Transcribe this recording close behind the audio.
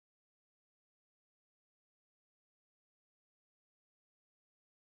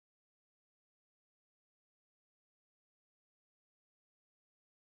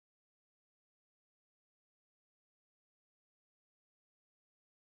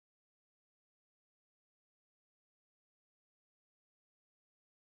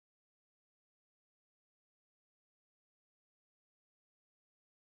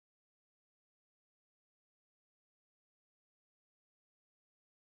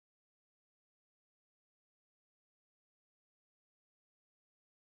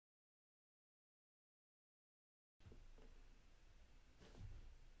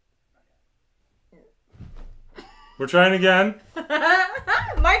We're trying again.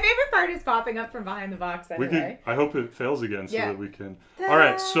 My favorite part is popping up from behind the box anyway. I hope it fails again so that we can... All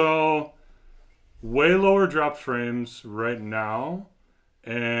right, so way lower drop frames right now.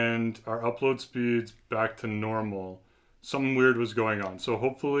 And our upload speed's back to normal. Something weird was going on. So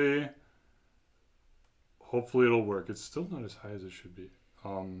hopefully it'll work. It's still not as high as it should be.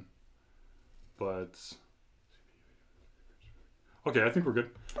 But... Okay, I think we're good.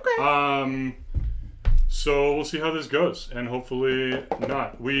 Okay. So we'll see how this goes, and hopefully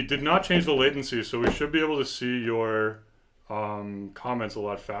not. We did not change the latency, so we should be able to see your comments a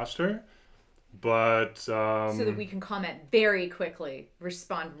lot faster. But so that we can comment very quickly,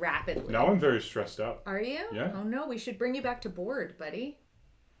 respond rapidly. Now I'm very stressed out. Are you? Yeah. Oh no, we should bring you back to board, buddy.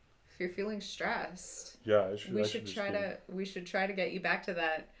 If you're feeling stressed. Yeah, we should try to get you back to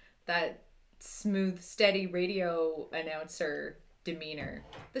that smooth, steady radio announcer demeanor.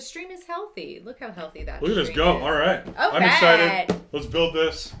 The stream is healthy. Look how healthy that is. Look at us go. All right. Okay. I'm excited. Let's build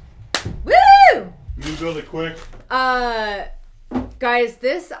this. Woo! You build it quick. Guys,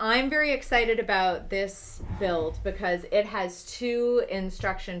 I'm very excited about this build because it has 2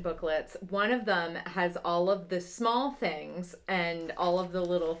 instruction booklets. One of them has all of the small things and all of the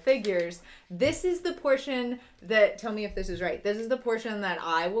little figures. This is the portion that, tell me if this is right, this is the portion that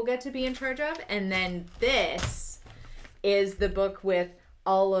I will get to be in charge of. And then this is the book with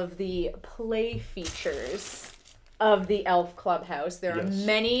all of the play features of the Elf Clubhouse. There are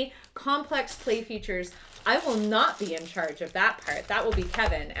many complex play features. I will not be in charge of that part. That will be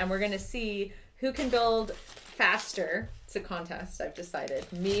Kevin. And we're going to see who can build faster. It's a contest, I've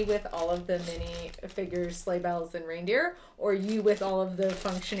decided. Me with all of the mini figures, sleigh bells, and reindeer, or you with all of the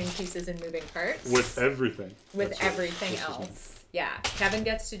functioning pieces and moving parts. With everything. With everything else. Yeah, Kevin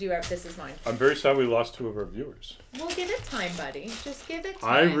gets to do it. This is mine. I'm very sad we lost 2 of our viewers. Well, give it time, buddy. Just give it time.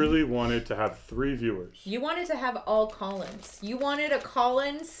 I really wanted to have 3 viewers. You wanted to have all Collins. You wanted a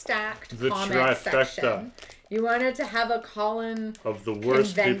Collins stacked comment trifecta. section. You wanted to have a Colin of the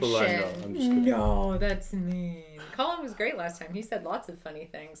worst convention. people I know. I'm just kidding. No, that's mean. Colin was great last time. He said lots of funny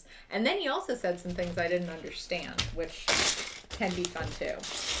things. And then he also said some things I didn't understand, which can be fun too.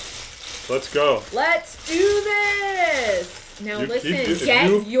 Let's go. Let's do this. Now listen,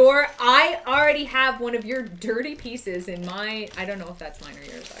 I already have one of your dirty pieces in my, I don't know if that's mine or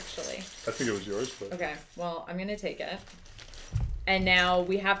yours actually. I think it was yours, but. Okay, well, I'm going to take it. And now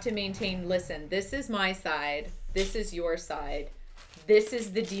we have to maintain, listen, this is my side. This is your side. This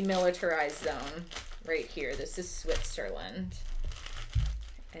is the demilitarized zone right here. This is Switzerland.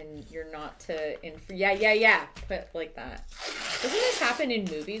 And you're not to, yeah. Put like that. Doesn't this happen in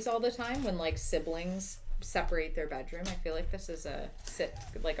movies all the time when like siblings separate their bedroom? I feel like this is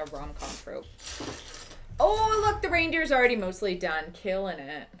like a rom-com trope. Oh, look, the reindeer's already mostly done. Killing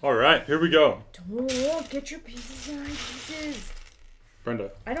it. All right, here we go. Oh, get your pieces in my pieces.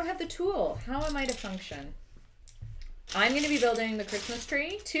 Brenda. I don't have the tool. How am I to function? I'm going to be building the Christmas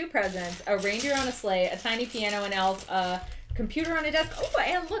tree, 2 presents, a reindeer on a sleigh, a tiny piano, an elf, a computer on a desk. Oh,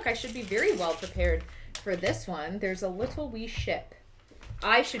 and look, I should be very well prepared for this one. There's a little wee ship.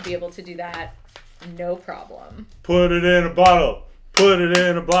 I should be able to do that. No problem. Put it in a bottle. Put it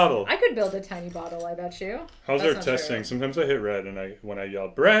in a bottle. I could build a tiny bottle, I bet you. How's our testing? Sometimes I hit red and when I yell,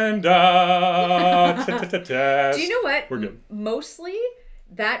 Brenda, test. Do you know what? We're good. Mostly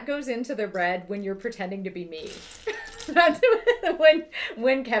that goes into the red when you're pretending to be me. That's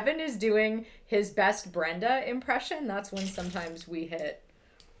when Kevin is doing his best Brenda impression, that's when sometimes we hit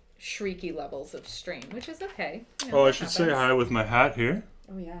shrieky levels of stream, which is okay. You know, I should say hi with my hat here.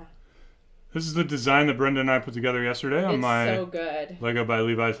 Oh, yeah. This is the design that Brenda and I put together yesterday on my so good. Lego by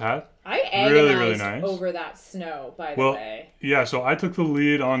Levi's hat. I agonized really nice. over that snow, by the way. Yeah, so I took the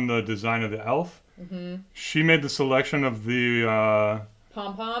lead on the design of the elf. Mm-hmm. She made the selection of the...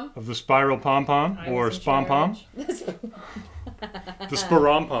 pom-pom? Of the spiral pom-pom, or spom-pom. The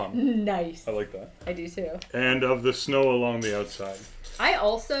sparom-pom. Nice. I like that. I do too. And of the snow along the outside. I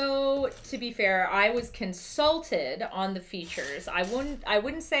also, to be fair, I was consulted on the features. I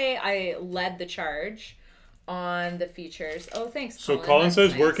wouldn't say I led the charge on the features. Oh, thanks, Colin. So Colin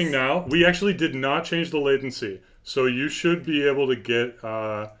says working now. We actually did not change the latency. So you should be able to get...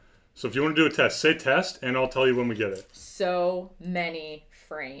 so if you want to do a test, say test, and I'll tell you when we get it. So many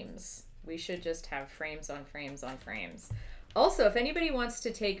frames. We should just have frames on frames on frames. Also, if anybody wants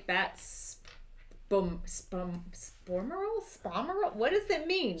to take bets... Spomiral? What does it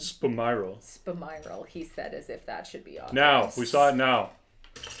mean? Spomiral, he said, as if that should be obvious. Now. We saw it now.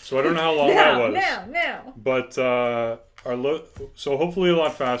 So I don't know how long that was. Now. But so hopefully a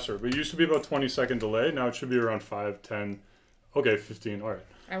lot faster. But it used to be about 20-second delay. Now it should be around 5, 10, okay, 15. All right.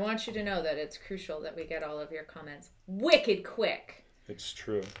 I want you to know that it's crucial that we get all of your comments wicked quick. It's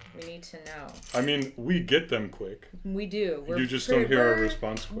true. We need to know. I mean, we get them quick. We do. You just don't hear our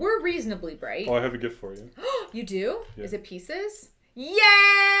response quick. We're reasonably bright. Oh, I have a gift for you. You do? Yeah. Is it pieces? Yay!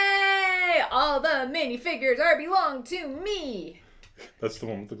 All the minifigures belong to me. That's the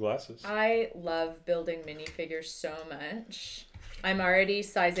one with the glasses. I love building minifigures so much. I'm already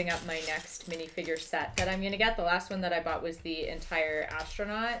sizing up my next minifigure set that I'm going to get. The last one that I bought was the entire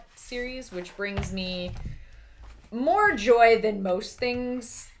astronaut series, which brings me more joy than most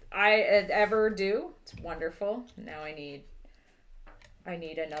things I ever do. It's wonderful. Now I need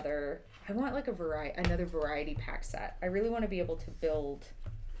another. I want like another variety pack set. I really want to be able to build.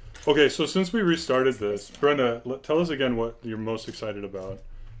 Okay, so since we restarted this, Brenda, tell us again what you're most excited about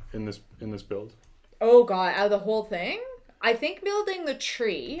in this build. Oh God, out of the whole thing? I think building the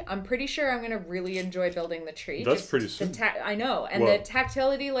tree. I'm pretty sure I'm going to really enjoy building the tree. That's pretty soon. I know. And the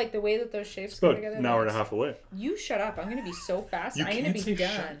tactility, like the way that those shapes go together. An hour and a half away. You shut up. I'm going to be so fast. I'm going to be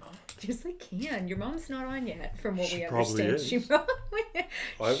done. Yes, I can. Your mom's not on yet, from what we understand. She probably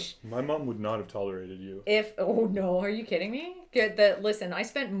is. My mom would not have tolerated you. Oh no, are you kidding me? Listen, I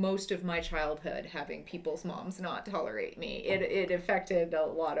spent most of my childhood having people's moms not tolerate me. It affected a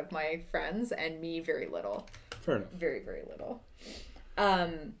lot of my friends and me very little. Fair enough. Very, very little.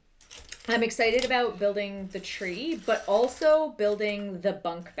 I'm excited about building the tree, but also building the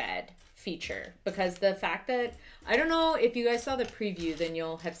bunk bed feature, because the fact that, I don't know if you guys saw the preview, then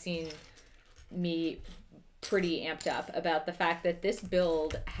you'll have seen me pretty amped up about the fact that this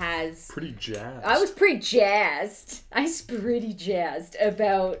build has... Pretty jazzed. I was pretty jazzed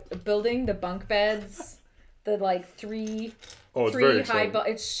about building the bunk beds, the like three high...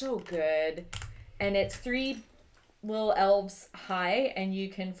 It's so good. And it's 3 little elves high, and you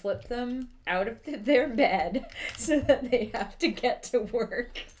can flip them out of their bed so that they have to get to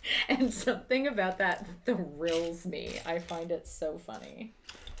work. And something about that thrills me. I find it so funny.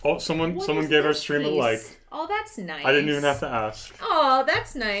 Oh, someone gave our stream a like. Oh, that's nice. I didn't even have to ask. Oh,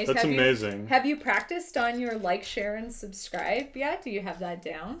 that's nice. That's amazing. Have you practiced on your like, share, and subscribe yet? Do you have that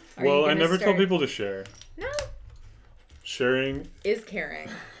down? Well, I never tell people to share. No. Sharing is caring.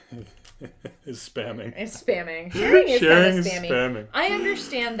 is spamming. It's spamming. Sharing is kind of spamming. I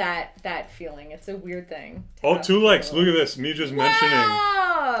understand that feeling. It's a weird thing. Oh, 2 likes. Look at this. Me just mentioning.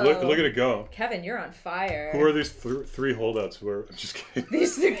 Look at it go. Kevin, you're on fire. Who are these 3 holdouts who are... I'm just kidding.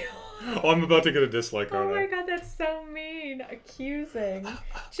 These 3 Oh, I'm about to get a dislike, aren't I? Oh my God, that's so mean. Accusing.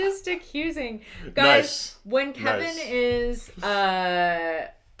 Just accusing. Guys, when Kevin is a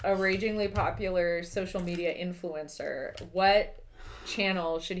ragingly popular social media influencer, what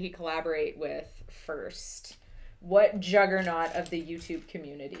channel should he collaborate with first? What juggernaut of the YouTube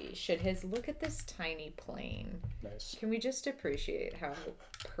community should his... Look at this tiny plane. Nice. Can we just appreciate how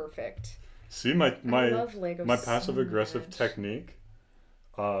perfect? See, my passive aggressive technique.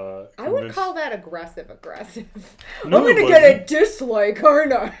 I would call that aggressive. No, I'm gonna get a dislike,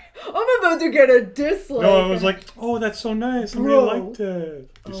 aren't I? I'm about to get a dislike. No, I was like, oh, that's so nice. I really liked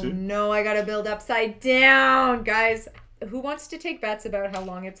it. No, I gotta build upside down, guys. Who wants to take bets about how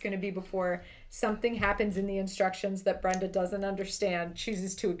long it's going to be before something happens in the instructions that Brenda doesn't understand,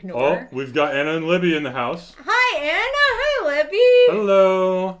 chooses to ignore? Oh, we've got Anna and Libby in the house. Hi, Anna. Hi, Libby.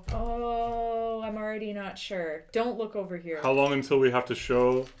 Hello. Oh, I'm already not sure. Don't look over here. How long until we have to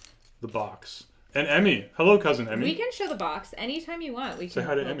show the box? And Emmy. Hello, cousin Emmy. We can show the box anytime you want. Say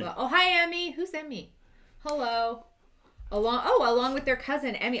hi to Emmy. Oh, hi, Emmy. Who's Emmy? Hello. Along with their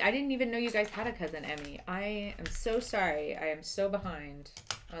cousin, Emmy. I didn't even know you guys had a cousin, Emmy. I am so sorry. I am so behind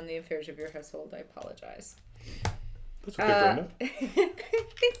on the affairs of your household. I apologize. That's okay, Brenda.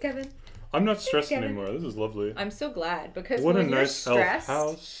 Thanks, Kevin. I'm not stressed anymore. This is lovely. I'm so glad, because what when a you're nice stressed,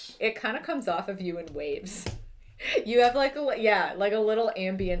 house. It kind of comes off of you in waves. You have like a little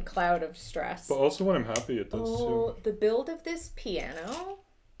ambient cloud of stress. But also when I'm happy, it does too. The build of this piano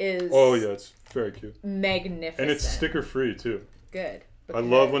is... Oh yeah, it's very cute. Magnificent. And it's sticker free too. Good. I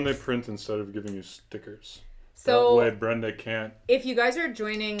love when they print instead of giving you stickers. So that way Brenda can't... If you guys are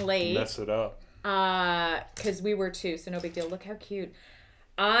joining late... Mess it up. Because we were too, so no big deal. Look how cute.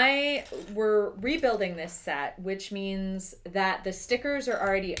 We're rebuilding this set, which means that the stickers are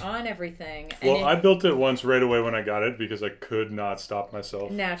already on everything. And I built it once right away when I got it because I could not stop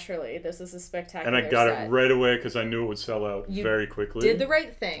myself. Naturally, this is a spectacular And I got set. it right away because I knew it would sell out very quickly. Did the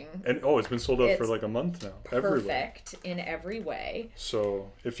right thing. And it's been sold out for like a month now. Perfect in every way.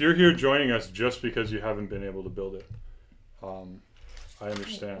 So if you're here joining us just because you haven't been able to build it, I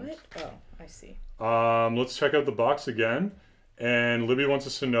understand. Wait, what? Oh, I see. Let's check out the box again. And Libby wants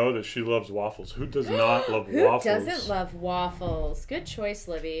us to know that she loves waffles. Who does not love waffles? Who doesn't love waffles? Good choice,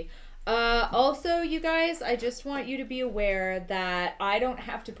 Libby. Also, you guys, I just want you to be aware that I don't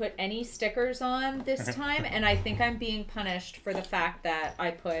have to put any stickers on this time, and I think I'm being punished for the fact that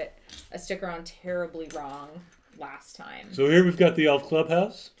I put a sticker on terribly wrong last time. So here we've got the Elf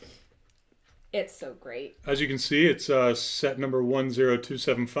Clubhouse. It's so great. As you can see, it's set number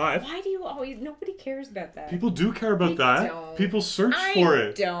 10275. Why do you always... Nobody cares about that. People do care about that. Don't. People search for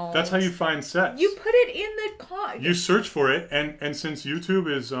it. Don't. That's how you find sets. You put it in the... You search for it, and since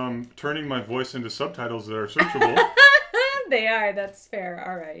YouTube is turning my voice into subtitles that are searchable... They are. That's fair.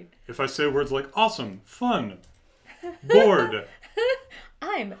 All right. If I say words like awesome, fun, bored...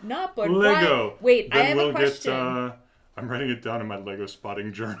 I'm not bored. Lego. Wait, I have a question. I'm writing it down in my Lego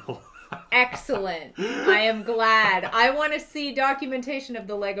spotting journal. Excellent. I am glad. I want to see documentation of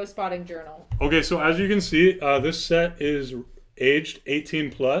the Lego spotting journal. Okay, so as you can see, this set is aged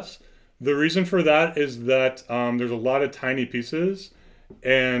 18 plus. The reason for that is that there's a lot of tiny pieces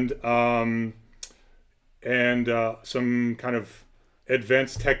and some kind of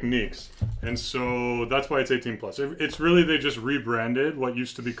advanced techniques, and so that's why it's 18 plus. It's really, they just rebranded what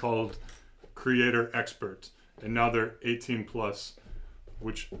used to be called Creator Expert, and now they're 18 plus,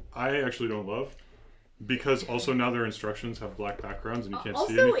 which I actually don't love, because also now their instructions have black backgrounds and you can't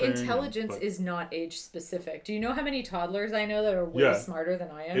see anything. Also, intelligence is not age specific. Do you know how many toddlers I know that are way smarter than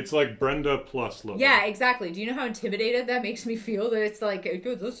I am? It's like Brenda plus level. Yeah, exactly. Do you know how intimidated that makes me feel? That it's like,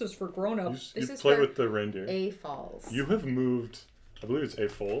 this is for grown-ups. You play with the reindeer. A-falls. You have moved, I believe it's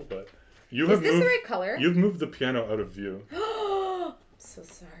A-fold, but you have moved... Is this the right color? You've moved the piano out of view. I'm so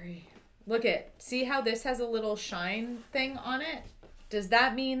sorry. Look it. See how this has a little shine thing on it? Does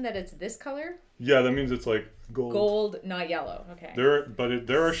that mean that it's this color? Yeah, that means it's like gold. Gold, not yellow. Okay.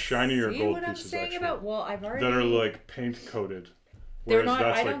 There are shinier See gold what I'm pieces saying actually. About? Well, I've already. That are like paint coated. They're not.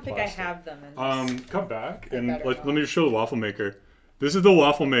 I don't think I have them. In this. Come back and let me show the waffle maker. This is the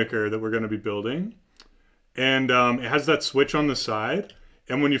waffle maker that we're going to be building, and it has that switch on the side.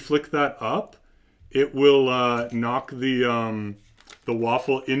 And when you flick that up, it will knock the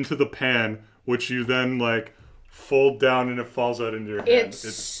waffle into the pan, which you then like fold down and it falls out into your hand. It's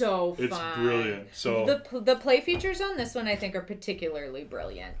so fun. It's brilliant. So the play features on this one I think are particularly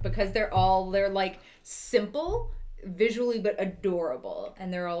brilliant because they're like simple visually but adorable,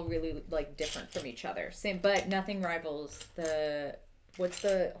 and they're all really like different from each other. Same, but nothing rivals what's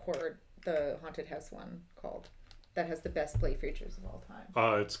the haunted house one called that has the best play features of all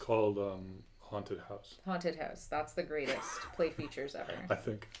time? It's called Haunted House. Haunted House. That's the greatest play features ever. I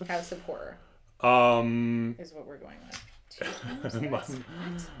think. House of Horror. Is what we're going with.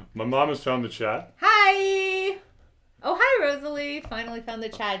 My mom has found the chat. Hi! Oh, hi, Rosalie. Finally found the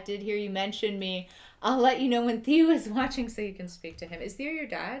chat. Did hear you mention me. I'll let you know when Theo is watching so you can speak to him. Is Theo your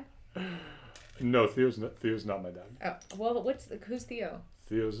dad? No, Theo's not my dad. Oh, well, who's Theo?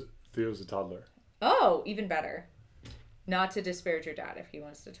 Theo's a toddler. Oh, even better. Not to disparage your dad if he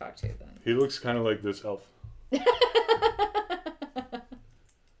wants to talk to you then. He looks kind of like this elf.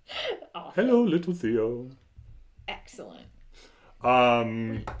 Awesome. Hello, little Theo. Excellent.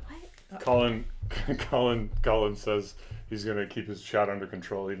 Colin says he's gonna keep his chat under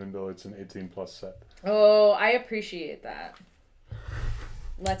control even though it's an 18 plus set. Oh, I appreciate that.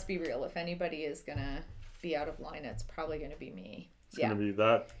 Let's be real. If anybody is gonna be out of line, it's probably gonna be me. It's gonna be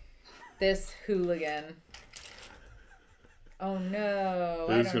that. This hooligan. Oh no,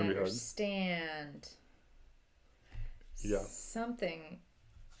 I don't understand. Yeah. Something.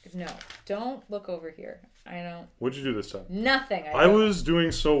 No, don't look over here. I don't. What'd you do this time? Nothing. I was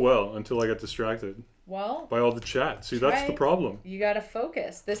doing so well until I got distracted. Well. By all the chat. See, that's the problem. You gotta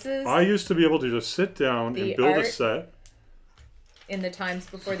focus. This is. I used to be able to just sit down and build a set. In the times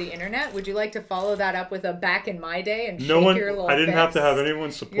before the internet, would you like to follow that up with a back in my day and your little I didn't have to have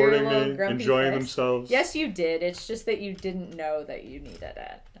anyone supporting me, enjoying themselves. Yes, you did. It's just that you didn't know that you needed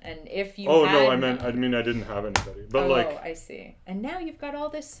it. And if you I mean I didn't have anybody. But I see. And now you've got all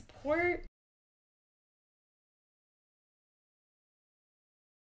this support.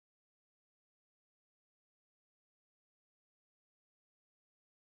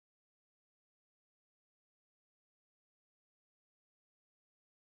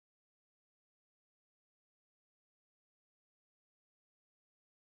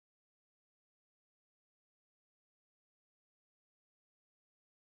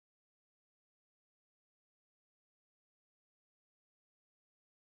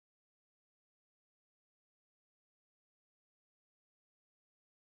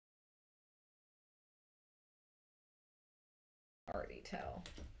 Already tell.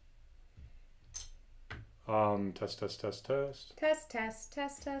 Test. Test, test, test, test, test,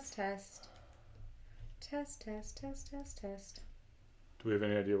 test, test. Test, test, test, test, test. Do we have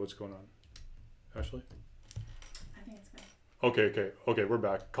any idea what's going on? Ashley? I think it's me. Okay, we're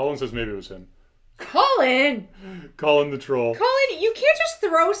back. Colin says maybe it was him. Colin! Colin the troll. Colin, you can't just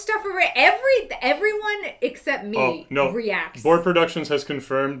throw stuff around. Everyone except me reacts. Board Productions has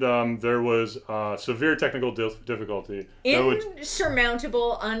confirmed there was severe technical difficulty.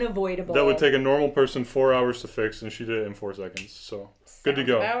 Insurmountable, unavoidable. That would take a normal person 4 hours to fix, and she did it in 4 seconds. So, good to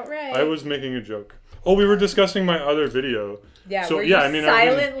go. About right. I was making a joke. Oh, we were discussing my other video. Yeah, so, where you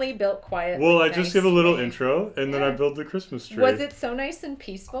silently built quietly. Well, I just give a little intro, and then I build the Christmas tree. Was it so nice and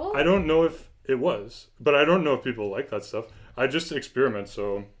peaceful? I don't know if it was, but I don't know if people like that stuff. I just experiment,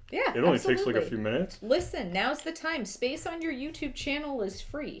 so yeah, it only takes like a few minutes. Listen, now's the time. Space on your YouTube channel is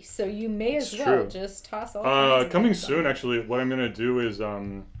free, so you may as well just toss all. Coming soon, actually, what I'm gonna do is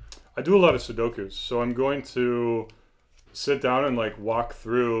I do a lot of Sudokus, so I'm going to sit down and like walk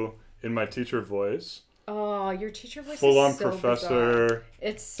through in my teacher voice. Oh, your teacher voice full-on is so professor. Bizarre.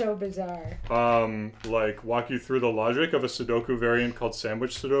 It's so bizarre. Like walk you through the logic of a Sudoku variant called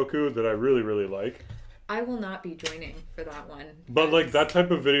Sandwich Sudoku that I really, really like. I will not be joining for that one. But like that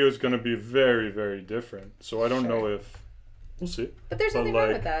type of video is going to be very, very different. So I don't know if we'll see. But there's nothing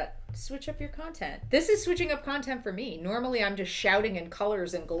wrong with that. Switch up your content. This is switching up content for me. Normally I'm just shouting in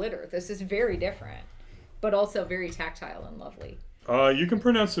colors and glitter. This is very different, but also very tactile and lovely. You can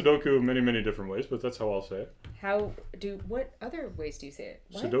pronounce Sudoku many, many different ways, but that's how I'll say it. What other ways do you say it?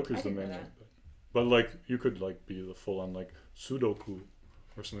 Sudoku's the main one. But like, you could like be the full-on like Sudoku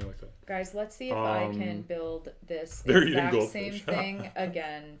or something like that. Guys, let's see if I can build this exact same thing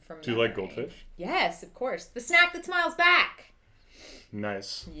again from Do you like goldfish? Yes, of course. The snack that smiles back.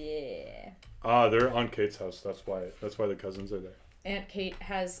 Nice. Yeah. They're on Kate's house. That's why the cousins are there. Aunt Kate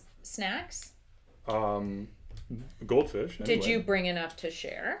has snacks? Goldfish. Anyway. Did you bring enough to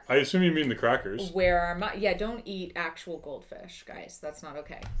share? I assume you mean the crackers. Where are my... Yeah, don't eat actual goldfish, guys. That's not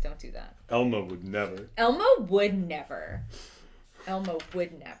okay. Don't do that. Elmo would never. Elmo would never. Elmo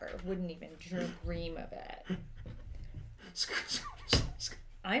would never. Wouldn't even dream of it.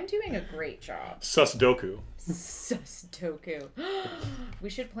 I'm doing a great job. Susdoku. Susdoku. We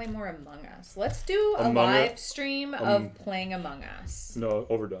should play more Among Us. Let's do a live stream of playing Among Us. No,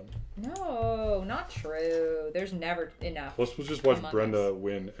 overdone. No, not true. There's never enough. Let's just watch Brenda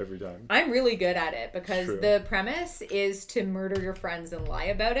win every time. I'm really good at it because the premise is to murder your friends and lie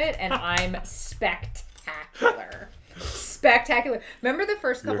about it, and I'm spectacular. Spectacular. Remember the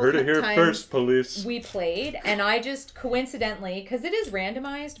first couple of times first, police. We played, and I just coincidentally, because it is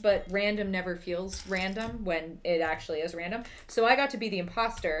randomized, but random never feels random when it actually is random. So I got to be the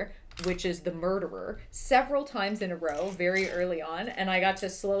imposter, which is the murderer, several times in a row, very early on, and I got to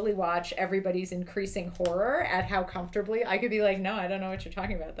slowly watch everybody's increasing horror at how comfortably I could be like, no, I don't know what you're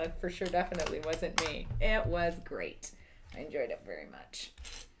talking about. That for sure definitely wasn't me. It was great. I enjoyed it very much.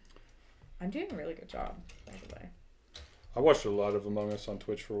 I'm doing a really good job, by the way. I watched a lot of Among Us on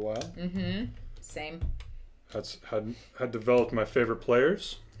Twitch for a while. Mm-hmm. Same. Had developed my favorite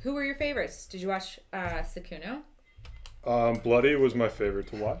players. Who were your favorites? Did you watch Sakuno? Bloody was my favorite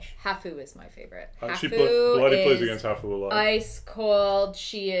to watch. Hafu is my favorite. Bloody plays against Hafu a lot. Ice cold.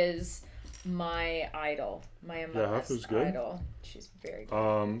 She is my idol. My Among Us idol. She's very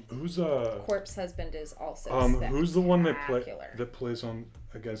good. Who's Corpse Husband is also who's the one that plays on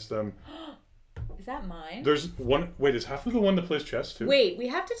against them? Is that mine? There's one. Wait, is Hafu the one that plays chess too? Wait, we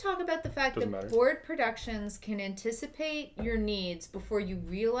have to talk about the fact that Board Productions can anticipate your needs before you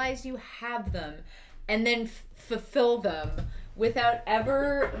realize you have them, and then fulfill them without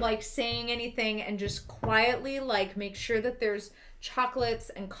ever like saying anything, and just quietly like make sure that there's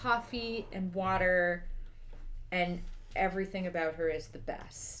chocolates and coffee and water, and everything about her is the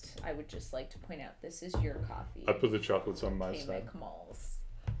best. I would just like to point out this is your coffee. I put the chocolates on my side.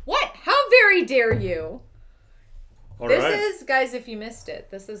 What? How very dare you? This right. is, guys, if you missed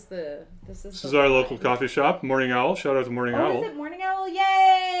it, this is our local coffee shop, Morning Owl. Shout out to Morning Owl. Is it Morning Owl?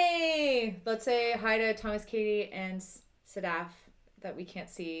 Yay! Let's say hi to Thomas, Katie, and Sadaf that we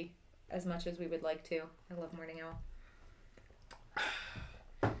can't see as much as we would like to. I love Morning Owl.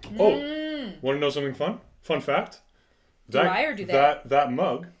 Want to know something fun? Fun fact? That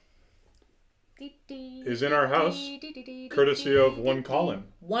mug is in our house, courtesy of one Colin.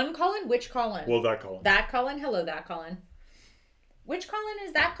 One Colin? Which Colin? Well, that Colin. That Colin? Hello, that Colin. Which Colin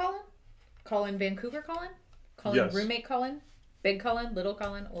is that Colin? Colin Vancouver Colin? Colin roommate Colin? Big Colin? Little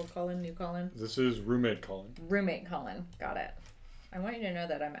Colin? Old Colin? New Colin? This is roommate Colin. Roommate Colin. Got it. I want you to know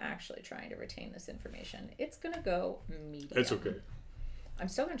that I'm actually trying to retain this information. It's going to go medium. It's okay. I'm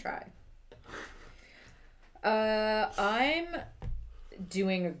still going to try. I'm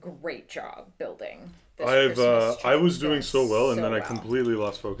doing a great job building. I was doing so well, and then I completely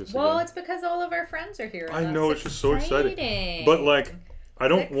lost focus. Well, again. It's because all of our friends are here. I know, it's just so exciting. But like, I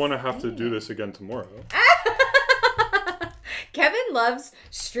don't want to have to do this again tomorrow. Kevin loves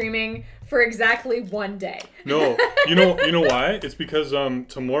streaming for exactly one day. No, you know why? It's because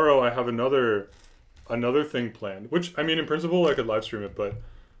tomorrow I have another thing planned. Which, I mean, in principle, I could live stream it, but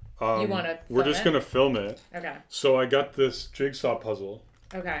we're just gonna film it. Okay. So I got this jigsaw puzzle.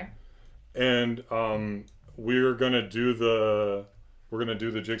 Okay. And we're gonna do the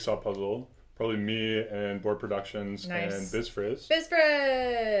jigsaw puzzle. Probably me and Board Productions and BizFrizz.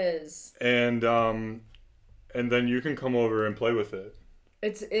 BizFrizz. And then you can come over and play with it.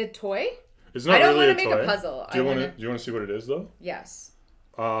 It's a toy? It's not really a toy. I don't want to make a puzzle. Do you want to see what it is though? Yes.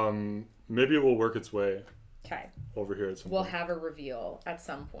 Maybe it will work its way. Okay. Over here at some point. We'll have a reveal at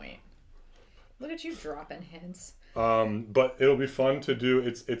some point. Look at you dropping hints. But it'll be fun to do.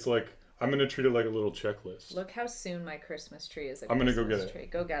 It's like, I'm going to treat it like a little checklist. Look how soon my Christmas tree is. I'm going to go get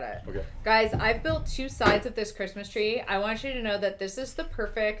it. Go get it. Okay. Guys, I've built 2 sides of this Christmas tree. I want you to know that this is the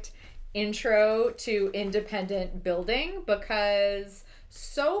perfect intro to independent building because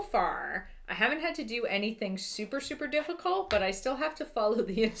so far I haven't had to do anything super difficult, but I still have to follow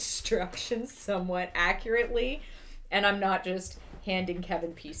the instructions somewhat accurately, and I'm not just handing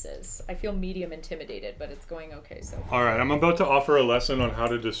Kevin pieces. I feel medium intimidated, but it's going okay so far. All right, I'm about to offer a lesson on how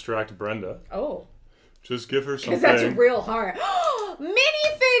to distract Brenda. Oh. Just give her something. Because that's real hard.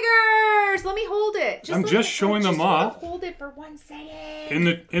 Minifigures! Let me hold it. I'm just showing them off. Hold it for 1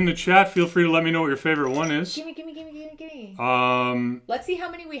 second. In the chat, feel free to let me know what your favorite one is. Gimme. Let's see how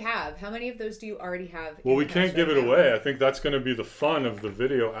many we have. How many of those do you already have? Well, we can't give it away. I think that's going to be the fun of the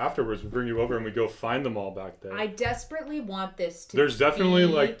video afterwards. We bring you over and we go find them all back there. I desperately want this to There's definitely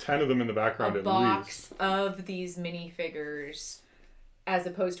like 10 of them in the background at least. A box of these minifigures as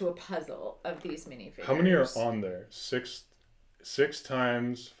opposed to a puzzle of these minifigures. How many are on there? 6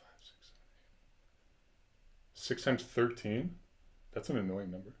 times 13? That's an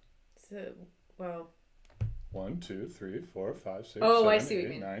annoying number. So, well... 1, 2, 3, 4, 5, 6, oh, 7, I see 8, what you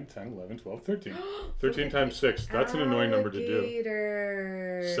mean. 9, 10, 11, 12, 13. 13 times 6. That's an annoying number to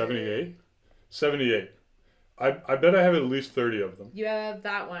do. 78? 78. I bet I have at least 30 of them. You have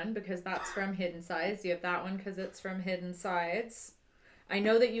that one because that's from Hidden Sides. You have that one because it's from Hidden Sides. I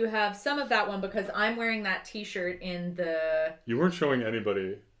know that you have some of that one because I'm wearing that t-shirt in the... You weren't showing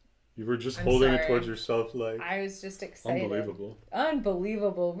anybody. You were just holding it towards yourself like... I was just excited.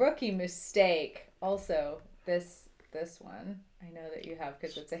 Unbelievable. Rookie mistake. Also, this one I know that you have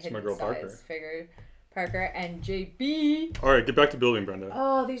because it's a Hidden Sides figure. Parker and JB. All right, get back to building, Brenda.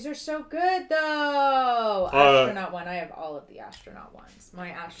 Oh, these are so good though. Astronaut one. I have all of the astronaut ones. My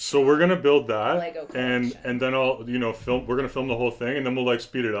astronaut. So we're gonna build that, Lego collection. and then I'll film. We're gonna film the whole thing, and then we'll like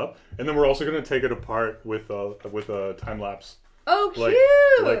speed it up, and then we're also gonna take it apart with a time lapse. Oh,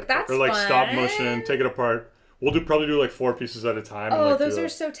 cute! That's or like fun. Stop motion. Take it apart. We'll probably do like 4 pieces at a time. Oh, those are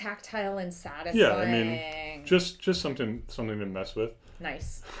so tactile and satisfying. Yeah, I mean, just something to mess with.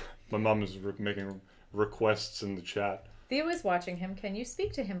 Nice. My mom is making requests in the chat. Theo is watching him. Can you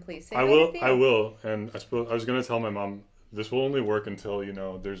speak to him, please? I will. And I was gonna tell my mom this will only work until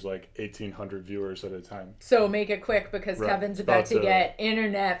there's like 1,800 viewers at a time. So make it quick because Kevin's about to get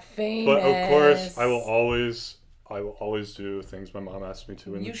internet famous. But of course, I will always do things my mom asks me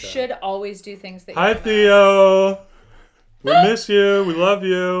to in the chat. You should always do things that. Hi, Theo. We miss you. We love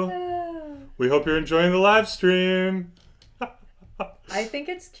you. We hope you're enjoying the live stream. I think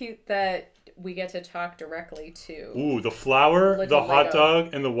it's cute that we get to talk directly to... Ooh, the flower, the hot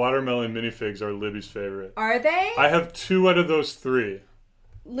dog, and the watermelon minifigs are Libby's favorite. Are they? I have 2 out of those 3.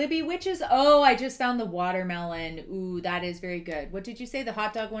 Libby, which is... Oh, I just found the watermelon. Ooh, that is very good. What did you say? The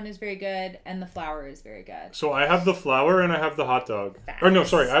hot dog one is very good, and the flower is very good. So I have the flower and I have the hot dog. Facts. Or no,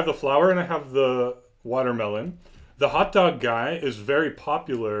 sorry. I have the flower and I have the watermelon. The hot dog guy is very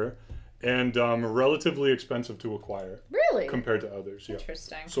popular and relatively expensive to acquire. Really? Compared to others, yeah.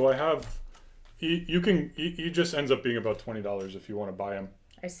 Interesting. So I have... He just ends up being about $20 if you want to buy him.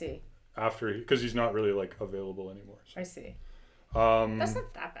 I see. Because he's not really like available anymore. So. I see. That's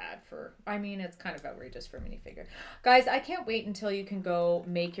not that bad for... I mean, it's kind of outrageous for a minifigure. Guys, I can't wait until you can go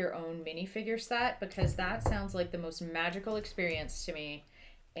make your own minifigure set because that sounds like the most magical experience to me.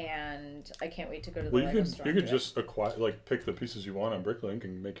 And I can't wait to go to the Lego store. You could just acquire, pick the pieces you want on Bricklink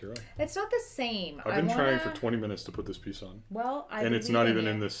and make your own. It's not the same. I've been trying for 20 minutes to put this piece on. Well, and it's not even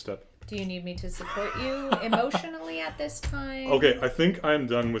in this step. Do you need me to support you emotionally at this time? Okay, I think I'm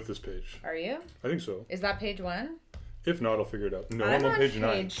done with this page. Are you? I think so. Is that page 1? If not, I'll figure it out. No, I'm on page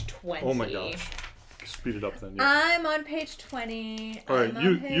 9. Page 20. Oh my gosh. speed it up then. Yeah. I'm on page 20. All right,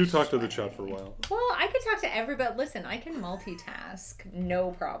 you talk to the chat for a while. Well, I could talk to everybody. Listen, I can multitask,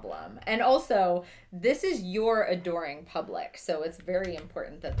 no problem. And also, this is your adoring public, so it's very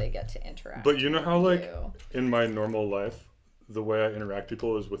important that they get to interact. But you know how, like, you. in my normal life, the way I interact with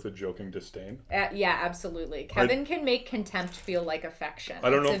people is with a joking disdain. Yeah, absolutely. Kevin can make contempt feel like affection. I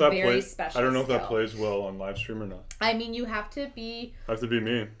don't know if that plays. Special I don't know if that skill. plays well on live stream or not. I mean, you have to be. I have to be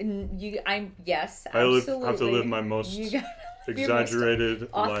me. Yes, I absolutely. have to live my most exaggerated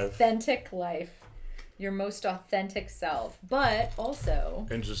authentic life. Your most authentic self, but also.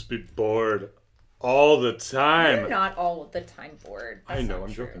 And just be bored all the time. You're not all the time bored. That's I know, not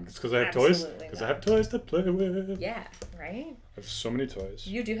I'm true. joking. It's because I have toys. Absolutely Because not. I have toys to play with. Yeah, right? I have so many toys.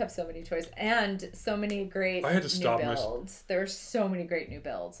 You do have so many toys and so many great I had to stop new builds. There's so many great new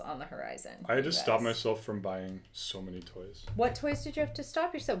builds on the horizon. I had to stop myself from buying so many toys. What toys did you have to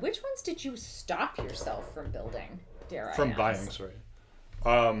stop yourself? Which ones did you stop yourself from building? From buying, sorry.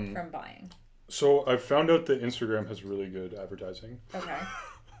 From buying. So I found out that Instagram has really good advertising. Okay.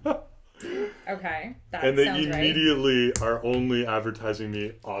 Okay. That And they sounds immediately are only advertising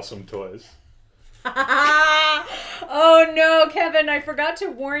me awesome toys. Oh no, Kevin, I forgot to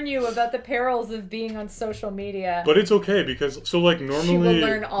warn you about the perils of being on social media. But it's okay because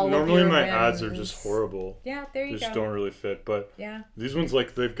normally my ads are whims. just horrible. Yeah, there you They just go. don't really fit. But Yeah. these ones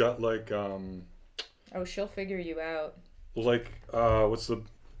they've got Oh, she'll figure you out. what's the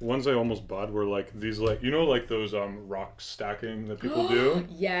ones I almost bought were these those rock stacking that people do.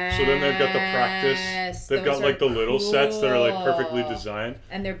 Yeah. So then they've got the practice. They've got the little sets that are perfectly designed.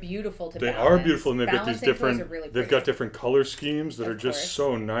 And they're beautiful to They balance. are beautiful, and they've got these Balancing toys different. are really They've pretty. got different color schemes that Of are just course.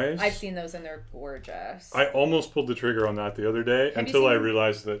 so nice. I've seen those and they're gorgeous. I almost pulled the trigger on that the other day Have you until I seen-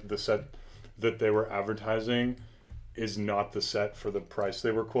 realized that the set that they were advertising is not the set for the price they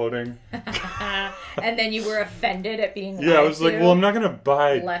were quoting. And then you were offended at being Yeah, I was like, lied well, to? I'm not gonna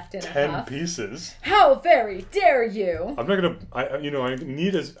buy Left in a 10 huff. pieces. How very dare you? I'm not gonna.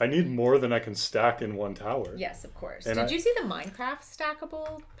 I need more than I can stack in one tower. Yes, of course. And Did you see the Minecraft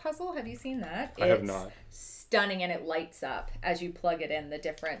stackable puzzle? Have you seen that? I have not. Stunning, and it lights up as you plug it in. The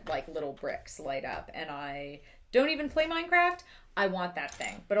different little bricks light up, and I don't even play Minecraft. I want that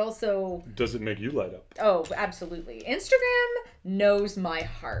thing, but also Does it make you light up? oh, absolutely. Instagram knows my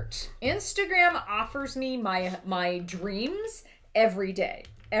heart. Instagram offers me my dreams every day.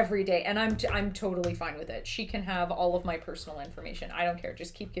 Every day, and I'm totally fine with it. She can have all of my personal information. I don't care.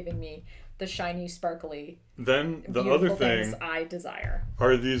 Just keep giving me the shiny, sparkly, Then the beautiful other things thing I desire.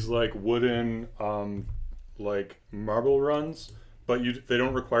 are these wooden marble runs, but they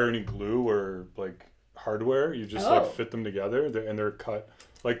don't require any glue or hardware. You just fit them together, and they're cut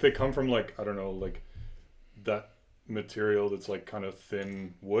they come from I don't know that material that's kind of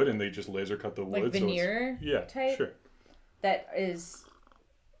thin wood, and they just laser cut the wood. Veneer type? Sure. That's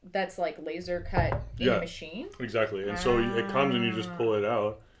laser cut in a machine. Exactly, and so it comes and you just pull it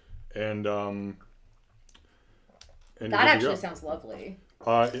out, and that actually sounds lovely.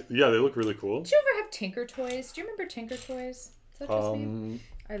 Yeah, they look really cool. Did you ever have Tinker Toys? Do you remember Tinker Toys? Is that just me?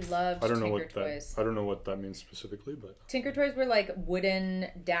 I loved Tinker Toys. I don't know what that means specifically, but Tinker Toys were wooden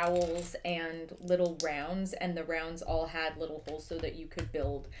dowels and little rounds, and the rounds all had little holes so that you could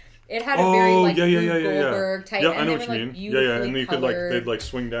build. It had a very Goldberg type. Yeah, I know what you mean. Yeah, and then you could they'd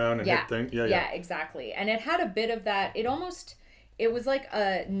swing down and hit things. Yeah, exactly. And it had a bit of that. It was like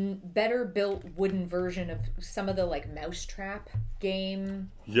a better built wooden version of some of the Mousetrap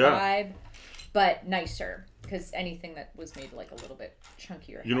game vibe, but nicer. Because anything that was made a little bit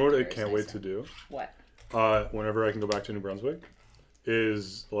chunkier. You know what I can't wait to do? What? Whenever I can go back to New Brunswick,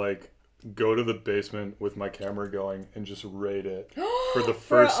 is go to the basement with my camera going and just raid it for the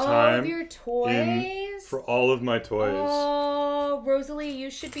first time. For all of your toys? For all of my toys. Oh, Rosalie, you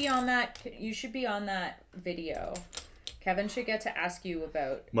should be on that. You should be on that video. Kevin should get to ask you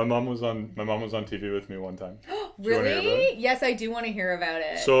about. My mom was on TV with me one time. Really? Yes, I do want to hear about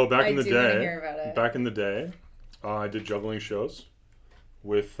it. So back in the day, I did juggling shows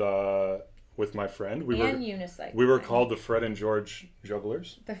with my friend. We were called the Fred and George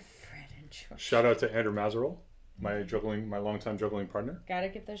Jugglers. The Fred and George. Shout out to Andrew Mazerel, my longtime juggling partner. Gotta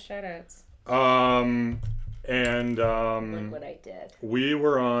give those shout outs. And Look what I did. We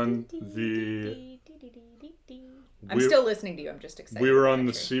were on the. I'm still listening to you. I'm just excited. We were on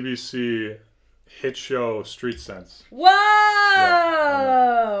the CBC hit show Street Sense. Whoa!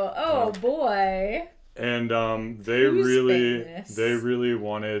 Yeah, oh boy. And they really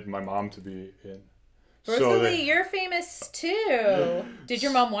wanted my mom to be in. Rosalie, you're famous too. Did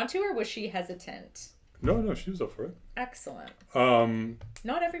your mom want to, or was she hesitant? No, she was up for it. Excellent.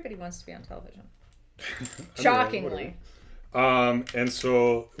 Not everybody wants to be on television. Shockingly. And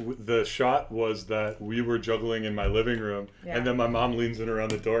so the shot was that we were juggling in my living room, and then my mom leans in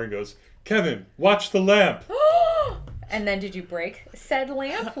around the door and goes, "Kevin, watch the lamp." And then did you break said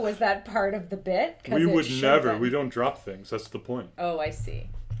lamp? Was that part of the bit? We would never. We don't drop things. That's the point. Oh, I see.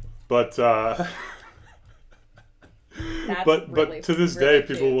 But but to this day,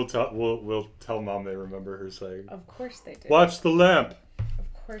 people will tell mom they remember her saying, "Of course they do. Watch the lamp."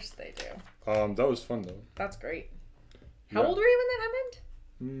 Of course they do. That was fun though. That's great. How old were you when that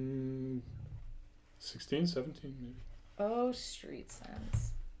happened? 16, 17 maybe. Oh, street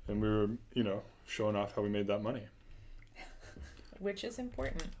sense. And we were, showing off how we made that money. Which is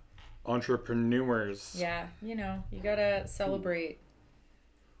important. Entrepreneurs. Yeah, you gotta celebrate.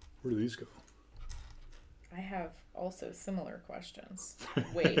 Where do these go? I have also similar questions.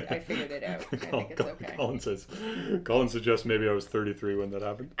 Wait, I figured it out. I think it's okay. Colin suggests maybe I was 33 when that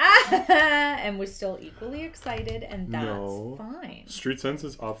happened. And was still equally excited, and that's fine. Street Sense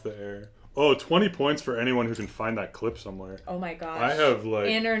is off the air. Oh, 20 points for anyone who can find that clip somewhere. Oh my gosh. I have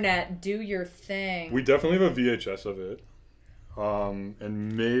Internet, do your thing. We definitely have a VHS of it. And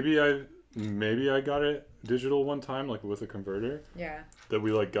maybe I got it digital one time, like with a converter. Yeah. That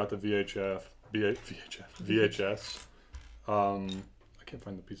we got the VHS. I can't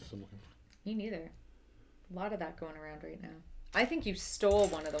find the pieces I'm looking for. Me neither. A lot of that going around right now. I think you stole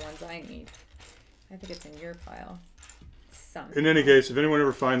one of the ones I need. I think it's in your pile. In any case, if anyone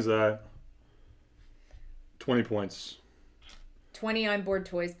ever finds that, 20 points. 20 on board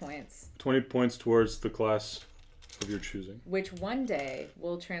toys points. 20 points towards the class of your choosing. Which one day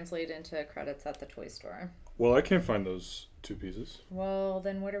will translate into credits at the toy store. Well, I can't find those two pieces. Well,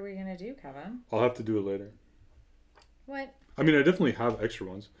 then what are we going to do, Kevin? I'll have to do it later. What? I mean, I definitely have extra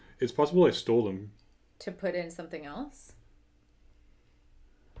ones. It's possible I stole them. To put in something else?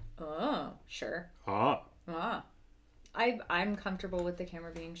 Oh, sure. I'm comfortable with the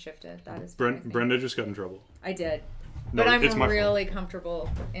camera being shifted. That is Brenda just got in trouble. I did. No, but I'm really comfortable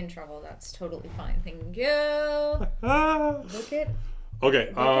in trouble. That's totally fine. Thank you. Look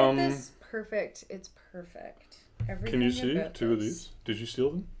at this. Perfect. It's perfect. Everything. Can you see two of these? Did you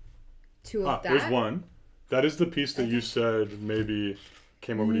steal them? Two of that? There's one. That is the piece that you said maybe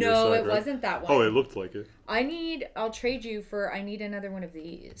came over to your side, No, it right? wasn't that one. Oh, it looked like it. I'll trade you for, I need another one of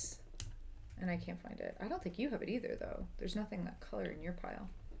these. And I can't find it. I don't think you have it either, though. There's nothing that color in your pile.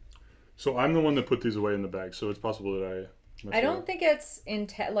 So I'm the one that put these away in the bag, so it's possible that I don't think it's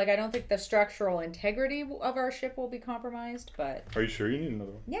I don't think the structural integrity of our ship will be compromised, but Are you sure you need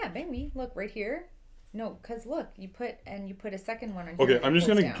another one? Yeah, maybe. Look right here. No, cuz look, you put a second one on here. Okay, I'm just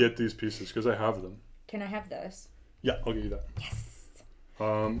going to get these pieces because I have them. Can I have this? Yeah, I'll get you that. Yes.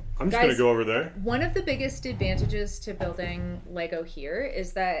 I'm just going to go over there. One of the biggest advantages to building Lego here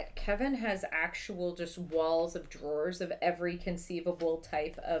is that Kevin has actual just walls of drawers of every conceivable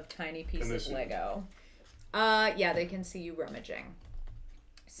type of tiny piece of Lego. Yeah, they can see you rummaging.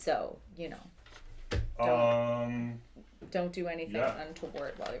 So, don't do anything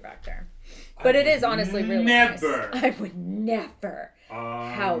untoward while you're back there. But it is honestly really nice. I would never.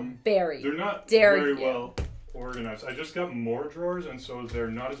 How very They're not dare very you. well organized. I just got more drawers, and so they're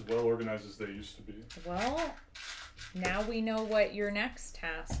not as well organized as they used to be. Well, now we know what your next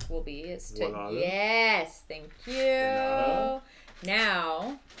task will be. Is to Voilà. Yes, thank you. Voilà.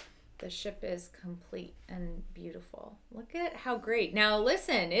 Now the ship is complete and beautiful. Look at how great. Now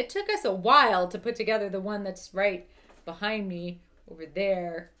listen, it took us a while to put together the one that's right behind me over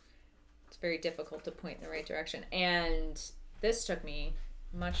there. It's very difficult to point in the right direction. And this took me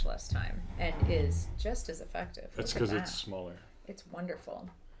much less time and is just as effective. That's because it's smaller. It's wonderful.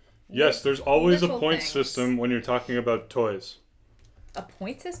 Yes, there's always a Little point things. system when you're talking about toys. A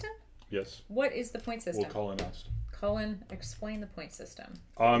point system? Yes. What is the point system? Well, Colin asked. Colin, explain the point system.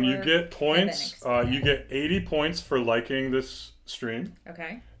 You get points. You get 80 points for liking this stream.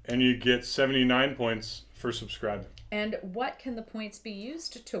 Okay. And you get 79 points for subscribing. And what can the points be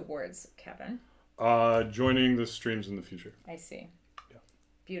used towards, Kevin? Joining the streams in the future. I see. Yeah.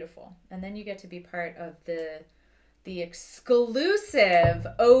 Beautiful. And then you get to be part of the exclusive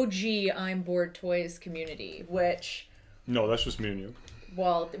OG I'm Bored Toys community, which... No, that's just me and you.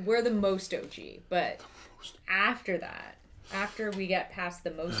 Well, we're the most OG, but after that, after we get past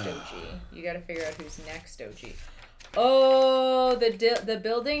the most OG, you got to figure out who's next OG. Oh, the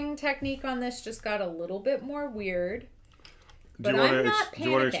building technique on this just got a little bit more weird. But I'm not panicking. Do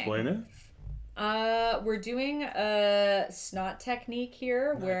you want to explain it? We're doing a snot technique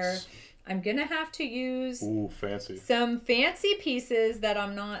here where I'm gonna have to use some fancy pieces that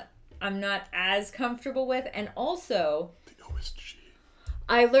I'm not as comfortable with, and also the OSG.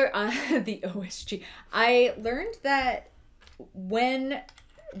 I learned the OSG. I learned that when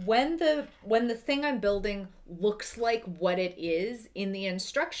the thing I'm building looks like what it is in the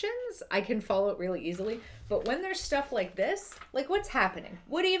instructions, I can follow it really easily. But when there's stuff like this, like what's happening?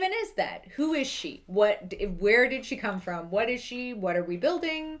 What even is that? Who is she? Where did she come from? What is she? What are we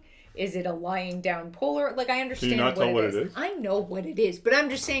building? Is it a lying down polar? Like, I understand what it is. I know what it is, but I'm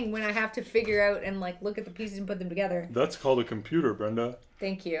just saying when I have to figure out and like look at the pieces and put them together. That's called a computer, Brenda.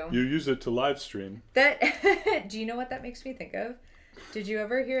 Thank you. You use it to live stream. That do you know what that makes me think of? Did you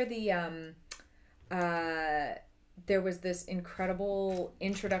ever hear the there was this incredible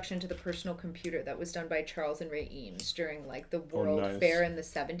introduction to the personal computer that was done by Charles and Ray Eames during like the World Fair in the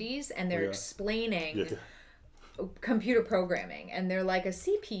 70s, and they're explaining computer programming, and they're like, a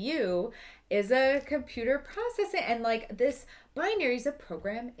CPU is a computer processing, and like this binary is a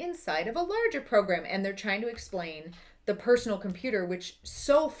program inside of a larger program, and they're trying to explain the personal computer, which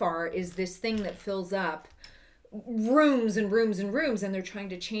so far is this thing that fills up rooms and rooms and rooms, and they're trying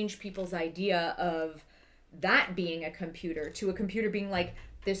to change people's idea of that being a computer to a computer being like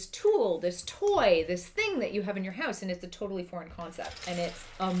this tool, this toy, this thing that you have in your house, and it's a totally foreign concept, and it's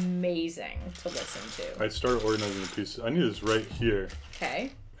amazing to listen to. I started organizing the pieces. I need this right here.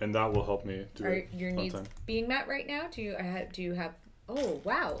 Okay. And that will help me do it. Are your needs being met right now? Do you have? Oh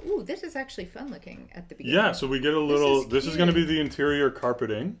wow! Ooh, this is actually fun looking at the beginning. Yeah, so we get a little. This is going to be the interior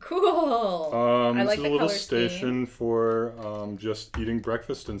carpeting. Cool. I like this is a little station for just eating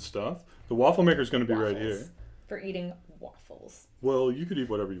breakfast and stuff. The waffle maker is going to be right here. For eating waffles. Well, you could eat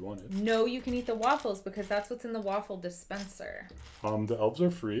whatever you wanted. No, you can eat the waffles because that's what's in the waffle dispenser. The elves are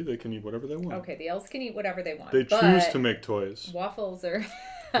free. They can eat whatever they want. Okay, the elves can eat whatever they want. They choose to make toys. Waffles are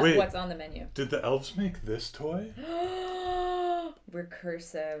Wait, what's on the menu. Did the elves make this toy?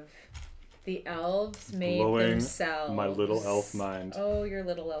 Recursive. The elves made Blowing themselves. My little elf mind. Oh, your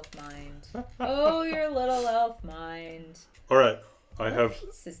little elf mind. Oh, your little elf mind. All right. I have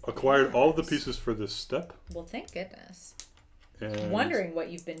acquired all the pieces for this step. Well, thank goodness. And wondering what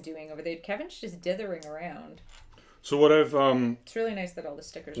you've been doing over there. Kevin's just dithering around. So what I've it's really nice that all the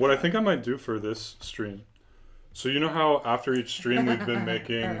stickers what I think I might do for this stream. So you know how after each stream we've been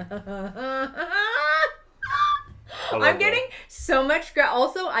making I'm getting so much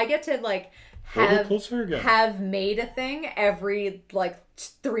also I get to like have made a thing every like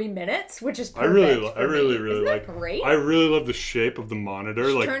 3 minutes, which is perfect. I really Isn't like that great? I really love the shape of the monitor.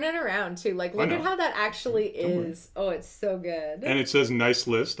 Just like turn it around too. Like look at how that actually is. Oh, it's so good. And it says nice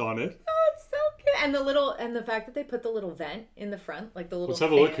list on it. Oh, it's so good. And the fact that they put the little vent in the front, like the little Let's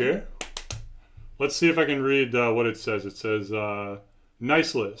have a look here. Let's see if I can read what it says. It says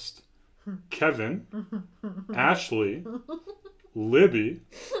nice list. Kevin, Ashley, Libby,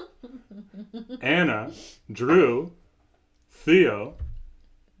 Anna, Drew, Theo,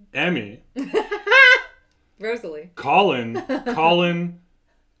 Emmy, Rosalie, Colin.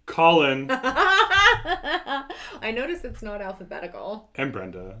 I noticed it's not alphabetical. And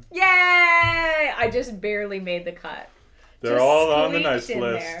Brenda. Yay! I just barely made the cut. They're just all on the nice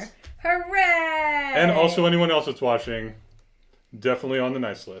list. There. Hooray! And also anyone else that's watching, definitely on the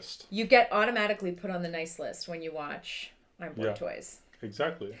nice list. You get automatically put on the nice list when you watch I'm Bored Toys.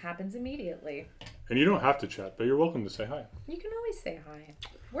 Exactly. It happens immediately. And you don't have to chat, but you're welcome to say hi. You can always say hi.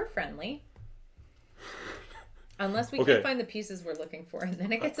 We're friendly. Unless we can find the pieces we're looking for, and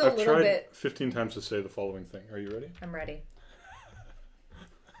then it gets I've little tried bit... 15 times to say the following thing. Are you ready? I'm ready.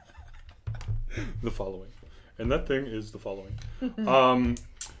 The following. And that thing is the following.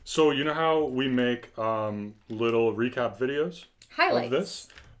 So you know how we make little recap videos Highlights. of this?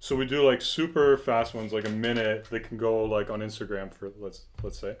 So we do like super fast ones, like a minute. They can go like on Instagram for let's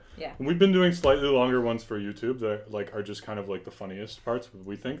say. Yeah. And we've been doing slightly longer ones for YouTube that like are just kind of like the funniest parts.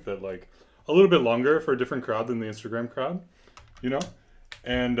 We think that like a little bit longer for a different crowd than the Instagram crowd, you know.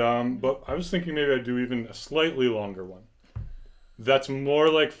 And but I was thinking maybe I'd do even a slightly longer one. That's more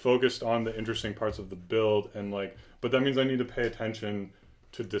like focused on the interesting parts of the build and like, but that means I need to pay attention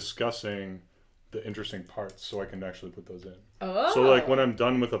to discussing the interesting parts so I can actually put those in. Oh. So like when I'm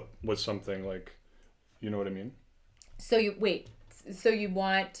done with something, like, you know what I mean? So you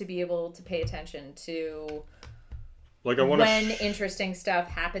want to be able to pay attention to like I want when interesting stuff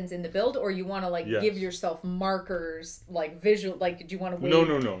happens in the build, or you want to like give yourself markers, like visual, like do you want to wait?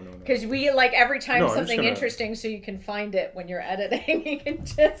 No. Because we like every time something interesting, so you can find it when you're editing. You can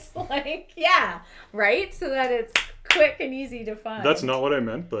just like right, so that it's quick and easy to find. That's not what I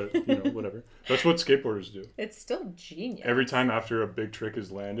meant, but you know, whatever. That's what skateboarders do. It's still genius. Every time after a big trick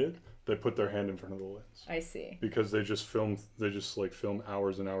is landed, they put their hand in front of the lens. I see. Because they just film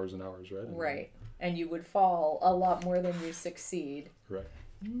hours and hours and hours, right? Right. and you would fall a lot more than you succeed. Right.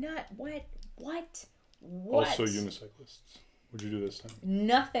 What? Also unicyclists. What'd you do this time?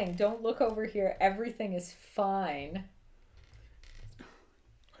 Nothing. Don't look over here. Everything is fine.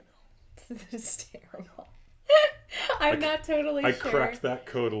 I know. This is terrible. I'm not totally sure. I cracked that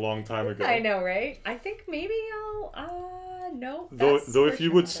code a long time ago. I know, right? I think maybe I'll no. Though if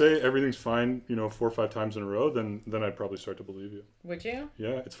you would say everything's fine, 4 or 5 times in a row, then I'd probably start to believe you. Would you?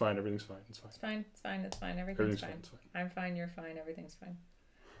 Yeah, it's fine. Everything's fine. It's fine. It's fine. Everything's fine. It's fine. I'm fine. You're fine. Everything's fine.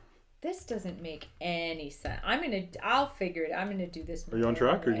 This doesn't make any sense. I'll figure it. I'm gonna do this. Are you on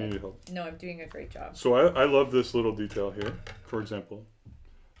track, or do you need help? No, I'm doing a great job. So I love this little detail here. For example,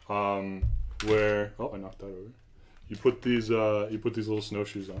 where I knocked that over. You put these little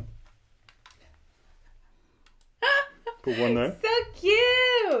snowshoes on. Put one there. So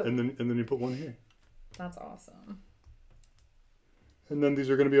cute. And then you put one here. That's awesome. And then these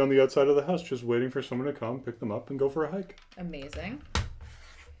are going to be on the outside of the house, just waiting for someone to come, pick them up, and go for a hike. Amazing.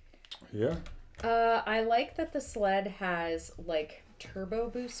 Yeah. I like that the sled has like turbo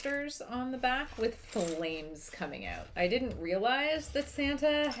boosters on the back with flames coming out. I didn't realize that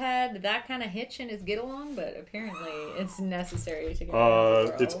Santa had that kind of hitch in his get-along, but apparently it's necessary to get around the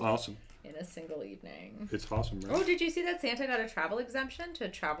world. It's awesome. In a single evening. It's awesome, right? Oh, did you see that Santa got a travel exemption to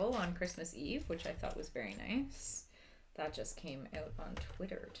travel on Christmas Eve, which I thought was very nice. That just came out on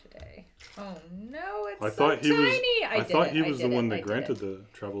Twitter today. Oh no, it's so tiny. I thought he was the one that granted the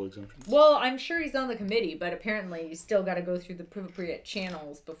travel exemption. Well, I'm sure he's on the committee, but apparently you still got to go through the appropriate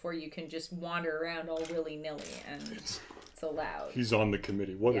channels before you can just wander around all willy-nilly, and it's allowed. He's on the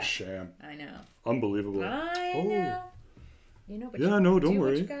committee. What a sham. I know. Unbelievable. I know. But don't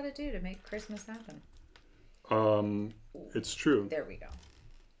worry. What you got to do to make Christmas happen. It's true. There we go.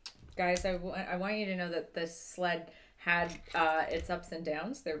 Guys, I want you to know that this sled had its ups and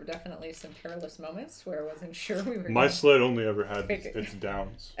downs. There were definitely some perilous moments where I wasn't sure we were. My sled only ever had its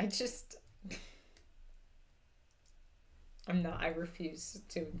downs. I refuse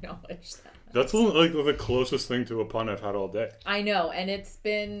to acknowledge that. That's like the closest thing to a pun I've had all day. I know, and it's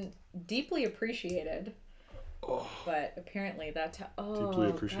been deeply appreciated. Oh. But apparently deeply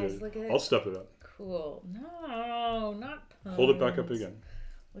appreciated. Guys, look at it. I'll step it up. Cool. No, not puns. Hold it back up again.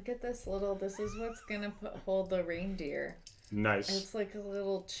 Look at this is what's gonna hold the reindeer. Nice. It's like a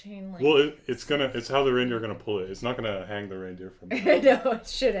little chain link. Well, it's how the reindeer are gonna pull it. It's not gonna hang the reindeer from it. No, it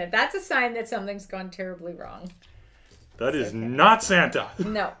shouldn't. That's a sign that something's gone terribly wrong. That is not Santa.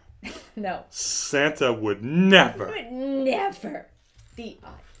 No. Santa would never. Never. The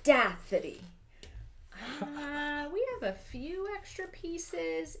audacity. We have a few extra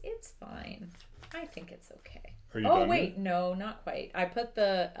pieces. It's fine. I think it's okay. Are you done wait, no, not quite. I put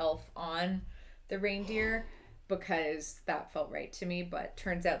the elf on the reindeer because that felt right to me, but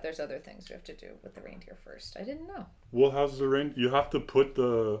turns out there's other things we have to do with the reindeer first. I didn't know. Well, how's the reindeer? You have to put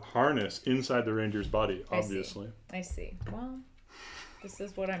the harness inside the reindeer's body, obviously. I see. Well, this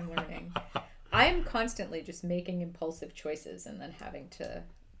is what I'm learning. I'm constantly just making impulsive choices and then having to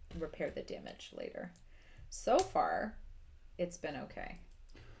repair the damage later. So far, it's been okay.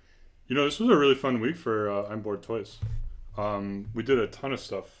 This was a really fun week for I'm Bored Toys. We did a ton of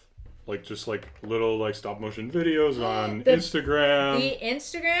stuff, just little stop motion videos on Instagram. The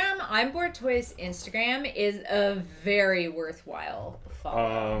Instagram, I'm Bored Toys Instagram is a very worthwhile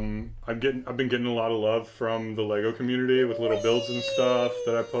follow. I've been getting a lot of love from the Lego community with little builds and stuff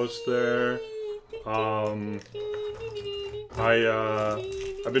that I post there.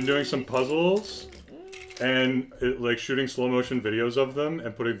 I've been doing some puzzles. And shooting slow motion videos of them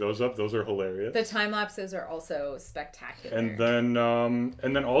and putting those up. Those are hilarious. The time lapses are also spectacular. And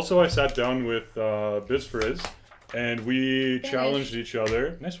then also I sat down with BizFrizz and we challenged each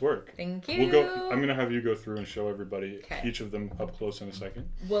other. Nice work. Thank you. I'm gonna have you go through and show everybody each of them up close in a second.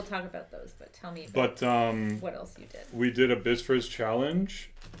 We'll talk about those, but tell me about what else you did. We did a BizFrizz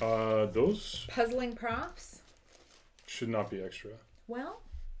challenge. Those puzzling props should not be extra. Well,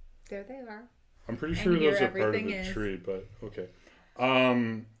 there they are. I'm pretty sure those are part of the tree, but okay.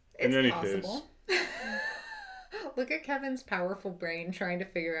 In any case. Look at Kevin's powerful brain trying to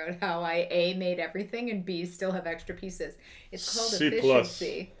figure out how I A, made everything, and B, still have extra pieces. It's called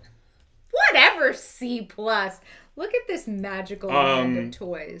efficiency. Whatever, C+. Look at this magical land of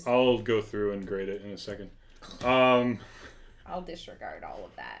toys. I'll go through and grade it in a second. I'll disregard all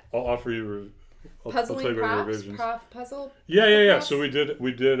of that. I'll offer you... Puzzling props, puzzle. Yeah. So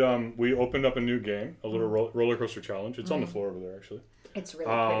we opened up a new game, a little roller coaster challenge. It's on the floor over there, actually. It's really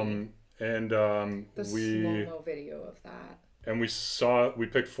pretty. And the slow-mo video of that. And we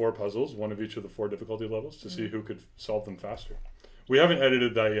picked 4 puzzles, one of each of the 4 difficulty levels, to see who could solve them faster. We haven't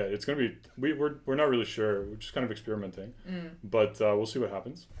edited that yet. It's gonna be we're not really sure. We're just kind of experimenting, but we'll see what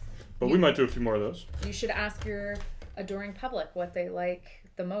happens. But we might do a few more of those. You should ask your adoring public what they like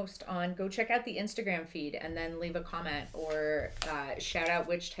the most on. Go check out the Instagram feed and then leave a comment or shout out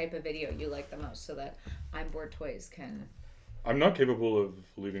which type of video you like the most, so that I'm Bored Toys can. I'm not capable of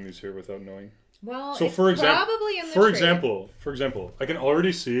leaving these here without knowing. Well, so it's for probably in the for tree. example, I can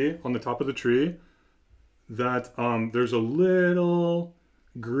already see on the top of the tree that there's a little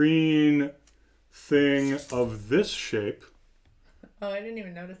green thing of this shape. Oh, I didn't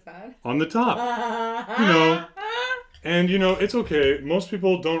even notice that. On the top. And it's okay. Most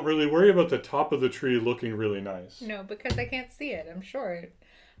people don't really worry about the top of the tree looking really nice. No, because I can't see it. I'm short.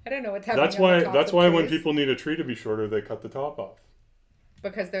 I don't know what's happening. That's why when people need a tree to be shorter, they cut the top off.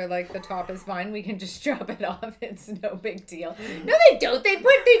 Because they're like, the top is fine. We can just chop it off. It's no big deal. No, they don't. They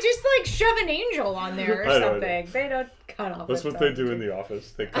just like shove an angel on there or something. They don't cut off. That's what they do in the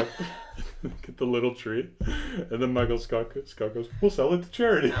office. They cut get the little tree, and then Michael Scott goes, "We'll sell it to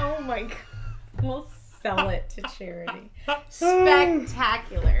charity." Oh my god, we'll sell it to charity.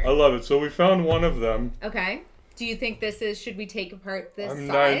 Spectacular. I love it. So we found one of them. Okay. Do you think this is? Should we take apart this? I'm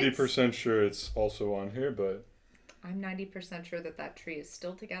 90% sure it's also on here, but. I'm 90% sure that tree is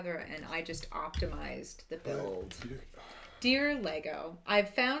still together and I just optimized the build. Dear Lego, I've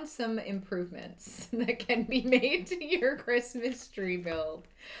found some improvements that can be made to your Christmas tree build.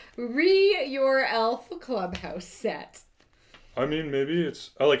 Your elf clubhouse set. I mean, maybe it's...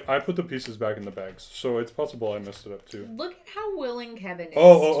 I put the pieces back in the bags, so it's possible I messed it up too. Look at how willing Kevin is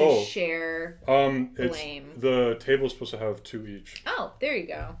to share blame. The table's supposed to have 2 each. Oh, there you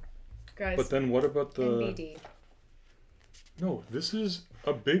go. Guys. But then what about the... NBD. No, this is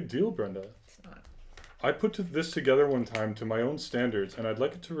a big deal, Brenda. It's not. I put this together one time to my own standards, and I'd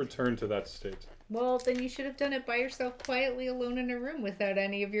like it to return to that state. Well, then you should have done it by yourself, quietly, alone in a room, without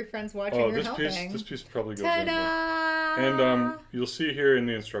any of your friends watching or helping. This piece probably goes Ta-da! in. And you'll see here in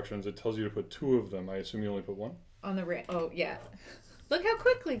the instructions, it tells you to put 2 of them. I assume you only put 1? On the ring. Oh, yeah. Look how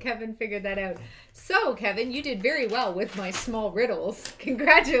quickly Kevin figured that out. So, Kevin, you did very well with my small riddles.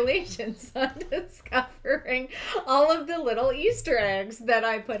 Congratulations on discovering all of the little Easter eggs that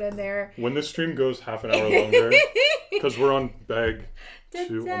I put in there. When this stream goes half an hour longer, because we're on bag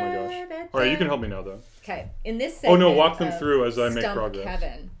 2. Oh my gosh. All right, you can help me now, though. Okay, in this segment, walk them through as I make progress.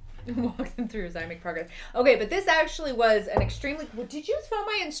 Kevin. Walk them through as I make progress. Okay, but this actually was an extremely... Well, did you throw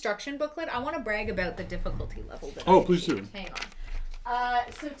my instruction booklet? I want to brag about the difficulty level. Please do. Hang on.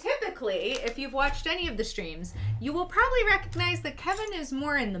 So typically, if you've watched any of the streams, you will probably recognize that Kevin is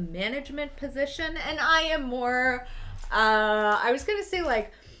more in the management position, and I am more, I was going to say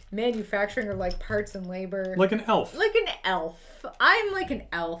like manufacturing or like parts and labor. Like an elf. Like an elf. I'm like an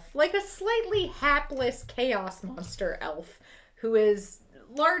elf. Like a slightly hapless chaos monster elf who is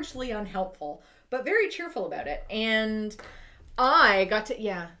largely unhelpful, but very cheerful about it. And I got to,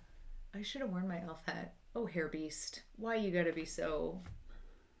 I should have worn my elf hat. Oh, hair beast. Why you gotta be so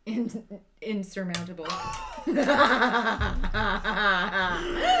insurmountable?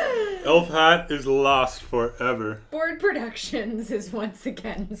 Elf hat is lost forever. Bored Productions is once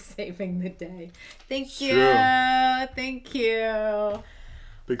again saving the day. Thank you. True. Thank you.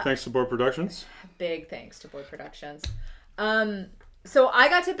 Big thanks to Bored Productions. Big thanks to Bored Productions. So I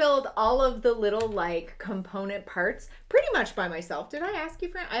got to build all of the little like component parts pretty much by myself. Did I ask you,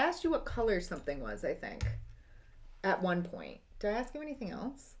 Fran? I asked you what color something was, I think, at one point. Did I ask you anything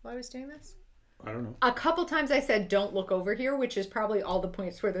else while I was doing this? I don't know. A couple times I said, don't look over here, which is probably all the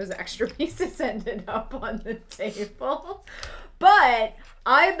points where those extra pieces ended up on the table. But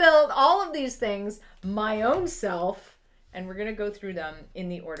I built all of these things my own self, and we're going to go through them in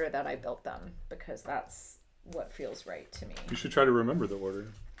the order that I built them, because that's what feels right to me. You should try to remember the order.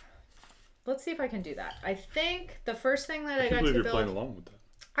 Let's see if I can do that. I think the first thing that I got to build... I can't believe you're playing along with that.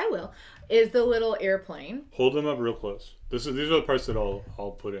 I will. Is the little airplane. Hold them up real close. These are the parts that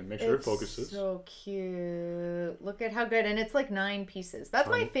I'll put in. Make sure it focuses. So cute. Look at how good. And it's like 9 pieces. That's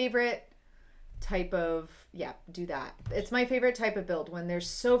my favorite type of... Yeah, do that. It's my favorite type of build when there's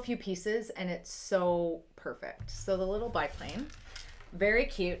so few pieces and it's so perfect. So the little biplane. Very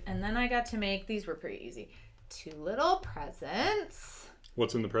cute. And then I got to make... These were pretty easy. 2 little presents.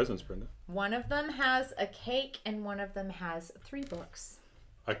 What's in the presents, Brenda? One of them has a cake and one of them has 3 books.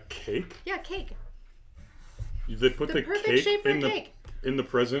 A cake? Yeah, cake. They put the perfect shape cake for in a cake. In the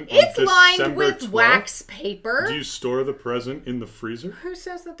present. It's on lined December with 12th? wax paper. Do you store the present in the freezer? Who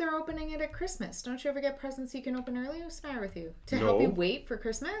says that they're opening it at Christmas? Don't you ever get presents you can open early? What's the matter with you? To help you wait for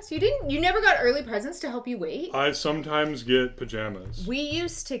Christmas? You never got early presents to help you wait? I sometimes get pajamas. We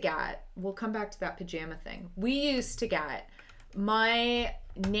used to get, we'll come back to that pajama thing. We used to get my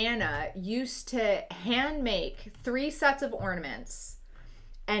Nana used to hand make 3 sets of ornaments,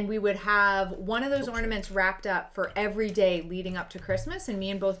 and we would have one of those ornaments wrapped up for every day leading up to Christmas, and me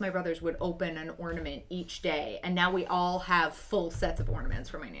and both my brothers would open an ornament each day, and now we all have full sets of ornaments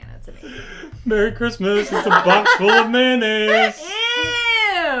for my Nana. It's amazing. Merry Christmas. It's a box full of mayonnaise.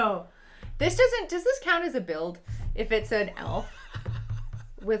 Ew! Does this count as a build if it's an elf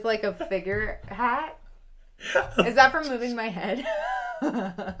with like a figure hat? Is that from moving my head?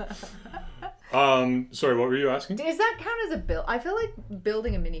 Sorry, what were you asking? Does that count as a build? I feel like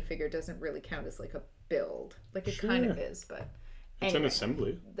building a minifigure doesn't really count as like a build. Like it kind of is, but it's an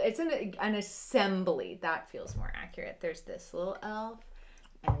assembly. It's an assembly. That feels more accurate. There's this little elf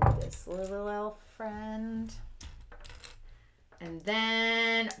and this little elf friend. And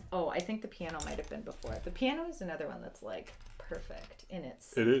then, I think the piano might have been before. The piano is another one that's like perfect in its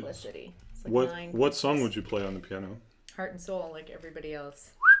simplicity. It's like what song would you play on the piano? Heart and Soul, like everybody else.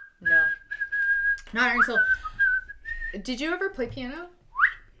 No. Not Heart and Soul. Did you ever play piano?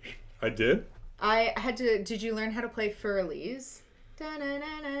 I did. I had to. Did you learn how to play Furlies? No. I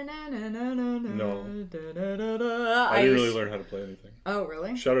didn't really learn how to play anything. Oh,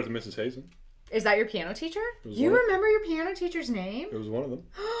 really? Shout out to Mrs. Hazen. Is that your piano teacher? You remember your piano teacher's name? It was one of them.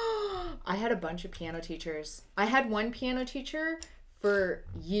 I had a bunch of piano teachers. I had one piano teacher for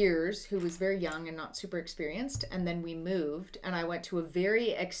years who was very young and not super experienced, and then we moved and I went to a very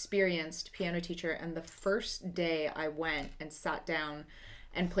experienced piano teacher, and the first day I went and sat down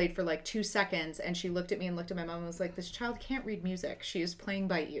and played for like 2 seconds, and she looked at me and looked at my mom and was like, this child can't read music. She is playing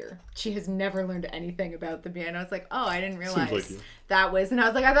by ear. She has never learned anything about the piano. I was like, oh, I didn't realize that was, and I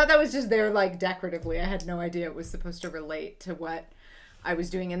was like, I thought that was just there like decoratively. I had no idea it was supposed to relate to what I was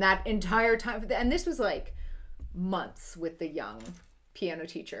doing in that entire time. And this was like months with the young piano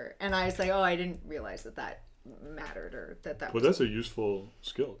teacher, and I was like, oh, I didn't realize that mattered, or that was... that's a useful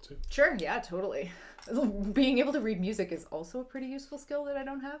skill too. Sure, yeah, totally. Being able to read music is also a pretty useful skill that I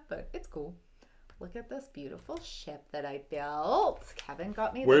don't have, but it's cool. Look at this beautiful ship that I built. Kevin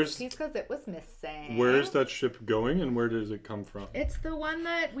got me this piece because it was missing. Where's that ship going, and where does it come from? It's the one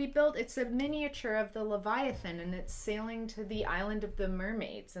that we built. It's a miniature of the Leviathan, and it's sailing to the island of the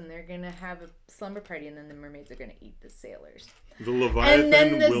mermaids, and they're going to have a slumber party, and then the mermaids are going to eat the sailors. The Leviathan and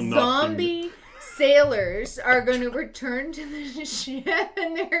then the will zombie sailors are going to return to the ship,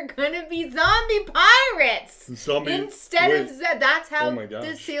 and they're going to be zombie pirates. That's how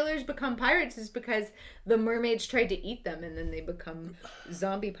the sailors become pirates, is because the mermaids tried to eat them, and then they become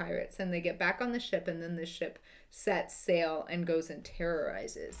zombie pirates, and they get back on the ship, and then the ship sets sail and goes and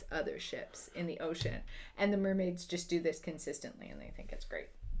terrorizes other ships in the ocean. And the mermaids just do this consistently, and they think it's great.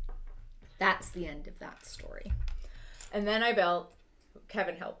 That's the end of that story. And then I built,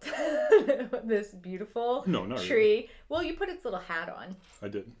 Kevin helped, this beautiful tree. Really. Well, you put its little hat on. I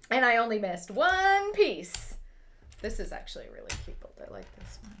did. And I only missed one piece. This is actually a really cute build. I like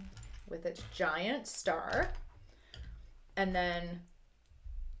this one. With its giant star. And then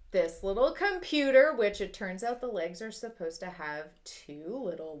this little computer, which it turns out the legs are supposed to have 2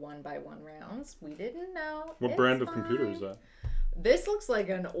 little 1x1 rounds. We didn't know. What brand of computer is that? This looks like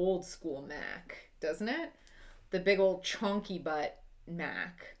an old school Mac, doesn't it? The big old chunky butt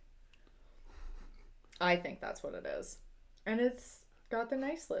Mac. I think that's what it is. And it's got the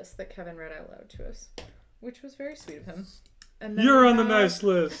nice list that Kevin read out loud to us, which was very sweet of him. And then you're on the nice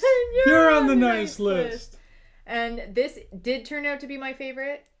list. You're on the nice list. And this did turn out to be my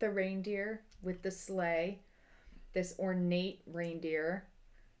favorite. The reindeer with the sleigh. This ornate reindeer.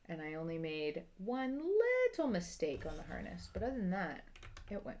 And I only made one little mistake on the harness. But other than that,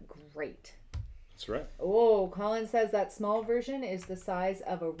 it went great. That's right. Oh, Colin says that small version is the size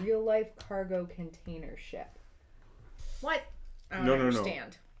of a real-life cargo container ship. What? I don't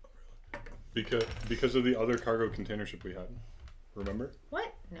understand. No. Because of the other cargo container ship we had. Remember?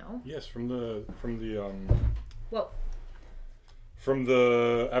 What? No. Yes, from the Well. From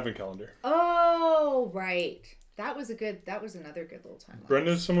the advent calendar. Oh, right. That was another good little timeline.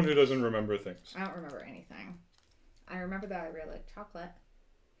 Brenda's someone who doesn't remember things. I don't remember anything. I remember that I really like chocolate.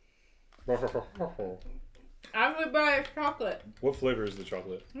 I would buy chocolate. What flavor is the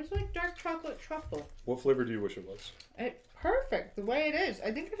chocolate? It's like dark chocolate truffle. What flavor do you wish it was? It's perfect the way it is.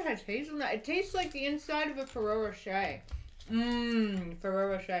 I think it has hazelnut. It tastes like the inside of a Ferrero Rocher.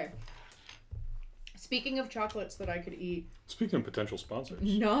 Ferrero Rocher. Speaking of chocolates that I could eat. Speaking of potential sponsors.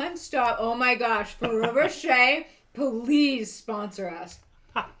 Non-stop. Oh my gosh. Ferrero Rocher, please sponsor us.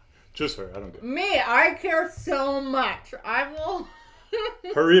 Just her. I don't care. Me, I care so much. I will...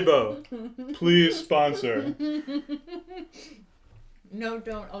 Haribo, please sponsor. No,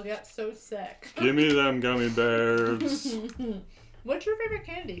 don't. I'll get so sick. Give me them gummy bears. What's your favorite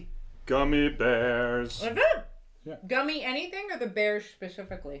candy? Gummy bears. Is it? Yeah. Gummy anything or the bears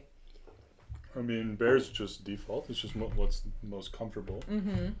specifically? I mean, bears just default. It's just what's most comfortable.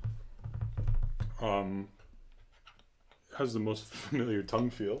 Has the most familiar tongue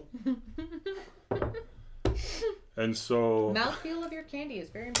feel. And so... Mouthfeel of your candy is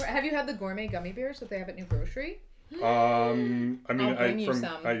very important. Have you had the gourmet gummy bears that they have at New Grocery? I mean, I'll bring you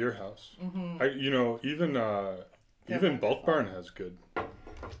some. At your house. Even Bulk Barn has good.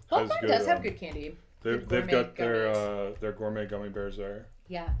 Bulk Barn does have good candy. They've got their gourmet gummy bears are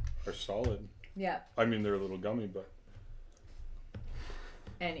solid. Yeah. I mean, they're a little gummy, but...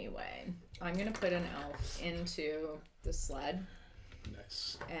 Anyway, I'm going to put an elf into the sled.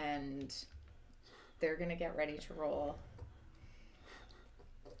 Nice. And they're going to get ready to roll.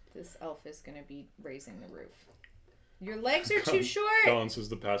 This elf is going to be raising the roof. Your legs are too short. Colin says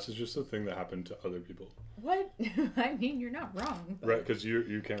the past is just a thing that happened to other people. What? I mean, you're not wrong. But... Right, because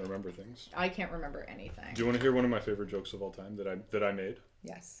you can't remember things. I can't remember anything. Do you want to hear one of my favorite jokes of all time that I made?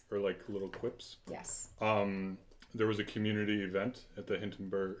 Yes. Or like little quips? Yes. There was a community event at the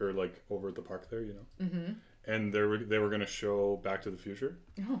Hintonburg, or like over at the park there, you know? Mm-hmm. And they were going to show Back to the Future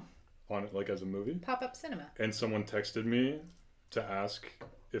on it, like as a movie. Pop-up cinema. And someone texted me to ask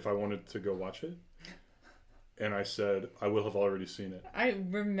if I wanted to go watch it. And I said, I will have already seen it. I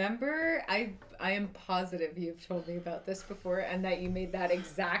remember, I am positive you've told me about this before and that you made that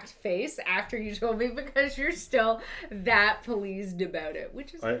exact face after you told me because you're still that pleased about it,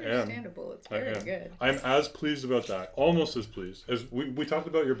 which is understandable. It's very good. I'm as pleased about that, almost as pleased. As we talked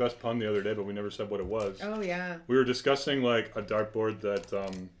about your best pun the other day, but we never said what it was. Oh, yeah. We were discussing like a dartboard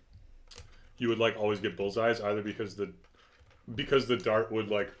that you would like always get bullseyes, either because the dart would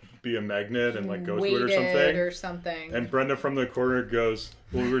like be a magnet and like go through it or something. And Brenda from the corner goes,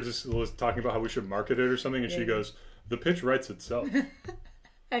 well, we were just talking about how we should market it or something, and she goes, the pitch writes itself.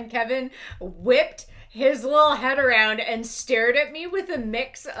 And Kevin whipped his little head around and stared at me with a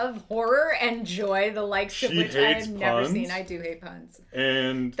mix of horror and joy, the likes of which I had never seen. I do hate puns.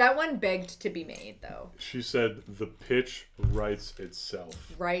 And that one begged to be made, though. She said, the pitch writes itself.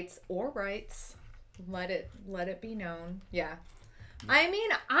 Writes or writes. Let it be known. Yeah. I mean,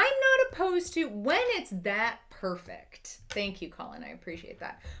 I'm not opposed to when it's that perfect. Thank you, Colin. I appreciate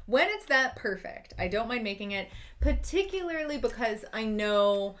that. When it's that perfect, I don't mind making it, particularly because I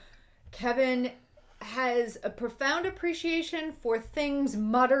know Kevin has a profound appreciation for things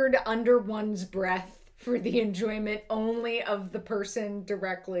muttered under one's breath for the enjoyment only of the person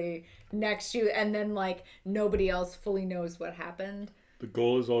directly next to you, and then like nobody else fully knows what happened. The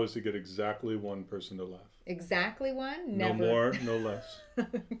goal is always to get exactly one person to laugh. Exactly one? Never. No more, no less.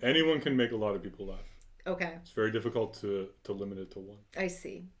 Anyone can make a lot of people laugh. Okay. It's very difficult to limit it to one. I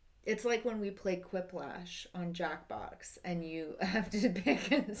see. It's like when we play Quiplash on Jackbox and you have to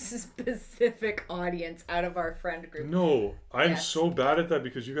pick a specific audience out of our friend group. No, I'm so bad at that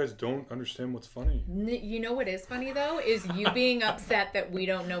because you guys don't understand what's funny. You know what is funny though? Is you being upset that we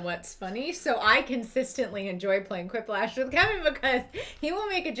don't know what's funny. So I consistently enjoy playing Quiplash with Kevin because he will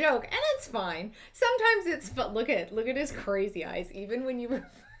make a joke and it's fine. Sometimes it's fun. Look at his crazy eyes. Even when you refer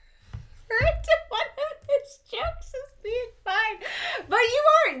to one of his jokes as being fine. But you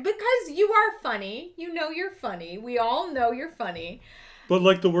aren't, because you are funny. You know you're funny. We all know you're funny. But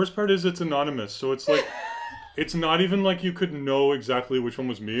like the worst part is it's anonymous. So it's like, it's not even like you could know exactly which one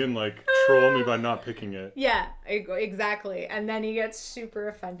was me and like troll me by not picking it. Yeah, exactly. And then he gets super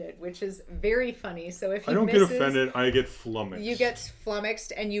offended, which is very funny. So if he I don't get offended, I get flummoxed. You get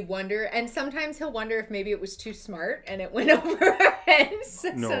flummoxed and you wonder, and sometimes he'll wonder if maybe it was too smart and it went over our heads.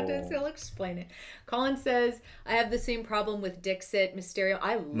 No. Sometimes he'll explain it. Colin says, I have the same problem with Dixit, Mysterio.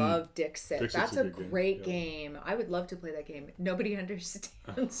 I love Dixit. Dixit's That's a great game. I would love to play that game. Nobody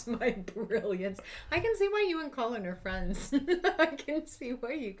understands my brilliance. I can see why you and Colin are friends. I can see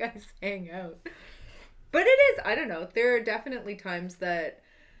why you guys hang out. But it is, I don't know. There are definitely times that,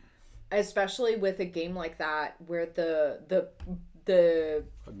 especially with a game like that, where the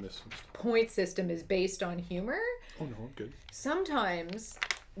point system is based on humor. Oh no, I'm good. Sometimes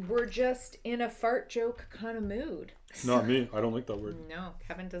we're just in a fart joke kind of mood. Not me. I don't like that word. No,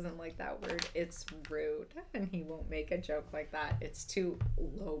 Kevin doesn't like that word. It's rude. And he won't make a joke like that. It's too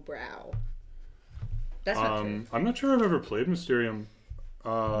lowbrow. That's not true. I'm not sure I've ever played Mysterium.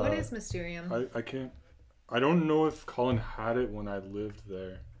 What is Mysterium? I can't. I don't know if Colin had it when I lived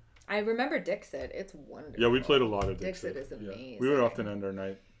there. I remember Dixit. It's wonderful. Yeah, we played a lot of Dixit. Dixit is amazing. Yeah. We would often end our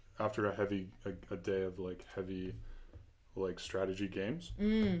night after a day of like heavy strategy games.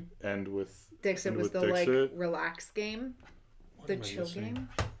 And with Dixit was the Dixit, relaxed game. The chill game?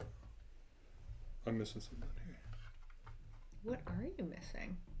 I'm missing something here. What are you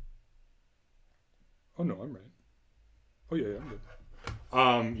missing? Oh no, I'm right. Oh yeah,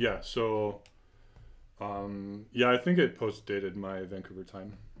 I'm good. Yeah, so yeah, I think it post dated my Vancouver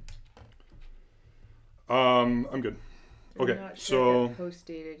time. I'm good. Okay, I'm not sure so if it post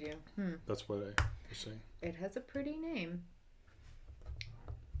dated you. that's what I was saying. It has a pretty name.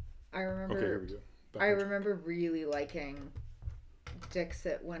 I remember. Okay, here we go. I remember really liking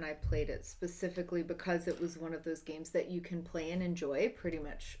Dixit when I played it, specifically because it was one of those games that you can play and enjoy pretty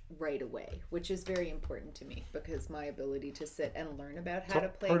much right away, which is very important to me because my ability to sit and learn about how to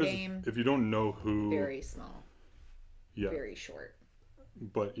play a game, if you don't know who, very small, very short.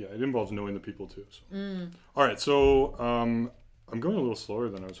 But yeah, it involves knowing the people too. So. All right, so I'm going a little slower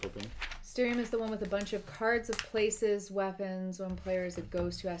than I was hoping. Mysterium is the one with a bunch of cards of places, weapons. One player is a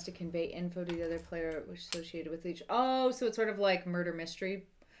ghost who has to convey info to the other player which is associated with each. Oh, so it's sort of like murder mystery,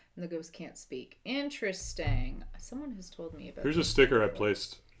 and the ghost can't speak. Interesting. Someone has told me about. Here's a sticker I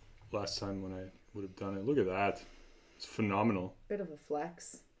placed last time when I would have done it. Look at that. It's phenomenal. Bit of a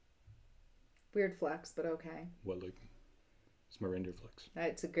flex. Weird flex, but okay. What, like? It's my reindeer flex.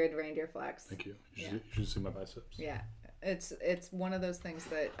 It's a good reindeer flex. Thank you. You should see my biceps. Yeah. It's one of those things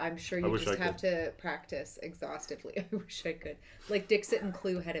that I'm sure you just have to practice exhaustively. I wish I could. Like Dixit and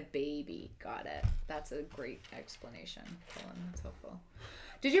Clue had a baby. Got it. That's a great explanation, Colin. That's helpful.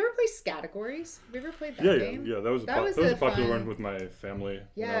 Did you ever play Scattergories? Have you ever played that game? Yeah. That was a popular one with my family.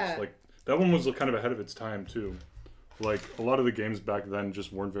 Yeah. Like that one was kind of ahead of its time too. Like a lot of the games back then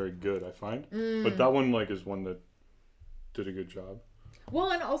just weren't very good, I find. But that one is one that did a good job. Well,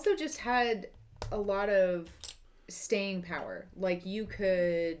 and also just had a lot of staying power. Like you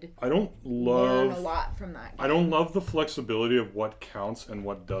could learn a lot from that game. I don't love the flexibility of what counts and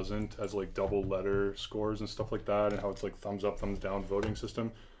what doesn't as like double letter scores and stuff like that, and how it's like thumbs up, thumbs down voting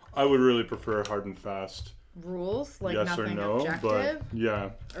system. I would really prefer hard and fast rules, like yes nothing or no, objective, but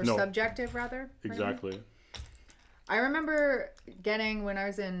yeah, or subjective rather. Exactly. I remember getting when I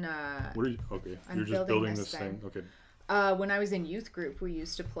was in. What are you? Okay, you're just building this thing. Okay. When I was in youth group, we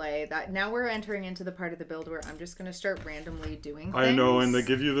used to play that. Now we're entering into the part of the build where I'm just going to start randomly doing things. I know, and they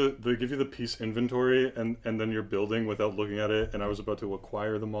give you the piece inventory, and then you're building without looking at it. And I was about to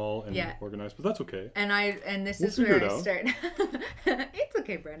acquire them all and organize, but that's okay. And this is where I start. It's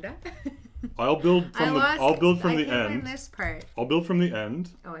okay, Brenda. I'll build from the end. Find this part. I'll build from the end.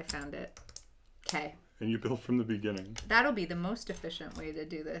 Oh, I found it. Okay. And you build from the beginning. That'll be the most efficient way to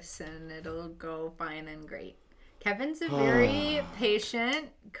do this, and it'll go fine and great. Kevin's a very patient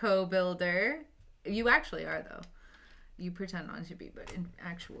co-builder. You actually are, though. You pretend not to be, but in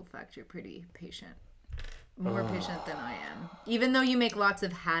actual fact, you're pretty patient. More patient than I am. Even though you make lots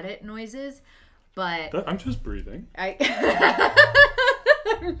of had it noises, but... I'm just breathing. I'm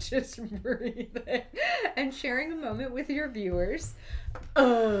just breathing. And sharing a moment with your viewers.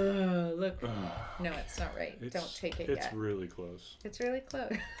 Look. No, it's not right. Don't take it yet. It's really close. It's really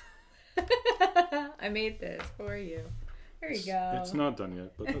close. I made this for you. There you go. It's not done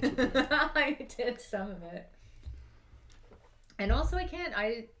yet, but that's okay. I did some of it. And also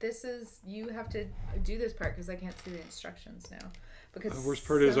you have to do this part because I can't see the instructions now. Because the worst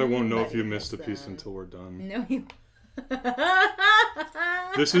part is I won't know if you missed a piece until we're done. No, you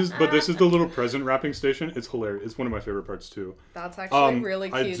This is the little present wrapping station. It's hilarious. It's one of my favorite parts too. That's actually really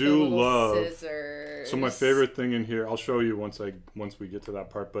cute. I do love scissors. So my favorite thing in here, I'll show you once we get to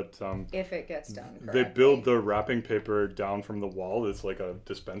that part. But if it gets done correctly. They build the wrapping paper down from the wall. It's like a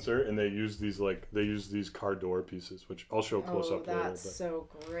dispenser, and they use these car door pieces, which I'll show close up later. Oh, that's so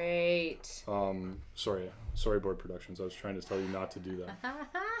great. Sorry, Board Productions. I was trying to tell you not to do that,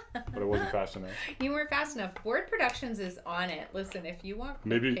 but I wasn't fast enough. You weren't fast enough. Board Productions is on it. Listen, if you want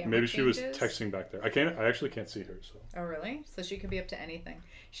maybe she was texting back there. I actually can't see her. So. Oh really? So she could be up to anything.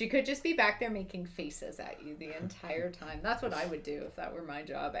 She could just be back there making faces at you the entire time. That's what I would do if that were my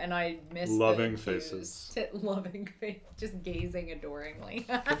job. And I miss loving faces. Loving face, just gazing adoringly.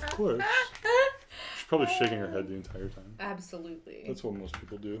 Of course. She's probably shaking her head the entire time. Absolutely. That's what most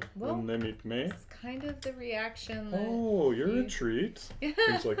people do when they meet me. It's kind of the reaction. Oh, you're a treat.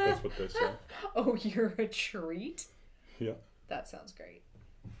 Seems like that's what they say. Oh, you're a treat? Yeah. That sounds great.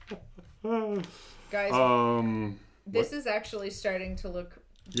 Guys, this is actually starting to look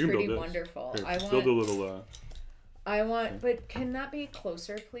pretty wonderful. Here, build a little. But can that be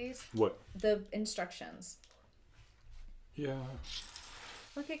closer, please? What? The instructions. Yeah.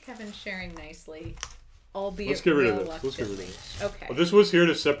 Look at Kevin sharing nicely. albeit Let's get rid of reluctantly. this. Let's get rid of this. Okay. Well, this was here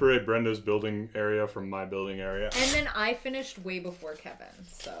to separate Brenda's building area from my building area. And then I finished way before Kevin,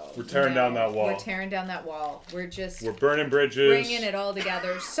 so We're tearing down that wall. We're tearing down that wall. We're burning bridges. bringing it all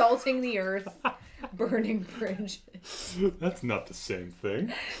together, salting the earth, burning bridges. That's not the same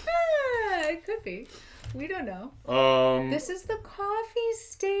thing. It could be. We don't know. This is the coffee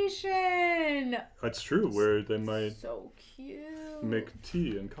station. That's true, where they might so cute make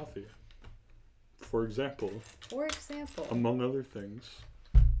tea and coffee. For example. Among other things.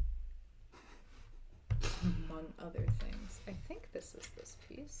 Among other things. I think this is this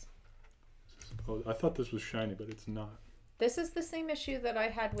piece. Oh, I thought this was shiny, but it's not. This is the same issue that I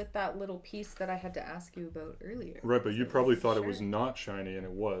had with that little piece that I had to ask you about earlier. Right, but you probably thought it was not shiny, and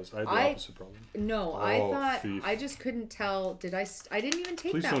it was. I had the opposite problem. No, I thought thief. I just couldn't tell. I didn't even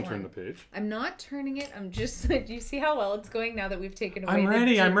take Please that don't one. turn the page. I'm not turning it. I'm just. Do you see how well it's going now that we've taken away? I'm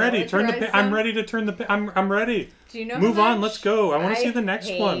ready. Turn the. I'm ready to turn the. I'm ready. Do you know? Move on. Let's go. I want to see the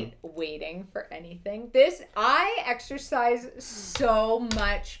next one. Waiting for anything. I exercise so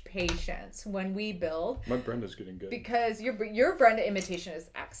much patience when we build. My Brenda's getting good. Because your Brenda imitation is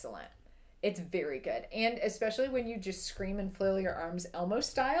excellent. It's very good. And especially when you just scream and flail your arms Elmo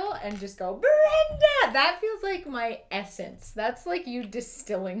style and just go, Brenda! That feels like my essence. That's like you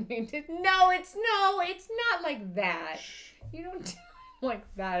distilling me. No, it's not like that. You don't do it like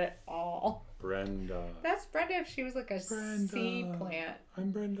that at all. Brenda. That's Brenda if she was like a seed plant. I'm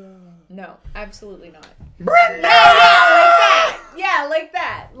Brenda. No, absolutely not. Brenda! Yeah, like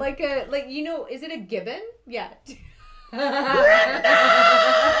that. Like you know, is it a gibbon? Yeah.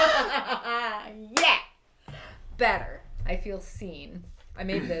 Yeah. Better. I feel seen. I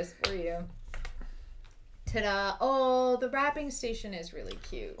made this for you. Ta-da. Oh, the wrapping station is really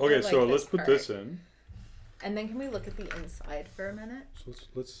cute. Okay, so let's put this in. And then can we look at the inside for a minute? So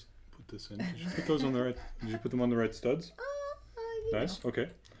let's put this in. Did you put those on the right? Did you put them on the right studs? Nice. Okay.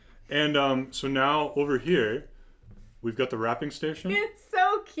 And so now over here, we've got the wrapping station. It's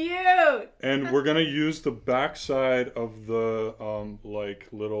so cute. And we're gonna use the back side of the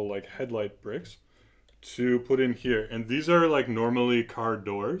little headlight bricks to put in here. And these are like normally car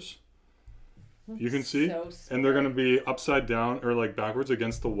doors. You can see, and they're gonna be upside down or like backwards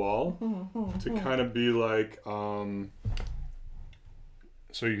against the wall to kind of be like, so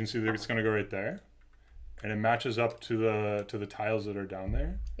you can see that it's gonna go right there, and it matches up to the tiles that are down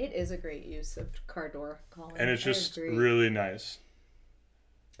there. It is a great use of car door calling, and it's just really nice.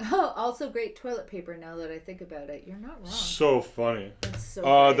 Oh, also great toilet paper. Now that I think about it, you're not wrong. So funny. That's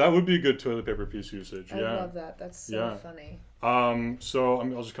so. That would be a good toilet paper piece usage. I love that. That's so funny. So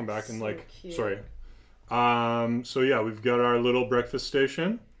I'll just come back and sorry. So yeah, we've got our little breakfast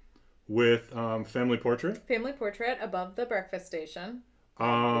station with family portrait. Family portrait above the breakfast station.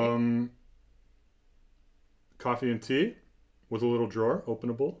 Coffee and tea with a little drawer,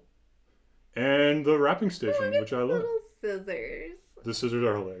 openable, and the wrapping station, which I love. Little scissors. The scissors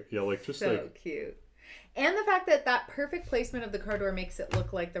are hilarious. Yeah, so cute. And the fact that perfect placement of the car door makes it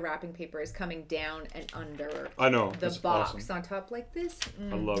look like the wrapping paper is coming down and under. I know the box on top like this.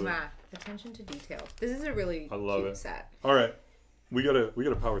 I love it. Attention to detail. This is a really cute set. All right, we gotta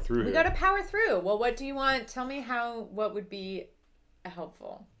power through here. We gotta power through. Well, what do you want? Tell me what would be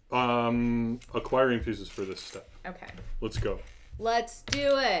helpful. Acquiring pieces for this step. Okay. Let's go. Let's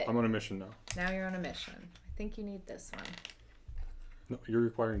do it. I'm on a mission now. Now you're on a mission. I think you need this one. No, you're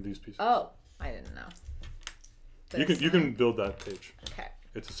acquiring these pieces. Oh, I didn't know. You can build that page. Okay.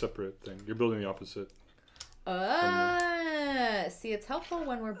 It's a separate thing. You're building the opposite. See, it's helpful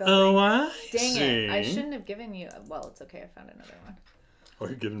when we're building. Oh, I Dang see. it! I shouldn't have given you. Well, it's okay. I found another one. Oh,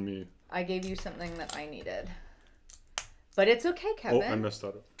 you're giving me. I gave you something that I needed. But it's okay, Kevin. Oh, I messed that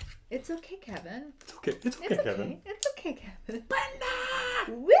up. It's okay, Kevin. It's okay. It's okay, Kevin. It's okay, Kevin. Brenda!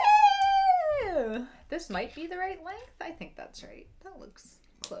 Woo! This might be the right length. I think that's right. That looks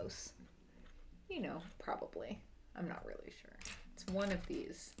close. You know, probably. I'm not really sure. It's one of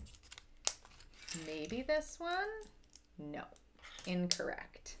these. Maybe this one? No.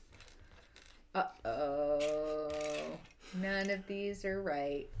 Incorrect. Uh-oh. None of these are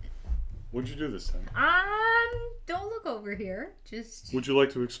right. What'd you do this time? Don't look over here. Just. Would you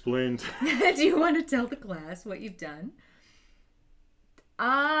like to explain? Do you want to tell the class what you've done?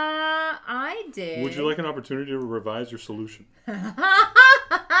 I did. Would you like an opportunity to revise your solution?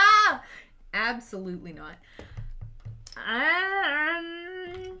 Absolutely not.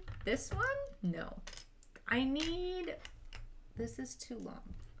 This one? No. This is too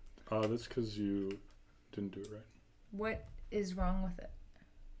long. That's because you didn't do it right. What is wrong with it?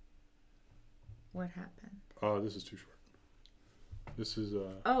 What happened? This is too short. This is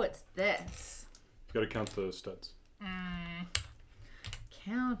Oh, it's this. You gotta count the studs.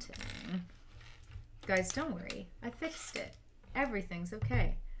 Counting. Guys, don't worry. I fixed it. Everything's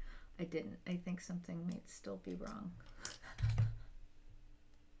okay. I didn't. I think something might still be wrong.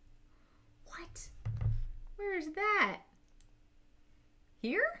 What? Where's that?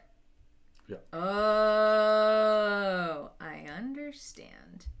 Here? Yeah. Oh, I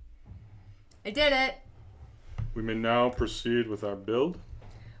understand. I did it. We may now proceed with our build.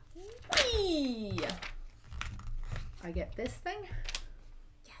 Whee! I get this thing?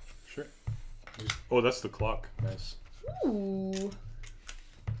 Yes. Sure. Oh, that's the clock. Nice. Ooh.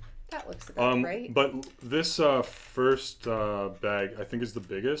 That looks about right. But this first bag, I think, is the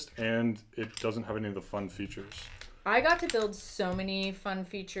biggest, and it doesn't have any of the fun features. I got to build so many fun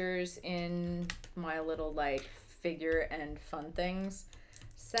features in my little, like, figure and fun things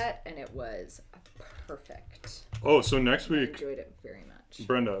set, and it was perfect. Oh, so next week... I enjoyed it very much.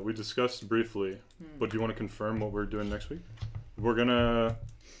 Brenda, we discussed briefly, but do you want to confirm what we're doing next week? We're gonna...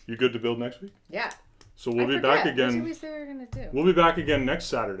 You good to build next week? Yeah. So we'll be back again. What did we say we were gonna do? We'll be back again next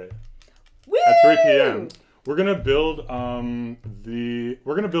Saturday. Woo! At 3 p.m. We're gonna build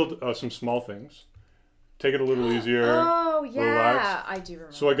some small things. Take it a little easier. Oh yeah, relax. I do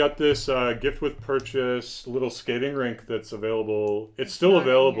remember. So I got this gift with purchase little skating rink that's available. It's still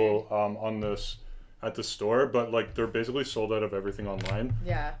available on this at the store, but like they're basically sold out of everything online.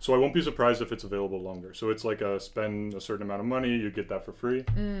 Yeah. So I won't be surprised if it's available longer. So it's like spend a certain amount of money, you get that for free.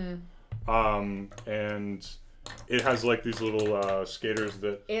 And it has like these little skaters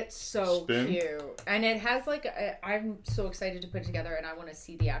that it's so spin. Cute, and it has like I'm so excited to put it together, and I want to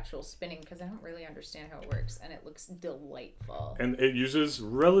see the actual spinning because I don't really understand how it works, and it looks delightful. And it uses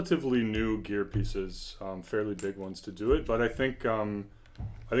relatively new gear pieces, fairly big ones to do it. But I think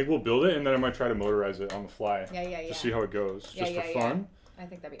we'll build it, and then I might try to motorize it on the fly. Yeah. To see how it goes, just for fun. I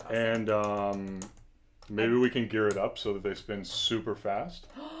think that'd be awesome. And maybe we can gear it up so that they spin super fast.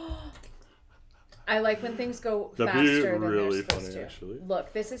 I like when things go That'd faster be than really they're supposed funny, to. actually.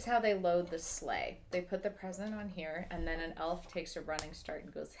 Look, this is how they load the sleigh. They put the present on here, and then an elf takes a running start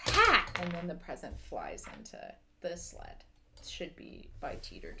and goes, ha! And then the present flies into the sled. It should be by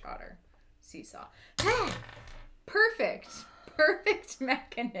Teeter Totter Seesaw. Ha! Perfect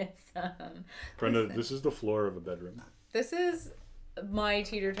mechanism. Brenda, this is the floor of a bedroom. This is my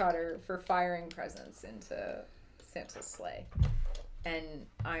Teeter Totter for firing presents into Santa's sleigh. And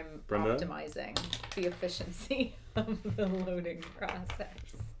I'm optimizing the efficiency of the loading process.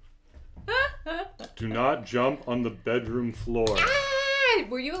 Do not jump on the bedroom floor. Ah!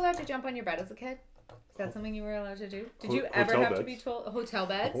 Were you allowed to jump on your bed as a kid? Is that something you were allowed to do? Did you ever have to be told? Hotel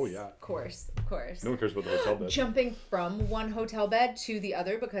beds? Oh, yeah. Of course. No one cares about the hotel bed. Jumping from one hotel bed to the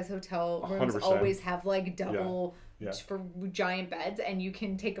other because hotel rooms 100%. Always have like double... Yeah. For giant beds, and you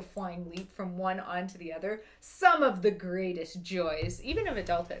can take a flying leap from one onto the other. Some of the greatest joys, even of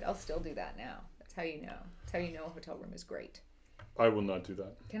adulthood. I'll still do that now. That's how you know. That's how you know a hotel room is great. I will not do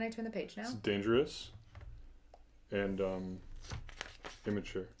that. Can I turn the page now? It's dangerous and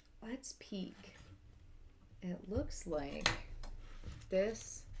immature. Let's peek. It looks like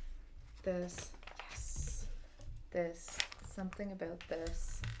this, yes, this, something about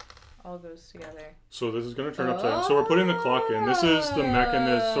this. All goes together. So this is going to turn upside down. So we're putting the clock in. This is the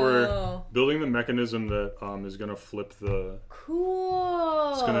mechanism. So we're building the mechanism that is going to flip the...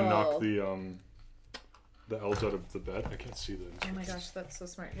 Cool. It's going to knock the elves out of the bed. I can't see the Oh my gosh, that's so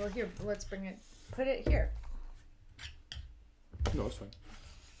smart. Well, here, let's bring it. Put it here. No, it's fine.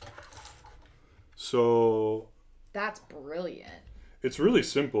 So... That's brilliant. It's really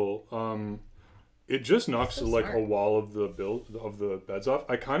simple. It just knocks so like smart. a wall of the beds off.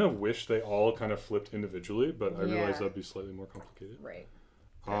 I kind of wish they all kind of flipped individually, but I realize that'd be slightly more complicated. Right.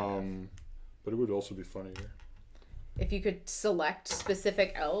 But it would also be funnier if you could select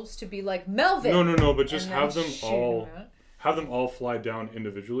specific elves to be like Melvin. No, but just have them all fly down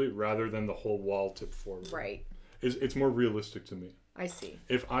individually rather than the whole wall tip forward. Right. It's more realistic to me. I see.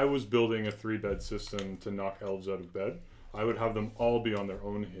 If I was building a 3-bed system to knock elves out of bed, I would have them all be on their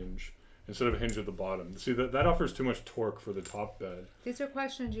own hinge instead of a hinge at the bottom. See, that offers too much torque for the top bed. These are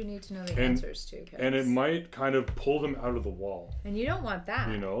questions you need to know the answers to, kids. And it might kind of pull them out of the wall. And you don't want that.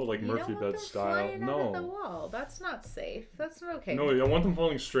 You know, like Murphy bed style. Flying out of the wall. That's not safe. That's not okay. No, I want them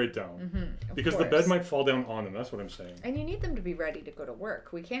falling straight down. Because the bed might fall down on them. That's what I'm saying. And you need them to be ready to go to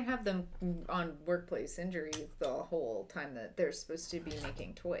work. We can't have them on workplace injuries the whole time that they're supposed to be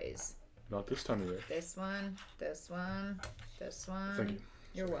making toys. Not this time of year. This one, this one, this one. Thank you.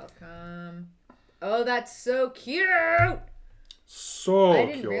 You're welcome. Oh, that's so cute. So I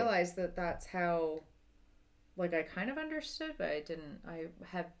didn't realize that that's how, like, I kind of understood, but I didn't. I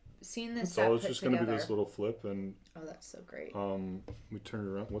have seen this That's set all. It's put just going to be together. this little flip, and Oh, that's so great. we turn it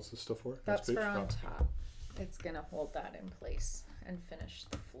around. What's this stuff for? That's Next for page? on Oh. top. It's gonna hold that in place and finish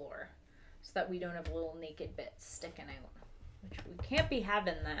the floor, so that we don't have little naked bits sticking out, which we can't be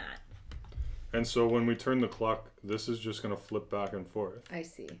having that. And so when we turn the clock, this is just going to flip back and forth. I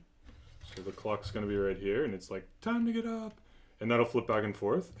see. So the clock's going to be right here, and it's like, time to get up. And that'll flip back and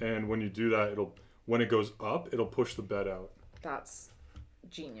forth. And when you do that, when it goes up, it'll push the bed out. That's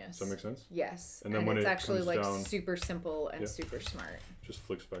genius. Does that make sense? Yes. And then when it's it actually comes like down, super simple and super smart. Just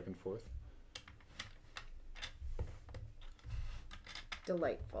flicks back and forth.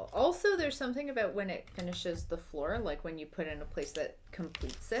 Delightful. Also, there's something about when it finishes the floor, like when you put in a place that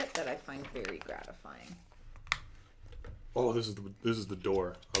completes it, that I find very gratifying. Oh, this is the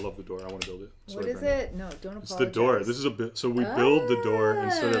door. I love the door. I want to build it. What is it? No, don't apologize. It's the door. This is a bit. So we build the door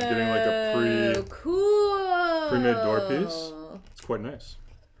instead of getting like a pre-made door piece. It's quite nice.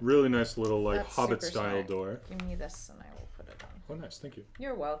 Really nice little like Hobbit style door. Give me this and I will put it on. Oh, nice. Thank you.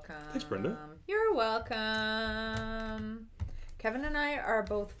 You're welcome. Thanks, Brenda. You're welcome. Kevin and I are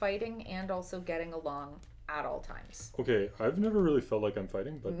both fighting and also getting along at all times. Okay, I've never really felt like I'm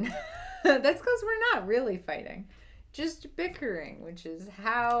fighting, but that's because we're not really fighting. Just bickering, which is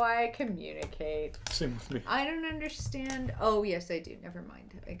how I communicate. Same with me. I don't understand. Oh, yes, I do. Never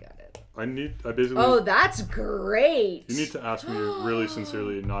mind. I got it. I basically... Oh, that's great. You need to ask me really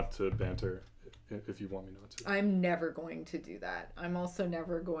sincerely not to banter if you want me not to. I'm never going to do that. I'm also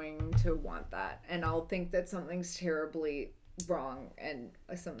never going to want that. And I'll think that something's terribly wrong and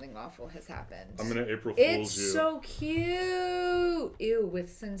something awful has happened. I'm gonna April Fool's you. It's so cute. Ew,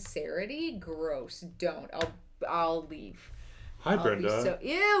 with sincerity? Gross. Don't. I'll leave. Hi, Brenda.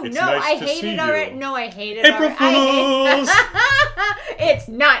 Ew, it's no, nice I to hate see it already. you. No, I hate it April already. Fools! It's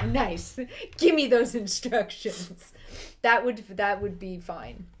not nice. Give me those instructions. That would be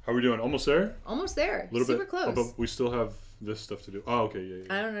fine. How are we doing? Almost there? Almost there. A little Super bit. close. But we still have this stuff to do. Oh, okay, yeah.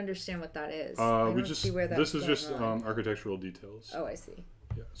 I don't understand what that is. I don't see where that's this is going just on. architectural details. Oh, I see.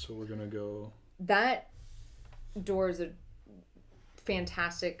 Yeah, so we're gonna go. That door is a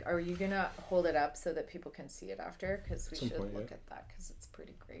fantastic. Are you gonna hold it up so that people can see it after? Because we should look at that because it's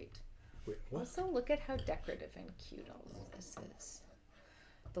pretty great. Wait, what? Also, look at how decorative and cute all of this is.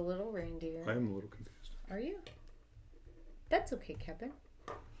 The little reindeer. I am a little confused. Are you? That's okay, Kevin.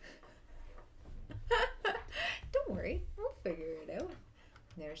 Don't worry, we'll figure it out.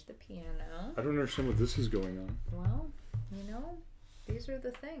 There's the piano. I don't understand what this is going on. Well, you know, these are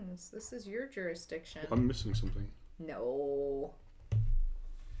the things. This is your jurisdiction. I'm missing something. No.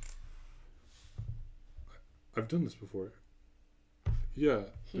 I've done this before. Yeah.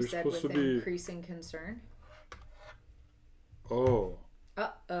 He said with increasing concern. Oh.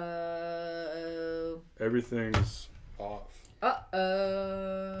 Uh-oh. Everything's off.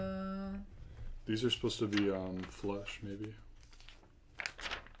 Uh-oh. These are supposed to be flush, maybe.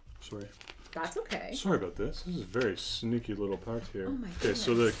 Sorry. That's okay. Sorry about this. This is a very sneaky little part here. Oh my Okay, goodness.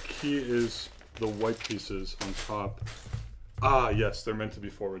 so the key is the white pieces on top. Ah, yes, they're meant to be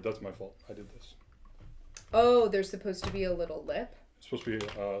forward. That's my fault. I did this. Oh, there's supposed to be a little lip. It's supposed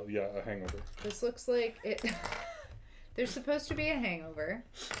to be, a hangover. This looks like it. There's supposed to be a hangover,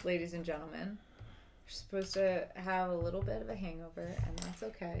 ladies and gentlemen. You're supposed to have a little bit of a hangover, and that's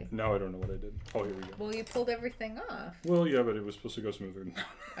okay. Now I don't know what I did. Oh, here we go. Well, you pulled everything off. Well, yeah, but it was supposed to go smoother.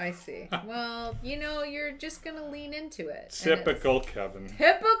 I see. Well, you know, you're just going to lean into it. Typical Kevin.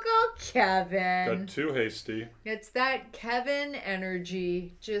 Typical Kevin. Got too hasty. It's that Kevin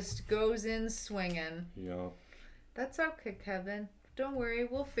energy. Just goes in swinging. Yeah. That's okay, Kevin. Don't worry,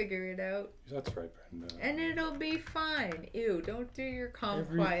 we'll figure it out. That's right, Brenda. And it'll be fine. Ew, don't do your calm,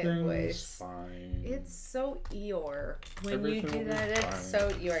 quiet voice. Fine. It's so Eeyore. When Everything you do will be that, it's fine. so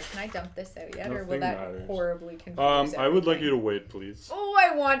Eeyore. Can I dump this out yet, or will Nothing that matters. horribly confuse I would like everything? you to wait, please. Oh,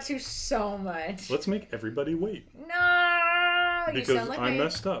 I want to so much. Let's make everybody wait. No, you Because sound like I my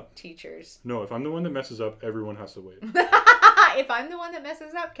messed up. teachers. No, if I'm the one that messes up, everyone has to wait. If I'm the one that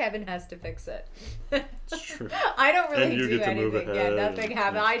messes up, Kevin has to fix it. It's true. I don't really And you do get to move anything. ahead Yeah, nothing and-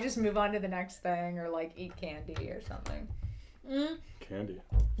 happens. I just move on to the next thing, or like eat candy or something. Candy.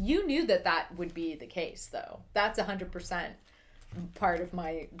 You knew that would be the case, though. That's 100% part of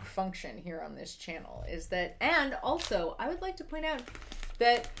my function here on this channel. Is that, and also I would like to point out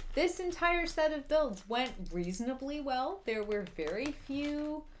that this entire set of builds went reasonably well. There were very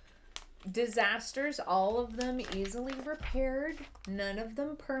few disasters, all of them easily repaired, none of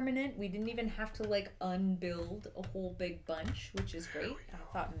them permanent. We didn't even have to like unbuild a whole big bunch, which is great.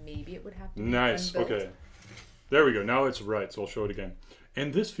 I thought maybe it would have to be Nice. unbuilt. Okay. There we go. Now it's right, so I'll show it again.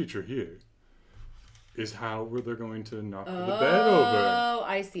 And this feature here is how they're going to knock the bed over. Oh,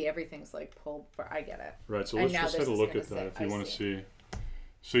 I see. Everything's like pulled for. I get it. Right. So let's just have a look at that if you want to see.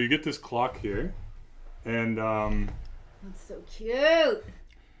 So you get this clock here, and that's so cute.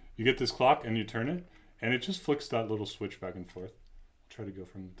 You get this clock and you turn it, and it just flicks that little switch back and forth. I'll try to go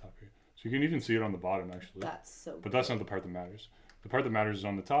from the top here, so you can even see it on the bottom actually. That's so. But that's not the part that matters. The part that matters is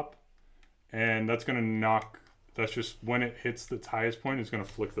on the top, and that's gonna knock. That's just when it hits the highest point, it's going to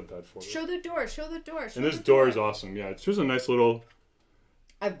flick the bed forward. Show the door. Show the door. And this door is awesome. Yeah, it's just a nice little...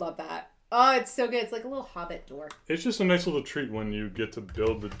 I love that. Oh, it's so good. It's like a little hobbit door. It's just a nice little treat when you get to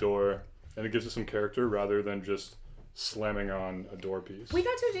build the door, and it gives it some character rather than just slamming on a door piece. We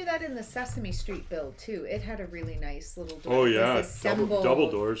got to do that in the Sesame Street build, too. It had a really nice little door. Oh, yeah. Double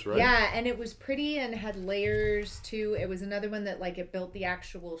doors, right? Yeah, and it was pretty and had layers, too. It was another one that, like, it built the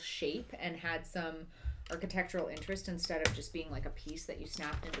actual shape and had some... architectural interest instead of just being like a piece that you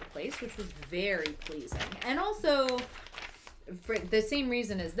snapped into place, which was very pleasing. And also, for the same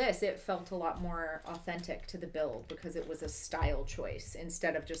reason as this, it felt a lot more authentic to the build because it was a style choice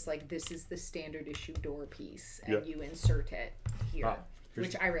instead of just like, this is the standard issue door piece and you insert it here,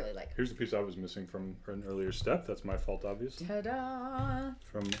 which I really like. Here's the piece I was missing from an earlier step. That's my fault, obviously. Ta-da!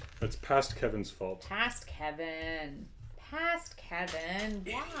 That's past Kevin's fault. Past Kevin.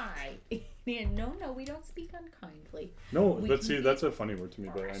 Why? No, we don't speak unkindly. No, that's a funny word to me,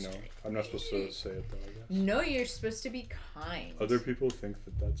 but I know. I'm not supposed to say it though, I guess. No, you're supposed to be kind. Other people think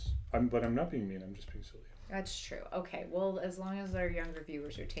but I'm not being mean, I'm just being silly. That's true. Okay, well, as long as our younger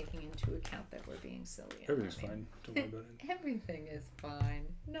viewers are taking into account that we're being silly. Everything's fine. Don't worry about it. Everything is fine.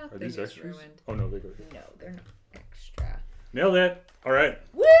 Nothing Are these is extras? ruined. Oh no, they go here. No, they're not extra. Nailed it. All right.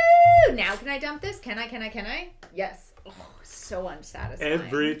 Woo! Now can I dump this? Can I? Yes. Oh, so unsatisfying.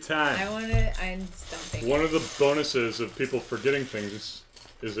 Every time. I'm dumping One of the bonuses of people forgetting things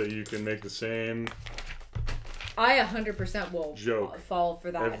is that you can make the same I 100% will fall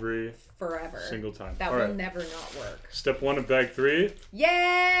for that every forever. Single time. That will never not work. Step 1 of bag 3.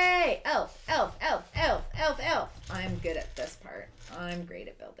 Yay! Elf. I'm good at this part. I'm great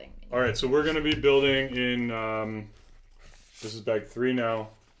at building. All right, so we're going to be building in, this is bag 3 now.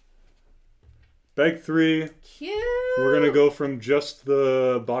 Bag 3. Cute. We're going to go from just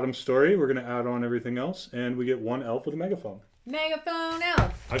the bottom story. We're going to add on everything else, and we get one elf with a megaphone. Megaphone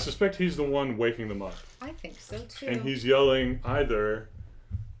elf. I suspect he's the one waking them up. I think so too. And he's yelling either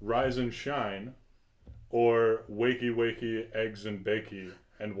rise and shine or wakey wakey eggs and bakey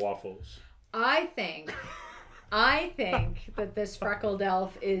and waffles. I think that this freckled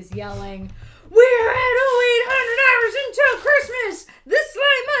elf is yelling, "We're at 800 hours until Christmas! This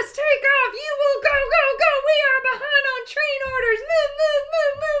sleigh must take off! You will go, go, go! We are behind on train orders! Move, move,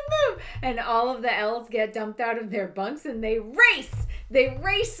 move, move, move!" And all of the elves get dumped out of their bunks and they race! They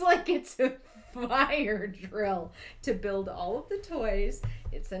race like it's a fire drill to build all of the toys.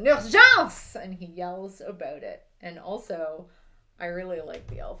 It's an urgence! And he yells about it. And also, I really like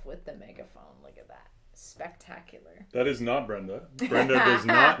the elf with the megaphone. Look at that. Spectacular. That is not Brenda. Brenda does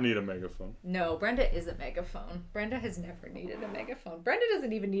not need a megaphone. No, Brenda is a megaphone. Brenda has never needed a megaphone. Brenda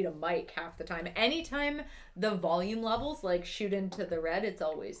doesn't even need a mic half the time. Anytime the volume levels like shoot into the red, it's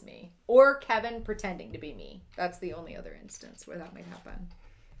always me. Or Kevin pretending to be me. That's the only other instance where that might happen.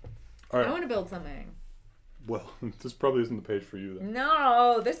 All right. I want to build something. Well, this probably isn't the page for you then.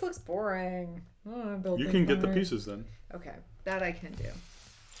 No, this looks boring. You can get the pieces then. Okay, that I can do.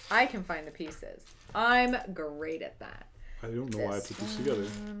 I can find the pieces. I'm great at that. I don't know why I put this together.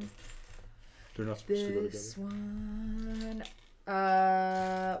 They're not supposed to go together. This one.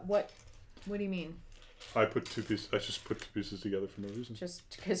 What do you mean? I put two pieces. I just put two pieces together for no reason. Just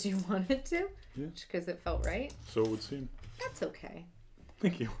because you wanted to? Yeah. Just because it felt right? So it would seem. That's okay.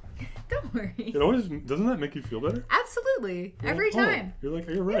 Thank you. Don't worry. It always doesn't that make you feel better? Absolutely. You're every like, time. You're like,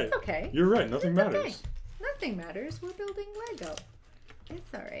 you're right. It's okay. You're right. Nothing matters. Okay. Nothing matters. We're building Lego.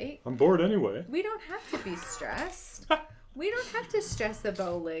 It's all right. I'm bored anyway. We don't have to be stressed. We don't have to stress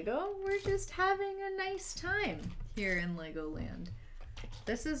about Lego. We're just having a nice time here in Legoland.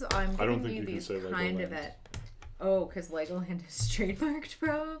 This is, I'm giving you these kind of it. Oh, because Legoland is trademarked,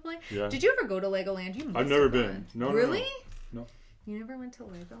 probably. Yeah. Did you ever go to Legoland? You must I've never have been. No. Really? No. You never went to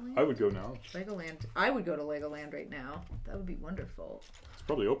Legoland? I would go now. Legoland. I would go to Legoland right now. That would be wonderful. It's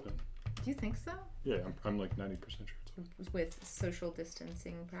probably open. Do you think so? Yeah, I'm like 90% sure it's open. With social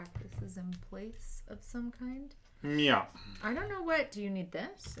distancing practices in place of some kind? Yeah. I don't know what. Do you need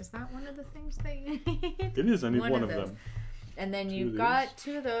this? Is that one of the things that you need? It is. I need one of them. And then you've got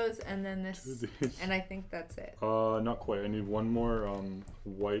 2 of those, and then this, and I think that's it. Not quite. I need one more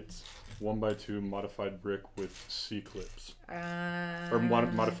white 1x2 modified brick with C-clips. Or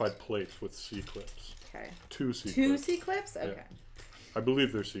modified plates with C-clips. Okay. 2 C-clips. 2 C-clips? Okay. Yeah. I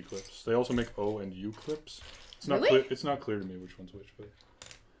believe they're C-clips. They also make O and U clips. It's not really? clear. It's not clear to me which one's which, but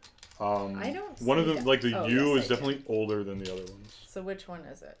I don't. One of them, that. like the U, yes, is definitely older than the other ones. So which one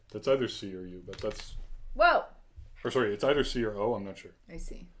is it? That's either C or U, but that's. Whoa. Or sorry, it's either C or O. I'm not sure. I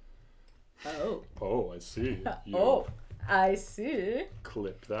see. Oh. Oh, I see. Oh, I see.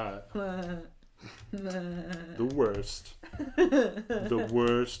 Clip that. The worst. The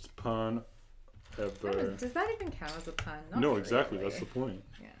worst pun ever. Does that even count as a pun? Not no, really. exactly. That's the point.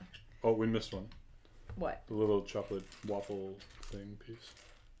 Yeah. Oh, we missed one. What? The little chocolate waffle thing piece.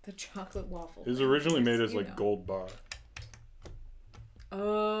 The chocolate waffle. It was originally made as like gold bar.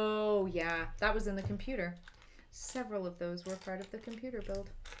 Oh, yeah. That was in the computer. Several of those were part of the computer build.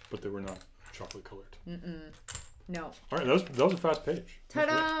 But they were not chocolate colored. No. All right, that was a fast page.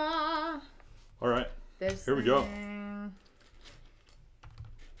 Ta-da! All right. Here we go.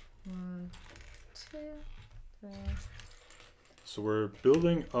 1, 2, 3. So we're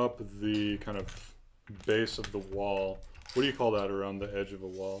building up the kind of base of the wall. What do you call that around the edge of a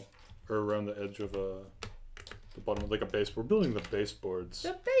wall? Or around the edge of the bottom, like a base. We're building the baseboards.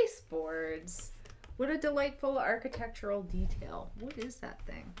 The baseboards. What a delightful architectural detail. What is that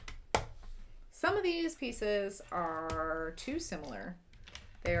thing? Some of these pieces are too similar.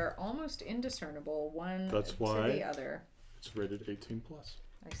 They're almost indiscernible one to the other. It's rated 18 plus.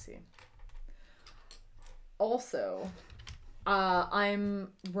 I see. Also, I'm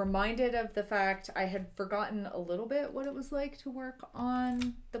reminded of the fact I had forgotten a little bit what it was like to work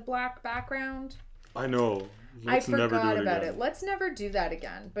on the black background. I know. I forgot about it. Let's never do that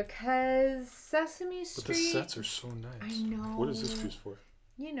again because Sesame Street. But the sets are so nice. I know. What is this piece for?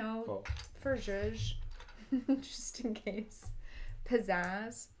 You know, for zhuzh. Just in case.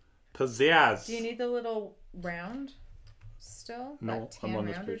 Pizzazz. Pizzazz. Do you need the little round still? No, that tan I'm on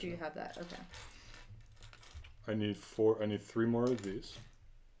this round, page. or do you have that? Okay. I need 3 more of these.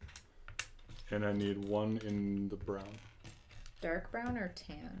 And I need 1 in the brown. Dark brown or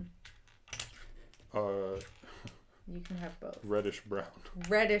tan? You can have both. Reddish brown.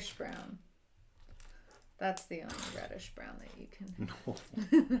 Reddish brown. That's the only reddish brown that you can. No.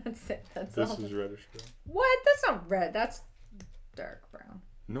 That's it. That's this all. This is reddish brown. What? That's not red. That's dark brown.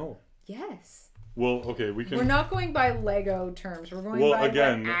 No. Yes. Well, okay, we can. We're not going by Lego terms. We're going by what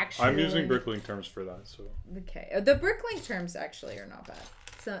actually. I'm using Bricklink terms for that. So. Okay, the Bricklink terms actually are not bad.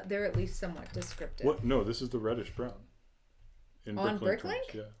 So they're at least somewhat descriptive. What? No, this is the reddish brown. On Bricklink? Terms,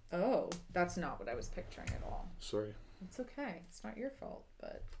 yeah. Oh, that's not what I was picturing at all. Sorry. It's okay. It's not your fault,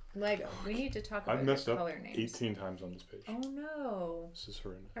 but Lego. We need to talk about I've messed your up color names. 18 times on this page. Oh no. This is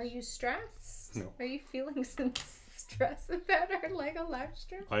horrendous. Are you stressed? No. Are you feeling some stress about our Lego live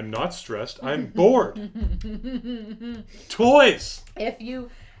stream? I'm not stressed. I'm bored. Toys. If you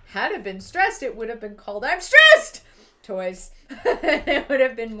had been stressed, it would have been called "I'm stressed." Toys. It would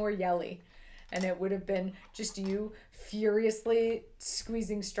have been more yelly, and it would have been just you furiously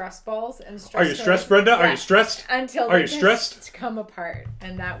squeezing stress balls and stress. Are you stressed, Brenda? Yeah. Are you stressed? Until are you stressed? Come apart,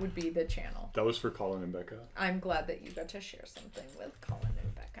 and that would be the channel. That was for Colin and Becca. I'm glad that you got to share something with Colin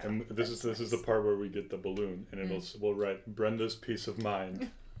and Becca. And this is the part where we get the balloon, and we'll write Brenda's peace of mind.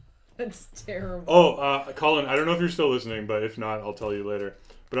 That's terrible. Oh, Colin, I don't know if you're still listening, but if not, I'll tell you later.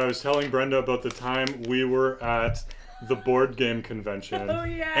 But I was telling Brenda about the time we were at the board game convention. Oh,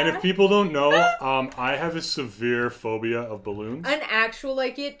 yeah. And if people don't know, I have a severe phobia of balloons. An actual,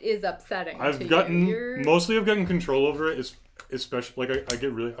 like, it is upsetting. I've gotten control over it, especially, like, I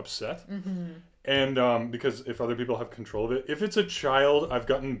get really upset. Mm-hmm. And because if other people have control of it, if it's a child, I've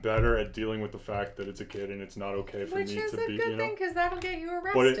gotten better at dealing with the fact that it's a kid and it's not okay for me to be, Which is a good thing, because that'll get you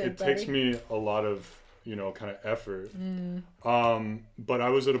arrested, but it takes me a lot of, kind of effort. But I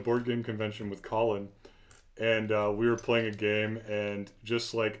was at a board game convention with Colin, and we were playing a game, and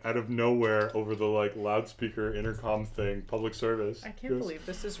just like out of nowhere over the like loudspeaker intercom thing, public service. I can't believe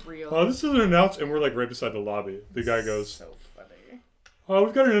this is real. This is an announcement, and we're like right beside the lobby. The guy goes, so funny.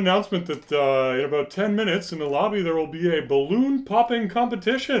 We've got an announcement that in about 10 minutes in the lobby there will be a balloon popping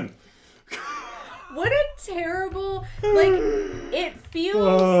competition. What a terrible, it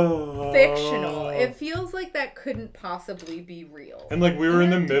feels fictional. It feels like that couldn't possibly be real. And we were in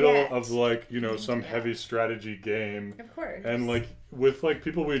the middle of some heavy strategy game. Of course. And with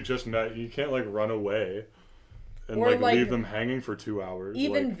people we just met, you can't run away. and or like leave them hanging for 2 hours.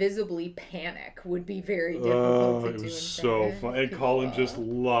 Even visibly panic would be very difficult to do. It was so fun. And Colin just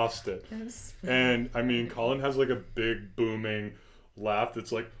lost it. And I mean, Colin has like a big booming laugh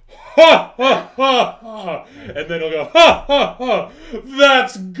that's like, ha ha ha ha, and then he'll go, ha ha ha,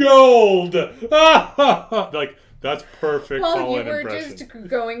 that's gold, ha ha ha. Like, that's perfect Colin you were impression. just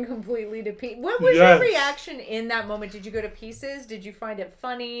going completely to pieces. What was your reaction in that moment? Did you go to pieces? Did you find it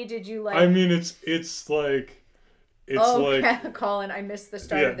funny? Did you like... I mean, it's like... like Colin, I missed the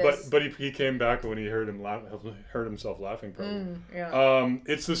start of this. But he came back when he heard himself laughing. Probably. Yeah.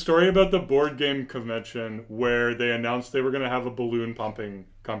 It's the story about the board game convention where they announced they were going to have a balloon pumping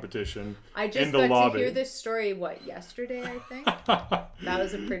competition. I just got to hear this story yesterday, I think. That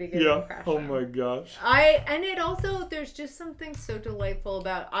was a pretty good impression. Oh my gosh. And it also, there's just something so delightful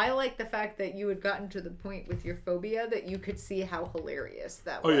about, I like the fact that you had gotten to the point with your phobia that you could see how hilarious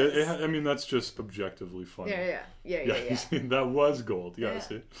that was. Oh yeah, I mean that's just objectively funny. Yeah. That was gold. Yeah,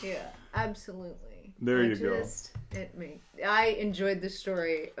 Absolutely. There you go. I enjoyed the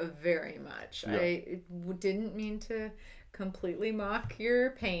story very much. Yeah. I didn't mean to completely mock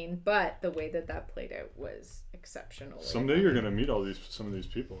your pain, but the way that played out was exceptional. Someday you're gonna meet some of these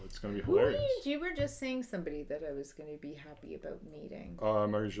people. It's gonna be hilarious. You were just saying somebody that I was gonna be happy about meeting.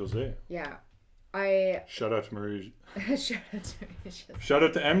 Marie-José. Yeah. Shout out to Marie. Shout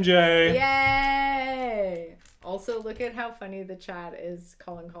out to MJ. Yay! Also, look at how funny the chat is.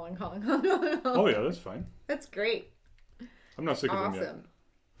 Calling. Oh yeah, that's fine. That's great. I'm not sick of him yet. Awesome.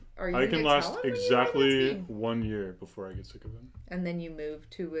 I can last exactly 1 year before I get sick of him. And then you move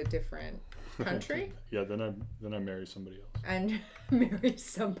to a different country? Yeah, then I marry somebody else. And marry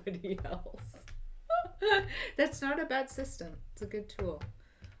somebody else. That's not a bad system. It's a good tool.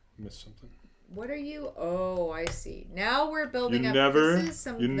 Missed something. What are you? Oh, I see. Now we're building up.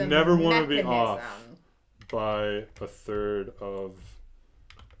 You never want to be off by a third of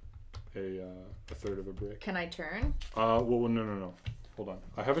a brick. Can I turn? Well, no. Hold on.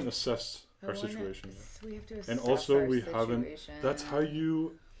 I haven't assessed our situation yet. We have to assess and also our haven't. That's how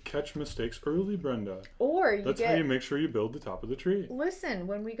you catch mistakes early, Brenda. Or that's how you make sure you build the top of the tree. Listen,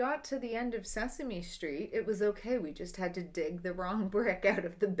 when we got to the end of Sesame Street, it was okay. We just had to dig the wrong brick out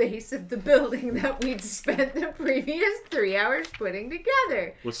of the base of the building that we'd spent the previous 3 hours putting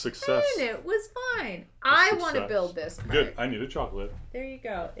together. With success. And it was fine. I want to build this part. Good. I need a chocolate. There you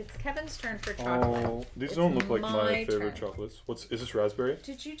go. It's Kevin's turn for chocolate. Oh, these don't look like my favorite chocolates. Is this raspberry?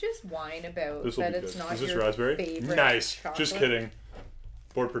 Did you just whine about that it's not Is this your raspberry? favorite Nice. chocolate? Just kidding.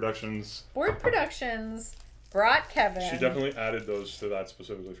 Board Productions brought Kevin. She definitely added those to that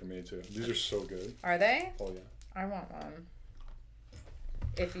specifically for me too. These are so good. Are they? Oh yeah. I want one.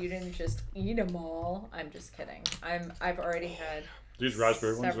 If you didn't just eat them all, I'm just kidding. I've already had these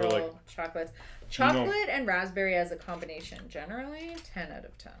raspberry ones are like chocolates. Chocolate and raspberry as a combination, generally 10 out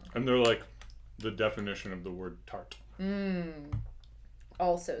of 10. And they're like the definition of the word tart.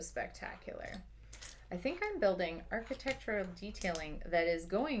 Also spectacular. I think I'm building architectural detailing that is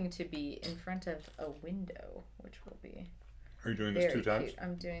going to be in front of a window, which will be. Are you doing this 2 times?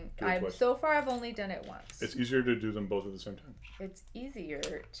 I'm doing. So far, I've only done it once. It's easier to do them both at the same time. It's easier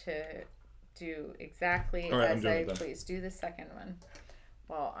to do exactly as I please. Do the second one,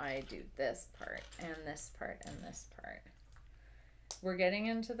 while I do this part and this part and this part. We're getting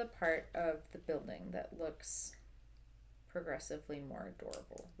into the part of the building that looks progressively more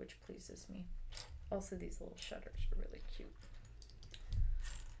adorable, which pleases me. Also, these little shutters are really cute.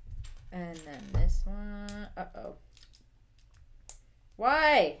 And then this one. Uh-oh.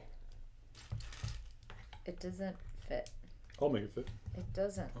 Why? It doesn't fit. I'll make it fit. It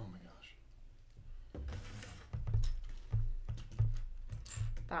doesn't. Oh my gosh.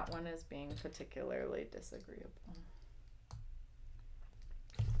 That one is being particularly disagreeable.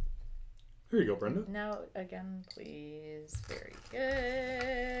 Here you go, Brenda. No, again, please. Very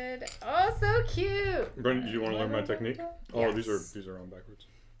good. Oh, so cute. Brenda, do you want to learn my technique? Yes. Oh, these are on backwards.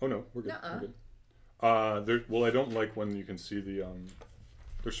 Oh no, we're good. We're good. Well, I don't like when you can see the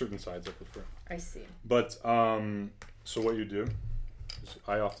there's certain sides I prefer. I see. But so what you do is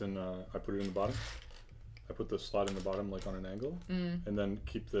I often I put it in the bottom. I put the slot in the bottom like on an angle, and then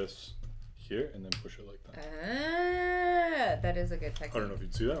keep this here and then push it like that. That is a good technique. I don't know if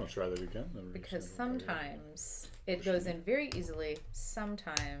you'd see that. I'll try that again. Because sometimes it goes in very easily.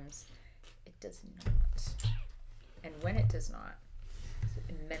 Sometimes it does not. And when it does not, it's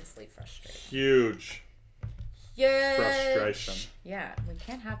immensely frustrating. Huge frustration. Yeah, we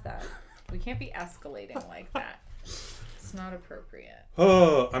can't have that. We can't be escalating like that. It's That's not appropriate.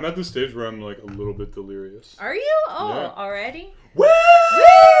 Oh, I'm at the stage where I'm like a little bit delirious. Are you? Oh, yeah. Already? Woo!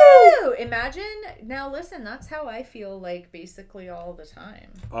 Woo! Imagine. Now listen, that's how I feel like basically all the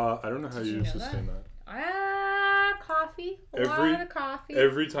time. I don't know how you sustain that. Coffee. A lot of coffee.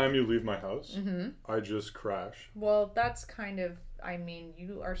 Every time you leave my house, I just crash. Well, that's kind of, I mean,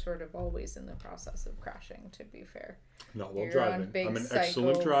 you are sort of always in the process of crashing, to be fair. Not while You're driving. on big I'm an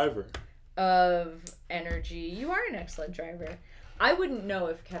excellent driver. Of energy. You are an excellent driver. I wouldn't know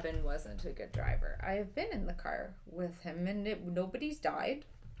if Kevin wasn't a good driver. I have been in the car with him and nobody's died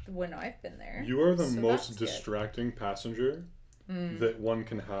when I've been there. You are the most distracting passenger that one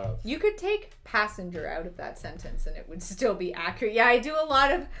can have. You could take passenger out of that sentence and it would still be accurate. Yeah, I do a lot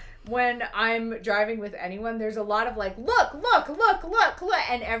of, when I'm driving with anyone, there's a lot of like, look,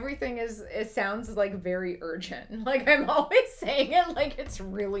 and everything it sounds like very urgent. Like I'm always saying it like it's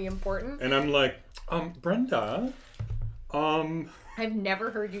really important. And I'm like, Brenda, I've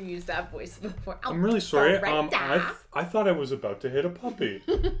never heard you use that voice before. I'm really sorry. I thought I was about to hit a puppy.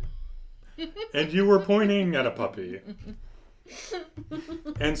 And you were pointing at a puppy.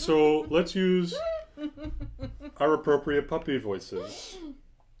 And so let's use our appropriate puppy voices.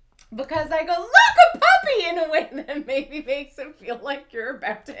 Because I go, look, a puppy, in a way that maybe makes it feel like you're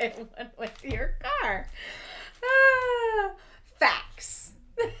about to hit one with your car. Facts.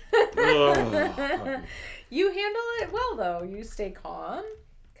 You handle it well, though. You stay calm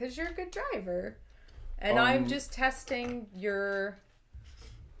because you're a good driver. And I'm just testing your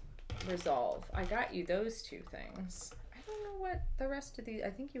resolve. I got you those two things. I don't know what the rest of these... I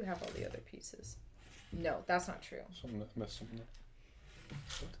think you have all the other pieces. No, that's not true. Something messed something up.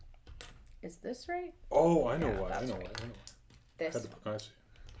 What? Is this right? Oh, I know why. I know why. This I see.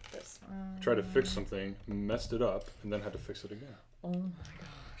 This one. Tried to fix something, messed it up, and then had to fix it again. Oh my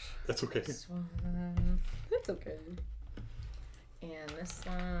gosh. That's okay. This one. That's okay. And this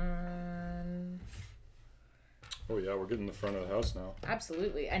one. Oh yeah, we're getting the front of the house now.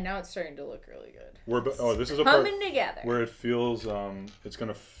 Absolutely, and now it's starting to look really good. This is a part coming together where it feels it's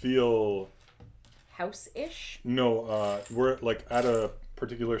gonna feel house-ish. No, we're like at a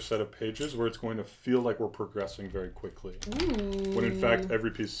particular set of pages where it's going to feel like we're progressing very quickly. Ooh. When in fact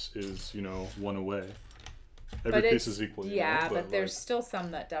every piece is one away. Every piece is equal. Yeah, but there's still some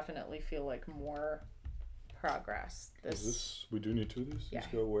that definitely feel like more progress. We do need two of these? Yeah.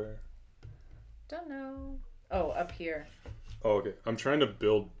 These go where? Don't know. Oh, up here. Oh, okay. I'm trying to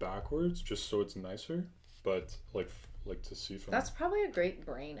build backwards just so it's nicer, but like to see from... That's probably a great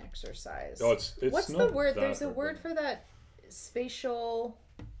brain exercise. Oh, it's What's the word? There's a word for that. Spatial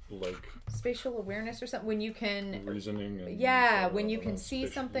awareness or something, when you can reasoning and, when you can see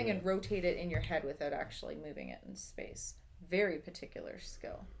something and rotate it in your head without actually moving it in space. Very particular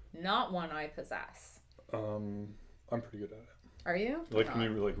skill, not one I possess. I'm pretty good at it. Are you? Like, can you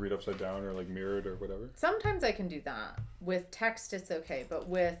like read upside down or like mirror it or whatever? Sometimes I can do that. With text it's okay, but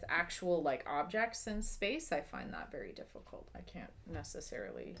with actual like objects in space I find that very difficult. I can't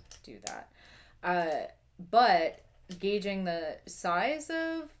necessarily do that. But gauging the size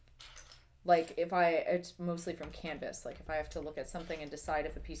of, like, it's mostly from canvas. Like if I have to look at something and decide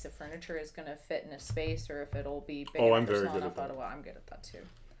if a piece of furniture is going to fit in a space or if it'll be big enough or small enough, I'm good at that too.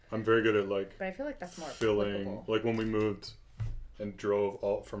 I'm very good at like. But I feel like that's more filling. applicable. Like when we moved and drove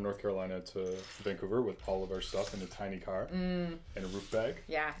all from North Carolina to Vancouver with all of our stuff in a tiny car and a roof bag.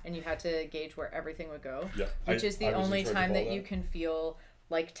 Yeah, and you had to gauge where everything would go. Yeah, which is the only time that you can feel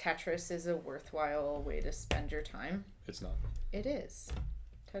like Tetris is a worthwhile way to spend your time. It's not. It is.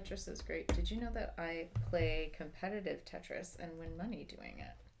 Tetris is great. Did you know that I play competitive Tetris and win money doing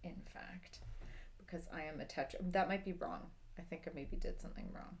it, in fact? Because I am a Tetris... That might be wrong. I think I maybe did something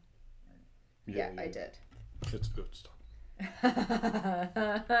wrong. Yeah, I did. It's good stuff.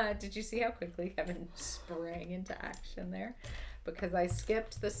 Did you see how quickly Kevin sprang into action there? Because I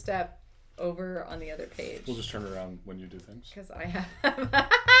skipped the step over on the other page. We'll just turn it around when you do things. Because I have...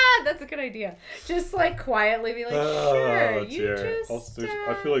 That's a good idea. Just like quietly be like, sure, you just...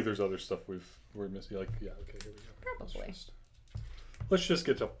 I feel like there's other stuff we're missing. Like, yeah, okay, here we go. Probably. Let's just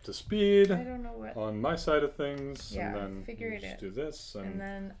get up to speed. I don't know what... On my side of things. Yeah, and then figure it out. Do this. And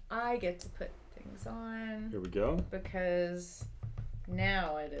then I get to put things on. Here we go. Because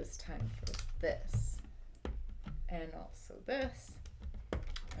now it is time for this. And also this.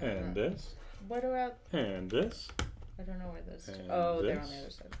 And this. What about... And this. I don't know where those two... Oh, they're on the other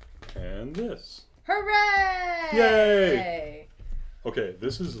side. And this. Hooray! Yay! Okay,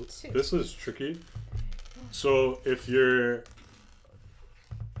 this is tricky. So if you're...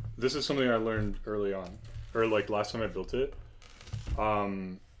 This is something I learned early on. Or like last time I built it.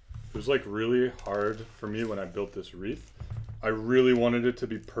 It was like really hard for me when I built this wreath. I really wanted it to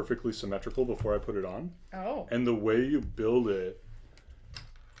be perfectly symmetrical before I put it on. Oh. And the way you build it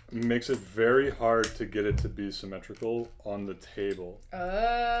makes it very hard to get it to be symmetrical on the table.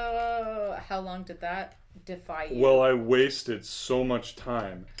 Oh, how long did that defy you? Well, I wasted so much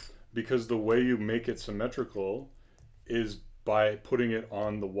time because the way you make it symmetrical is by putting it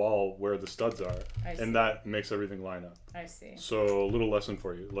on the wall where the studs are. And that makes everything line up. I see. So a little lesson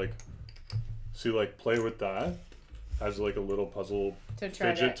for you. Like, see, like, play with that as like a little puzzle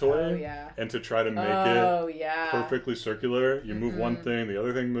fidget toy. And to try to make it perfectly circular. You move one thing, the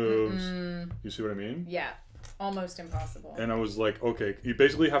other thing moves. You see what I mean? Yeah. Almost impossible. And I was like, okay, you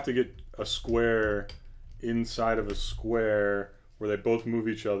basically have to get a square inside of a square where they both move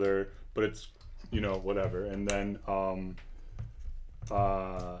each other, but it's, you know, whatever. And then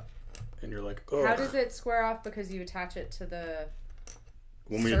and you're like, oh. How does it square off because you attach it to the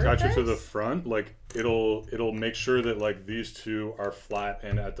when we attach it to the front, like it'll make sure that like these two are flat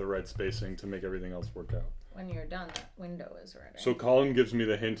and at the right spacing to make everything else work out. When you're done, that window is ready. So Colin gives me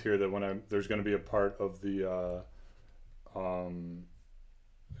the hint here that when there's going to be a part of the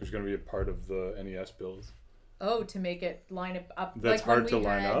NES build. Oh, to make it line up. That's like hard to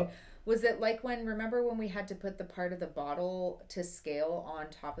line up. Was it like remember when we had to put the part of the bottle to scale on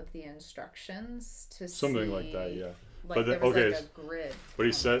top of the instructions to something see, like that, yeah. Like but there was like a grid. But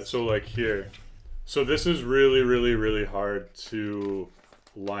he said, so like here. So this is really, really, really hard to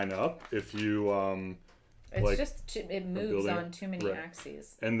line up if you it's like just it moves on too many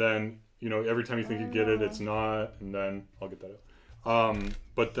axes. And then, you know, every time you think you get it, it's not, and then I'll get that out.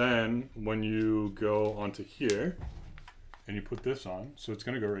 But then when you go onto here and you put this on, so it's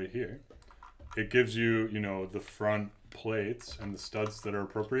going to go right here. It gives you, you know, the front plates and the studs that are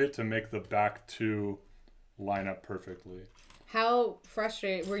appropriate to make the back two line up perfectly. How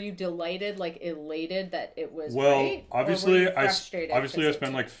frustrated were you? Delighted, like elated that it was right? Well, obviously I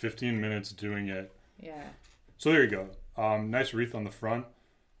spent like 15 minutes doing it. Yeah. So there you go. Nice wreath on the front.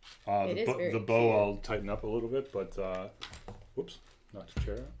 The bow cute. I'll tighten up a little bit, but whoops, knocked the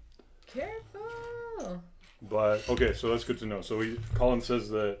chair out. Careful. But okay, so that's good to know. So Colin says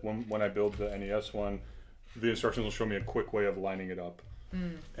that when I build the NES one, the instructions will show me a quick way of lining it up,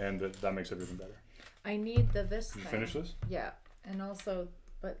 and that makes everything better. I need this thing. Finish this? Yeah, and also,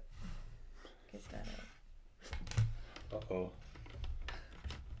 but get that out. Uh-oh.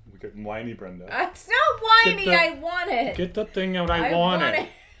 We get whiny, Brenda. It's not whiny, I want it. Get the thing out, I want it.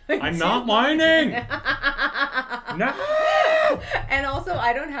 I'm not whining. No. And also,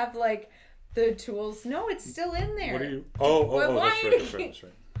 I don't have like the tools. No, it's still in there. What are you? Oh, that's right.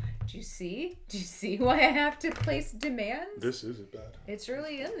 Do you see? Do you see why I have to place demands? This isn't bad. It's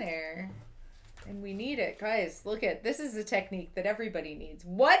really in there. And we need it. Guys, look at this is a technique that everybody needs.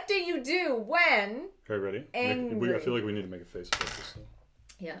 What do you do when Okay, ready? Angry. I feel like we need to make a face about this though.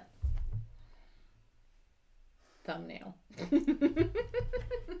 Yeah. Thumbnail.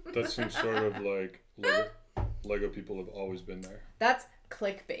 That seems sort of like Lego people have always been there. That's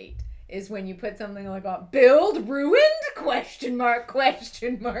clickbait. Is when you put something like build ruined ?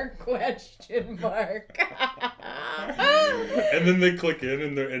 And then they click in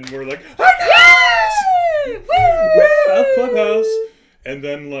and we're like, yes! Woo! Elf Clubhouse. And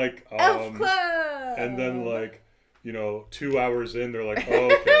then like Elf Club. And then like, you know, 2 hours in they're like,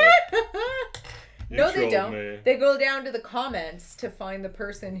 oh, okay. No, they don't. They go down to the comments to find the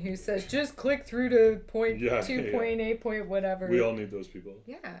person who says, just click through to point 2.8 point whatever. We all need those people.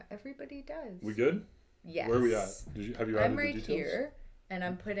 Yeah, everybody does. We good? Yes. Where are we at? Have you added I'm right the details? here, and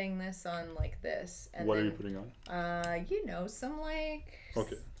I'm putting this on like this. And what are you putting on? You know, some like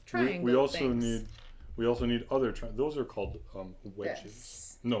triangle we also things. We also need other those are called wedges.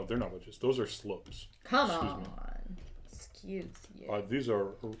 This. No, they're not wedges. Those are slopes. Excuse you. These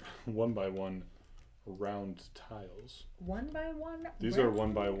are 1 by 1 round tiles. 1 by 1? These are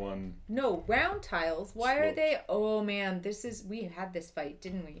 1 by 1. No, round tiles. Why slopes. are they? Oh man, we had this fight,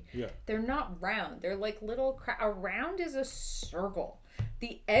 didn't we? Yeah. They're not round. They're like little. A round is a circle.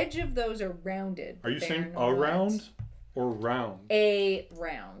 The edge of those are rounded. Are you saying a round or round? A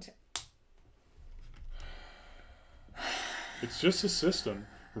round. It's just a system.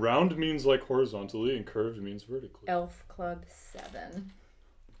 Round means like horizontally, and curved means vertically. Elf Club 7.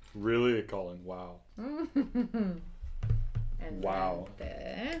 Really, Colin? Wow. And wow.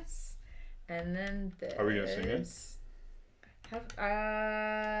 Then this, and then this. Are we gonna sing it?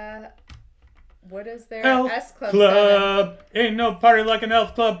 What is their Elf S Club 7? Ain't no party like an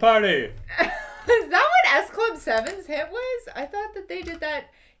Elf Club party. Is that what S Club 7's hit was? I thought that they did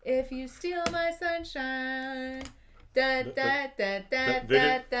that. If you steal my sunshine, Da, da, da,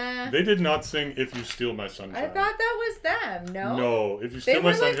 da, da. They did not sing "If You Steal My Sunshine." I thought that was them. No. No, "If You Steal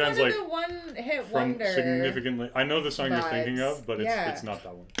My Sunshine's like one of the one-hit from wonder. significantly. I know the song you're thinking of, but it's not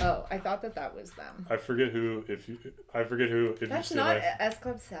that one. Oh, I thought that was them. I forget who. If you That's steal not my... S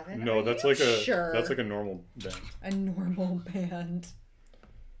Club 7. No, that's like sure? That's like a normal band. A normal band.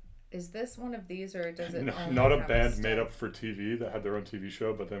 Is this one of these, or does it? Not a band made up for TV that had their own TV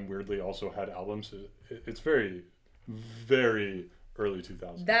show, but then weirdly also had albums. It's very, very early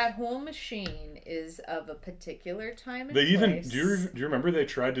 2000s. That whole machine is of a particular time and They even place. do you remember they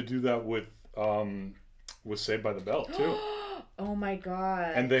tried to do that with Saved by the Bell too? Oh my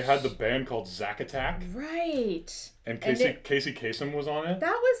god! And they had the band called Zack Attack. Right. And Casey Kasem was on it.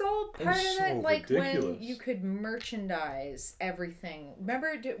 That was all part of so it, like ridiculous. when you could merchandise everything.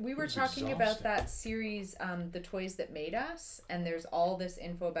 Remember, we were talking about that series, The Toys That Made Us, and there's all this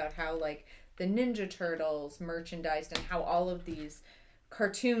info about how like the Ninja Turtles merchandised and how all of these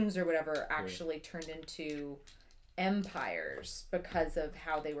cartoons or whatever actually turned into empires because of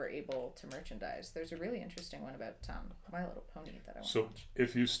how they were able to merchandise. There's a really interesting one about My Little Pony that I want to watch.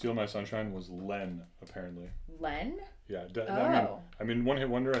 If You Steal My Sunshine was Len, apparently. Len? Yeah. Oh. I mean, one hit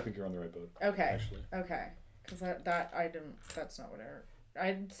wonder. I think you're on the right boat. Okay. Actually. Okay. Because that I didn't. That's not what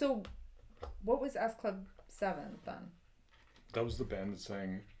I. So, what was S Club 7 then? That was the band that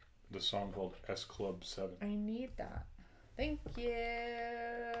sang the song called S Club 7. I need that. Thank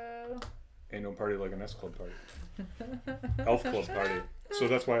you. Ain't no party like an S Club party. Elf Club party. So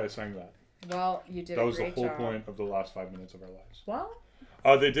that's why I sang that. Well, you did. That was the whole job. point of the last 5 minutes of our lives. Well.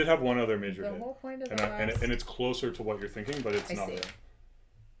 They did have one other major hit. The whole point of and it's closer to what you're thinking, but it's not. See. It.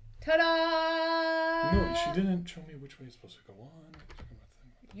 Ta-da! No, she didn't show me which way it's supposed to go on.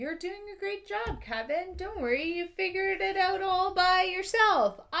 You're doing a great job, Kevin. Don't worry, you figured it out all by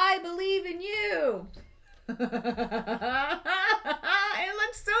yourself. I believe in you. It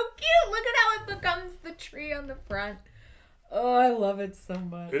looks so cute. Look at how it becomes the tree on the front. Oh, I love it so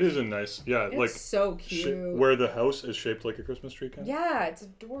much. It is a nice, it's like so cute. where the house is shaped like a Christmas tree, kind of. Yeah, it's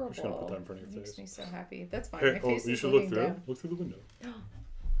adorable. I'm just gonna put that in front of your Makes face. me so happy. That's fine. Hey, My face you is should look through. down. Look through the window.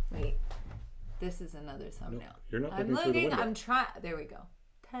 Wait, this is another thumbnail. No, you're not I'm looking through the window. I'm trying. There we go.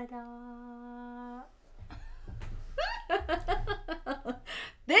 Ta-da!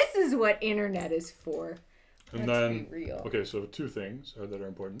 This is what internet is for. And Let's then, be real. okay, so two things that are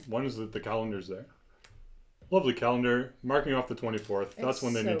important. One is that the calendar's there. Lovely calendar, marking off the 24th. That's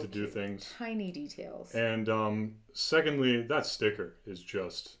when they need to do things. Tiny details. And secondly, that sticker is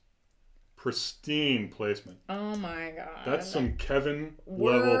just pristine placement. Oh my god. That's some Kevin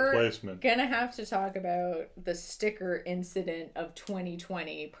level placement. Gonna have to talk about the sticker incident of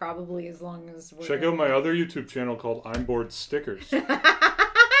 2020 probably as long as we're Check out my other YouTube channel called I'm Bored Stickers,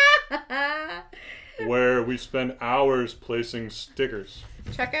 where we spend hours placing stickers.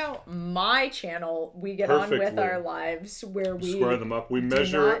 Check out my channel. We get on with our lives where we square them up. We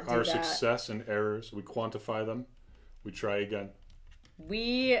measure our success and errors. We quantify them. We try again.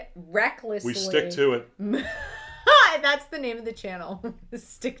 We recklessly. We stick to it. That's the name of the channel.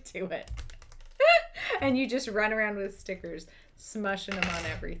 Stick to it. And you just run around with stickers, smushing them on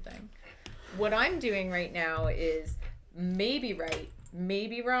everything. What I'm doing right now is maybe right,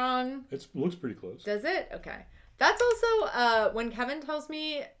 maybe wrong. It looks pretty close. Does it? Okay. That's also when Kevin tells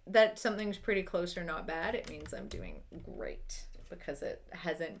me that something's pretty close or not bad, it means I'm doing great because it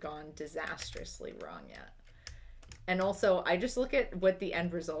hasn't gone disastrously wrong yet. And also, I just look at what the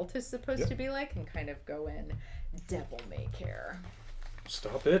end result is supposed to be like and kind of go in devil may care.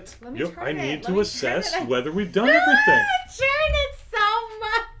 Stop it. Let me I need Let to me assess turn it. whether we've done everything. Turn it so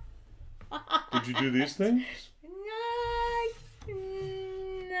much. Did you do these things?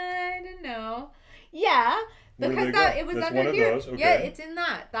 I don't know. Yeah. Because it was That's under one of here. those, okay. Yeah, it's in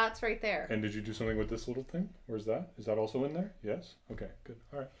that. That's right there. And did you do something with this little thing? Where's that? Is that also in there? Yes? Okay, good.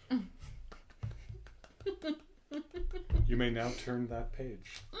 All right. You may now turn that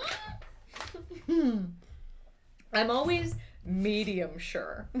page. I'm always medium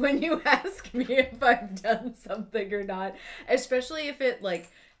sure when you ask me if I've done something or not. Especially if it, like,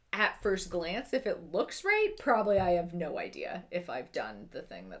 at first glance, if it looks right, probably I have no idea if I've done the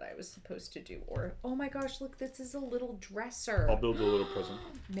thing that I was supposed to do. Or, oh my gosh, look, this is a little dresser. I'll build a little present.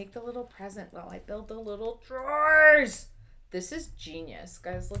 Make the little present while I build the little drawers. This is genius.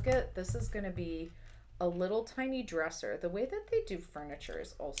 Guys, look at, this is going to be a little tiny dresser. The way that they do furniture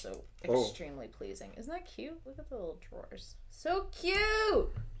is also extremely pleasing. Isn't that cute? Look at the little drawers. So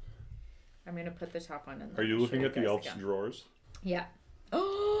cute! I'm going to put the top on. Are you looking at the elf's drawers? Yeah.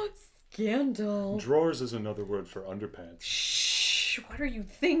 Oh, scandal. Drawers is another word for underpants. Shh, what are you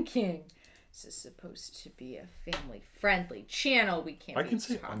thinking? This is supposed to be a family-friendly channel. We can't. I can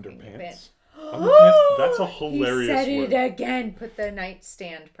say talking underpants. Underpants. That's a hilarious He said word. it again. Put the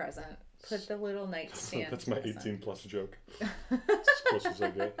nightstand present. Put the little nightstand. That's my present. 18+ joke. That's as close as I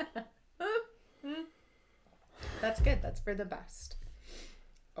get. That's good. That's for the best.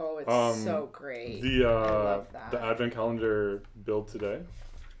 Oh, it's so great. The I love that. the advent calendar build today.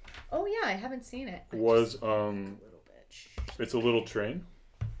 Oh yeah, I haven't seen it. Was a little bit. It's a little train.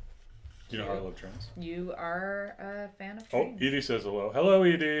 You know how I love trains. You are a fan of trains. Oh, Edie says hello. Hello,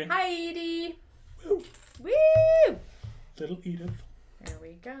 Edie. Hi, Edie. Woo. Woo! Little Edith. There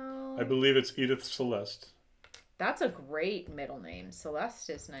we go. I believe it's Edith Celeste. That's a great middle name. Celeste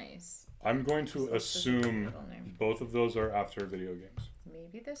is nice. I'm going to assume both of those are after video games.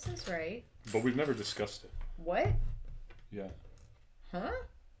 Maybe this is right. But we've never discussed it. What? Yeah. Huh?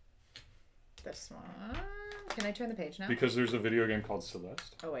 This one. Can I turn the page now? Because there's a video game called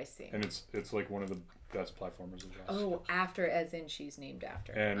Celeste. Oh, I see. And it's like one of the best platformers of last. Oh, after, as in she's named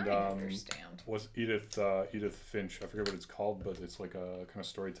after. And I understand. Was Edith Finch? I forget what it's called, but it's like a kind of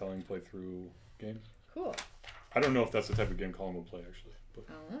storytelling playthrough game. Cool. I don't know if that's the type of game Colin will play actually. But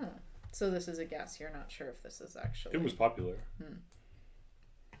Oh. So this is a guess. You're not sure if this is actually. it was popular.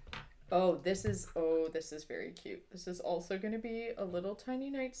 Oh, this is very cute. This is also going to be a little tiny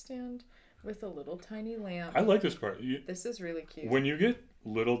nightstand with a little tiny lamp. I like this part. This is really cute. When you get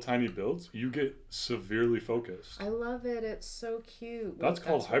little tiny builds, you get severely focused. I love it. It's so cute. That's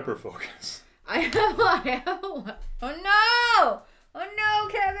called hyperfocus. I have. Oh no! Oh no,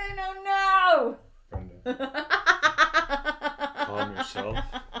 Kevin! Oh no! Brenda. Calm yourself.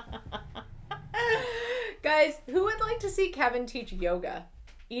 Guys, who would like to see Kevin teach yoga?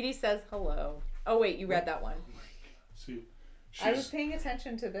 Edie says hello. Oh wait, you read that one. See, I was paying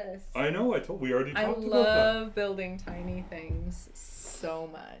attention to this. I know. We already talked about that. I love building tiny things so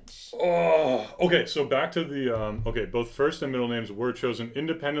much. Oh, okay. So back to the okay. Both first and middle names were chosen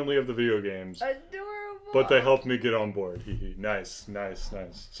independently of the video games. Adorable. But they helped me get on board. Nice.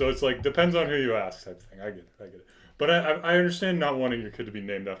 So it's like depends on who you ask type thing. I get it. But I understand not wanting your kid to be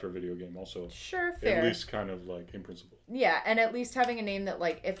named after a video game also. Sure, fair. At least kind of like in principle. Yeah, and at least having a name that,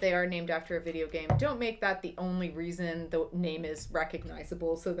 like, if they are named after a video game, don't make that the only reason the name is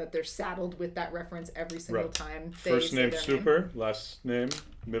recognizable so that they're saddled with that reference every single time. First name Super, last name,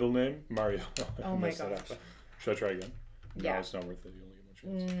 middle name Mario. Oh my gosh. Should I try again? Yeah. No, it's not worth it. You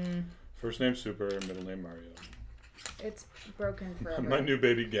only get one chance. First name Super, middle name Mario. It's broken forever. My new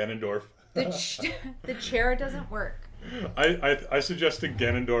baby Ganondorf. The chair doesn't work. I suggested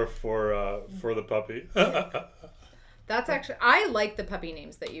Ganondorf for the puppy. That's actually, I like the puppy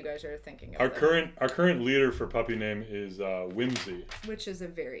names that you guys are thinking of. Our current leader for puppy name is Whimsy, which is a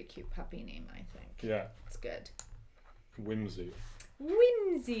very cute puppy name, I think. Yeah, it's good. Whimsy.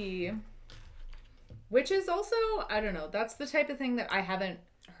 Which is also, I don't know. That's the type of thing that I haven't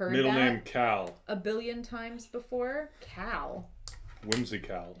heard. Middle name Cal. A billion times before. Cal. Whimsy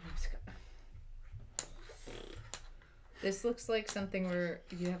Cal. This looks like something where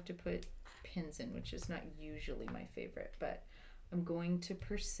you have to put pins in, which is not usually my favorite, but I'm going to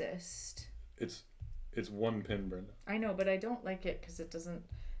persist. It's one pin, Brenda. I know, but I don't like it because it doesn't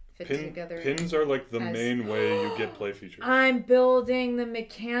fit together. Pins are like the main way you get play features. I'm building the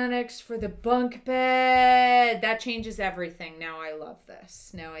mechanics for the bunk bed. That changes everything. Now I love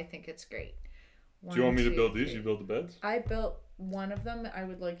this. Now I think it's great. Do you want me to build these? You build the beds? I built one of them. I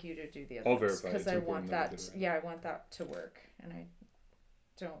would like you to do the other. I'll verify. Because I want that. Yeah, I want that to work, and I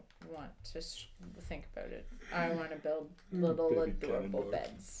don't want to think about it. I want to build little baby adorable Ganondorf.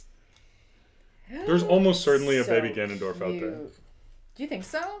 Beds. There's almost certainly a baby Ganondorf out there. Do you think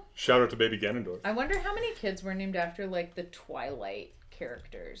so? Shout out to baby Ganondorf. I wonder how many kids were named after like the Twilight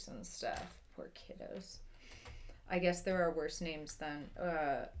characters and stuff. Poor kiddos. I guess there are worse names than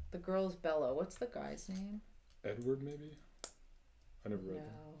the girl's Bella. What's the guy's name? Edward, maybe? I never read that.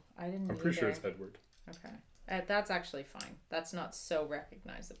 No, I didn't. I'm pretty sure it's Edward. Okay. That's actually fine. That's not so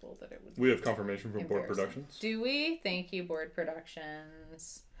recognizable that it would. We have confirmation from Board Productions. Do we? Thank you, Board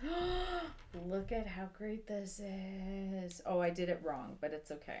Productions. Look at how great this is. Oh, I did it wrong, but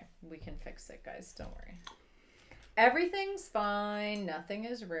it's okay. We can fix it, guys. Don't worry. Everything's fine. Nothing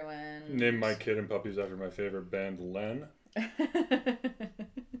is ruined. Name my kid and puppies after my favorite band, Len. Of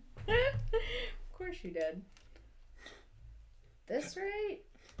course you did. This right?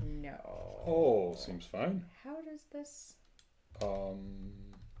 No. Oh, seems fine. How does this... So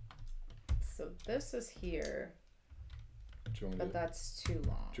this is here. But that's too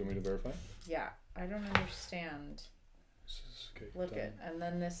long. Do you want me to verify? Yeah. I don't understand. Okay, look it. And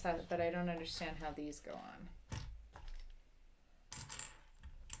then this has... But I don't understand how these go on.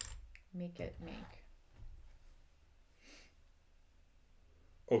 Make it make.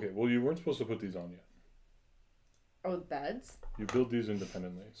 Okay, well, you weren't supposed to put these on yet. Oh, beds? You build these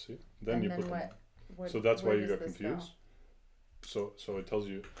independently, see? Then And you then put them what? on. What, So that's why where you does got this confused. So it tells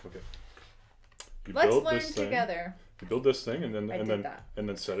you, okay. You Let's build learn this thing, together. You build this thing and then I and did then that. and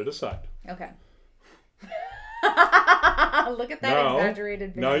then set it aside. Okay. Look at that Now-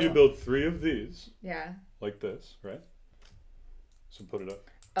 exaggerated visual. Now you build 3 of these, Yeah. like this, right? So put it up.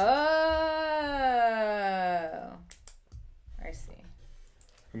 Oh. I see.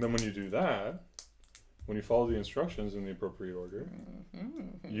 And then when you do that, when you follow the instructions in the appropriate order,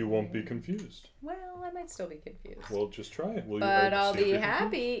 you won't be confused. Well, I might still be confused. Well, just try it. Will you, But I'll see if be you're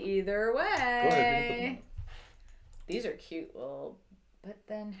happy confused? either Go ahead, you can put them way. on. These are cute little. But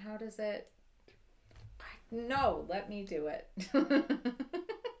then how does it? No, let me do it.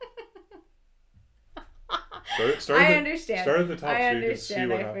 I understand. Start at the top I so you can see understand.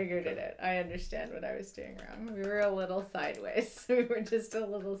 what I happened. figured it. I understand what I was doing wrong. We were a little sideways. We were just a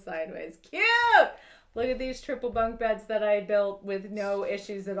little sideways. Cute! Look at these triple bunk beds that I built with no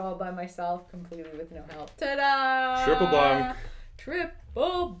issues at all by myself, completely with no help. Ta-da! Triple bunk.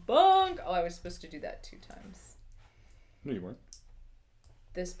 Triple bunk. Oh, I was supposed to do that 2 times. No, you weren't.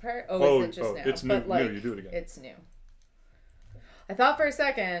 This part? Oh, is it just now? It's But new. like, You do it again. it's new. I thought for a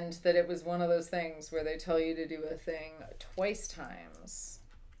second that it was one of those things where they tell you to do a thing twice times.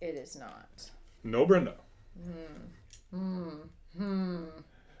 It is not. No, Brenda.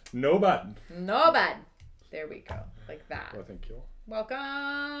 No button. No bad. There we go. Like that. Well, thank you.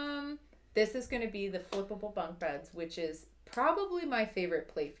 Welcome. This is going to be the flippable bunk beds, which is probably my favorite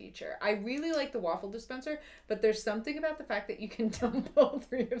play feature. I really like the waffle dispenser, but there's something about the fact that you can dump all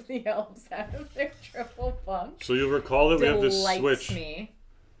 3 of the elves out of their triple bunk. So you'll recall that we have this Delights switch me.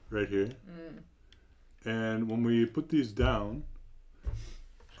 right here. And when we put these down,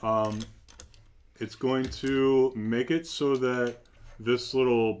 it's going to make it so that this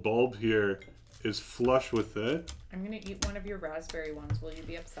little bulb here is flush with it. I'm going to eat one of your raspberry ones. Will you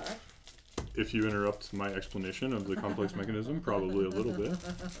be upset? If you interrupt my explanation of the complex mechanism, probably a little bit.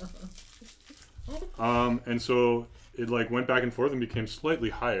 And so it like went back and forth and became slightly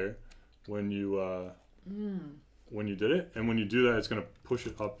higher when you did it. And when you do that, it's going to push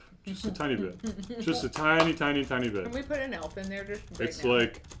it up just a tiny bit. Just a tiny, tiny, tiny bit. Can we put an elf in there just right It's now?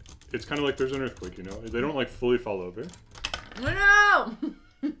 like, it's kind of like there's an earthquake, you know? They don't like fully fall over. No!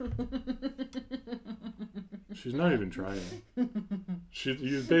 She's not even trying.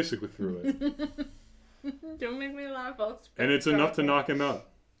 You basically threw it. Don't make me laugh. I'll spit And it's enough to chocolate. knock him out.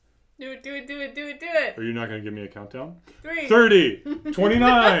 Do it, do it, do it, do it, do it. Are you not going to give me a countdown? 3. 30,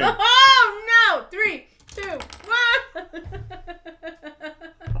 29. Oh no! 3, 2, 1.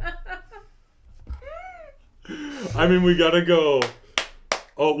 I mean, we got to go.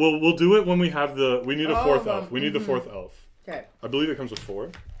 Oh, well, we'll do it when we have we need a All 4th of them. elf. We need the 4th elf. Okay. I believe it comes with 4.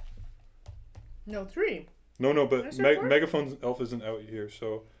 No, 3. No, but Is there 4? Megaphone's elf isn't out here,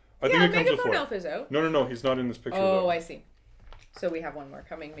 so I think it comes with 4. Megaphone elf is out. No, he's not in this picture. Oh, though. I see. So we have one more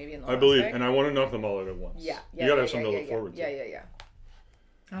coming, maybe in the I last believe, day? and I want to knock them all out at once. Yeah. You gotta have something to look forward to. Yeah.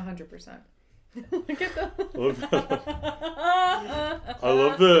 100%. Look at the. I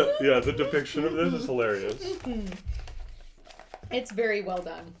love the depiction of this is hilarious. It's very well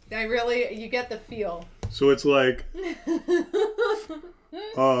done. You get the feel. So it's like,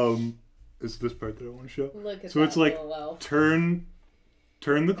 it's this part that I want to show. Look at So that it's like little elf. turn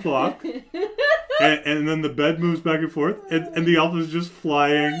the clock, and then the bed moves back and forth, and the elf is just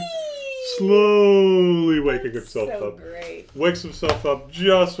flying, slowly waking himself so up. Great. Wakes himself up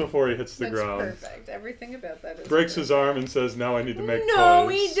just before he hits the That's ground. perfect. Everything about that is Breaks perfect. his arm and says, "Now I need to make No,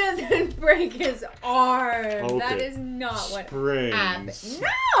 toys." he doesn't break his arm. Okay. That is not what Sprains. happened.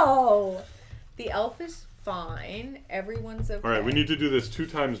 No! The elf is fine. Everyone's okay. All right, we need to do this 2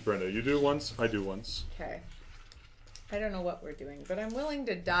 times, Brenda. You do once, I do once. Okay. I don't know what we're doing, but I'm willing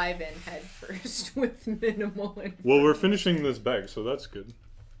to dive in head first with minimal information. Well, we're finishing this bag, so that's good.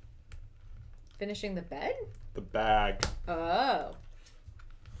 Finishing the bed? The bag. Oh.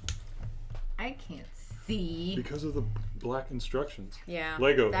 I can't see. Because of the black instructions. Yeah.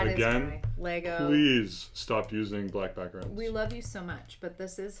 Lego, that is again, why. Lego. Please stop using black backgrounds. We love you so much, but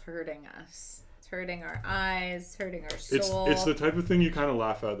this is hurting us. It's hurting our eyes, hurting our soul. It's the type of thing you kind of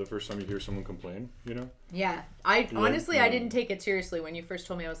laugh at the first time you hear someone complain, you know? Yeah. I didn't take it seriously when you first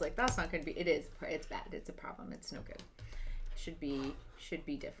told me. I was like, that's not going to be. It is. It's bad. It's a problem. It's no good. Should be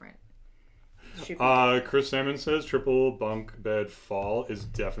different. Chris Salmon says triple bunk bed fall is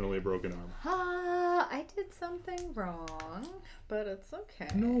definitely a broken arm. I did something wrong, but it's okay.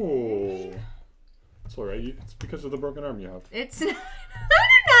 No. It's alright. It's because of the broken arm you have. It's not, I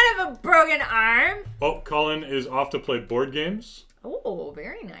did not have have a broken arm. Oh, Colin is off to play board games. Oh,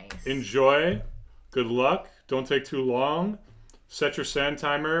 very nice. Enjoy. Good luck. Don't take too long. Set your sand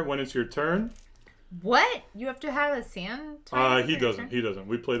timer when it's your turn. What? You have to have a sand timer? He doesn't.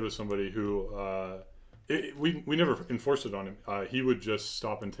 We played with somebody who we never enforced it on him. He would just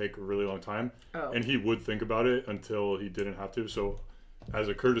stop and take a really long time, and he would think about it until he didn't have to. So, as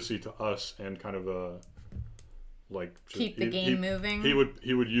a courtesy to us and kind of a keep the game moving, he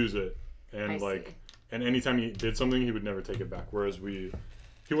would use it, and and anytime he did something, he would never take it back. Whereas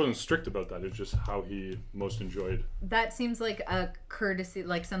he wasn't strict about that. It's just how he most enjoyed. That seems like a courtesy,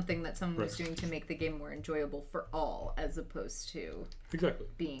 like something that someone was doing to make the game more enjoyable for all, as opposed to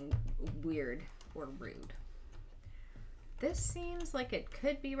being weird or rude. This seems like it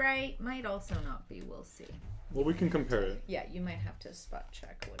could be right, might also not be. We'll see. Well, we can compare it. Yeah, you might have to spot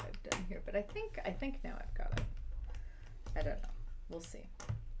check what I've done here, but I think now I've got it. I don't know. We'll see.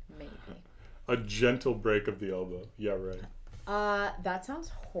 Maybe. A gentle break of the elbow. Yeah, right. That sounds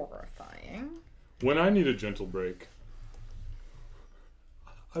horrifying. When I need a gentle break,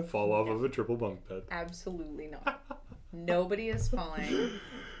 I fall off of a triple bunk bed. Absolutely not. Nobody is falling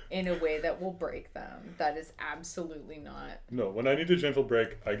in a way that will break them. That is absolutely not. No, when I need a gentle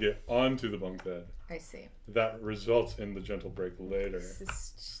break, I get onto the bunk bed. I see. That results in the gentle break later. This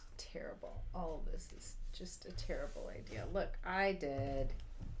is just terrible. All of this is just a terrible idea. Look, I did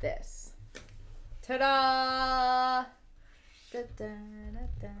this. Ta-da!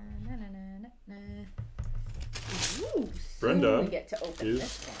 Ooh, Brenda, we get to open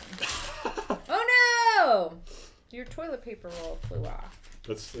this one. Oh no! Your toilet paper roll flew off.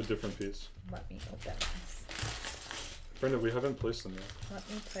 That's a different piece. Let me open this. Brenda, we haven't placed them yet. Let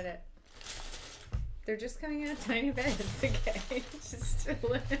me put it. They're just coming out tiny bits, okay? Just This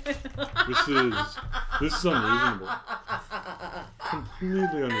is unreasonable.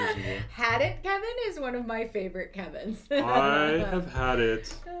 Completely unreasonable. Had it, Kevin, is one of my favorite Kevins. I have had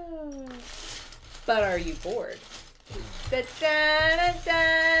it. But are you bored? This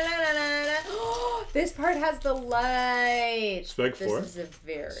part has the light. Spec 4. This is a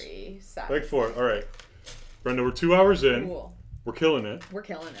very sad. Spec 4. All right. Brenda, we're 2 hours in. Cool. We're killing it. We're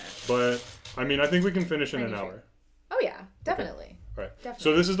killing it. But, I mean, I think we can finish in an hour. Oh, yeah. Definitely. Okay. All right. Definitely.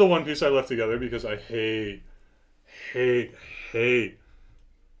 So this is the one piece I left together because I hate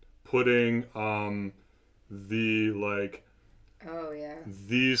putting the, like... Oh, yeah.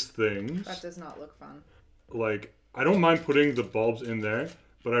 These things. That does not look fun. Like, I don't mind putting the bulbs in there,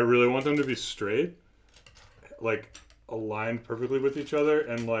 but I really want them to be straight. Like, aligned perfectly with each other,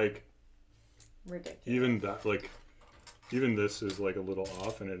 and, like... Ridiculous. Even this is like a little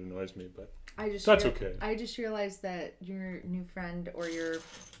off and it annoys me, but that's okay. I just realized that your new friend, or your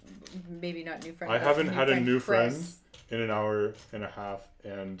maybe not new friend. I haven't had a new friend Chris, in an hour and a half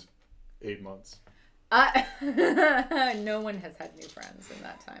and 8 months. No one has had new friends in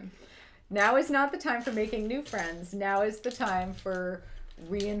that time. Now is not the time for making new friends. Now is the time for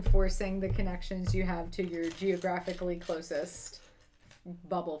reinforcing the connections you have to your geographically closest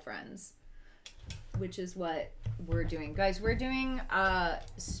bubble friends. Which is what we're doing. Guys, we're doing a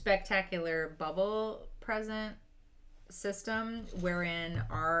spectacular bubble present system wherein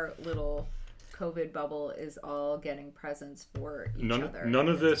our little COVID bubble is all getting presents for each other. None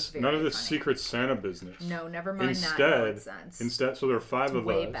of this Secret Santa business. No, never mind that nonsense. Instead, so there are 5 of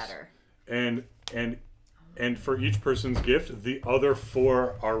us. Way better. And for each person's gift, the other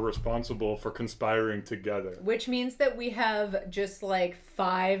 4 are responsible for conspiring together. Which means that we have just like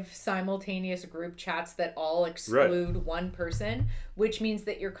 5 simultaneous group chats that all exclude one person, which means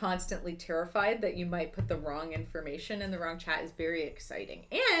that you're constantly terrified that you might put the wrong information in the wrong chat. Is very exciting.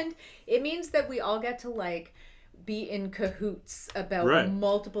 And it means that we all get to like be in cahoots about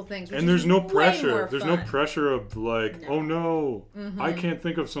multiple things. And there's no pressure. There's no pressure of like, oh no, I can't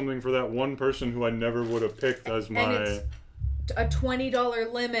think of something for that one person who I never would have picked as my... And it's a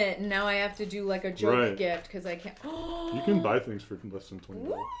 $20 limit, and now I have to do like a joke gift because I can't... You can buy things for less than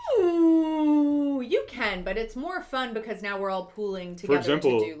 $20. Ooh, you can, but it's more fun because now we're all pooling together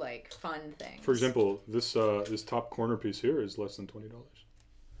to do like fun things. For example, this top corner piece here is less than $20.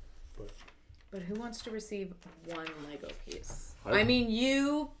 But who wants to receive one Lego piece? I mean,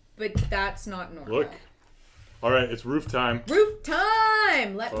 you, but that's not normal. Look. All right, it's roof time. Roof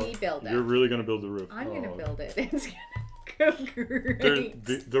time! Let me build it. You're really going to build the roof. I'm going to build it. It's going to go great.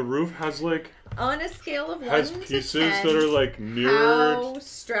 The roof has like... On a scale of 1 to 10. Has pieces that are like mirrored. How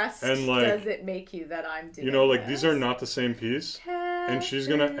stressed and, like, does it make you that I'm doing You know, like this? these are not the same piece. And she's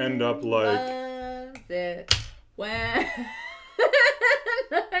going to end up like... Loves it when...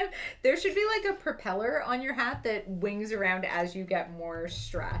 There should be like a propeller on your hat that wings around as you get more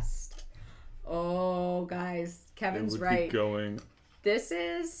stressed. Oh, guys, Kevin's right. Be going. This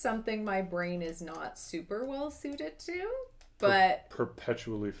is something my brain is not super well suited to, but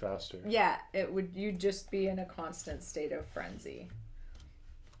perpetually faster. Yeah, you'd just be in a constant state of frenzy.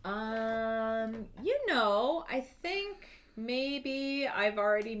 I think maybe I've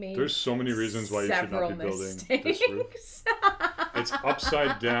already made. There's so many reasons why you should not be building this roof. It's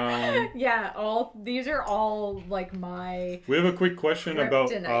upside down. Yeah, these are all like my. We have a quick question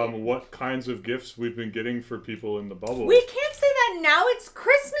about what kinds of gifts we've been getting for people in the bubble. We can't say that now. It's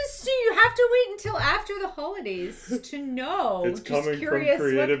Christmas, so you have to wait until after the holidays to know. It's coming from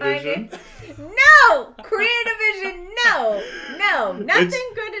Creative Vision. No, Creative Vision. No,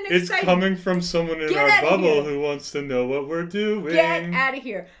 nothing good and exciting. It's coming from someone in our bubble who wants to know what we're doing. Get out of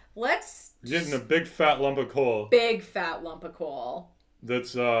here. Getting a big fat lump of coal. Big fat lump of coal.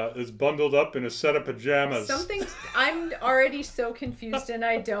 That's bundled up in a set of pajamas. I'm already so confused and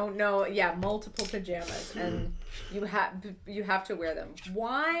I don't know. Yeah, multiple pajamas and you have to wear them.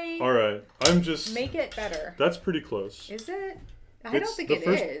 Why? All right, make it better. That's pretty close. Is it? I don't think it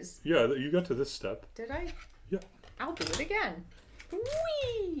is. Yeah, you got to this step. Did I? Yeah. I'll do it again.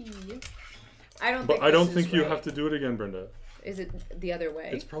 Whee! I don't think you have to do it again, Brenda. Is it the other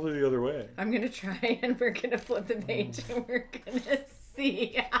way? It's probably the other way. I'm going to try and we're going to flip the page and we're going to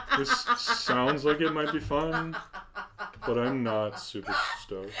see. This sounds like it might be fun, but I'm not super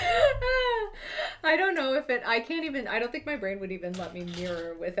stoked. I don't know if I don't think my brain would even let me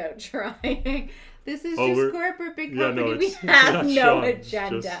mirror without trying. This is just corporate big company. We have no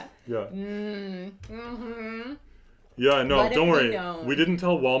agenda. Yeah, no, don't worry. We didn't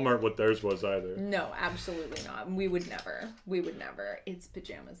tell Walmart what theirs was either. No, absolutely not. We would never. It's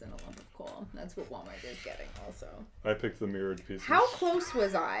pajamas and a lump of coal. That's what Walmart is getting also. I picked the mirrored pieces. How close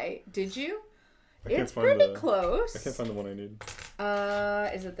was I? Did you? It's pretty close. I can't find the one I need.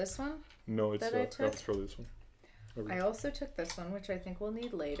 Is it this one? No, it's probably this one. I also took this one, which I think we'll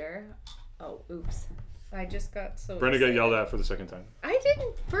need later. Oh, oops. I just got so Brenda excited. got yelled at for the second time. I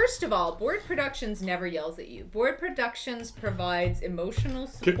didn't. First of all, Board Productions never yells at you. Board Productions provides emotional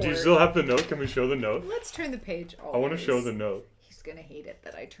support. Do you still have the note? Can we show the note? Let's turn the page. Always. I want to show the note. He's gonna hate it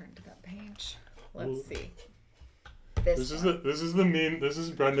that I turned to that page. Let's see. This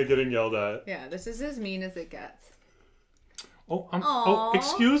is Brenda getting yelled at. Yeah, this is as mean as it gets.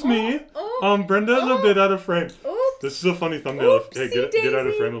 Excuse me. Brenda's a bit out of frame. Oops. This is a funny thumbnail. Hey, get out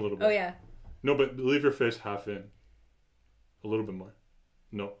of frame a little bit. Oh yeah. No, but leave your face half in. A little bit more.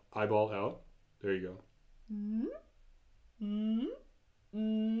 No, eyeball out. There you go.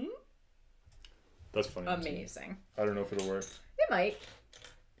 That's funny. Amazing. I don't know if it'll work. It might.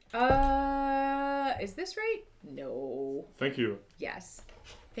 Is this right? No. Thank you. Yes.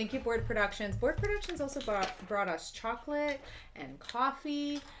 Thank you, Board Productions. Board Productions also brought us chocolate and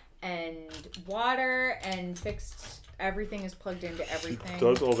coffee and water and fixed. Everything is plugged into everything. It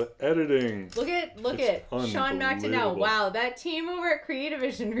does all the editing. Look at Sean McDonnell. Wow, that team over at Creative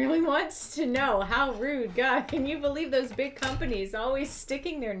Vision really wants to know. How rude. God, can you believe those big companies always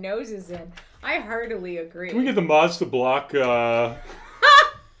sticking their noses in? I heartily agree. Can we get the mods to block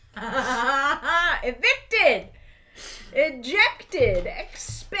evicted, ejected,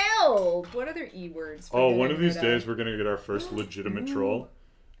 expelled. What other E-words? One of these days we're going to get our first legitimate troll.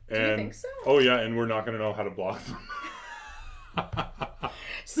 Do you think so? Oh yeah, and we're not going to know how to block them.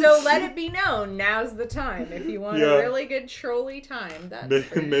 So let it be known, now's the time. If you want a really good trolly time, that's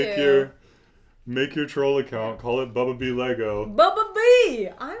for you. Make your troll account. Call it Bubba B Lego. Bubba B!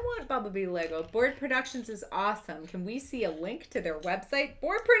 I want Bubba B Lego. Board Productions is awesome. Can we see a link to their website?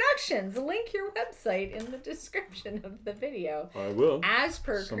 Board Productions! Link your website in the description of the video. I will. As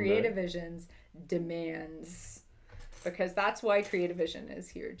per Creative Vision's demands. Because that's why Creative Vision is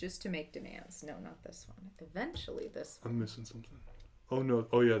here, just to make demands. No, not this one. Eventually this one. I'm missing something. Oh no.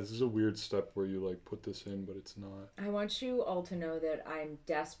 Oh yeah, this is a weird step where you like put this in, but it's not. I want you all to know that I'm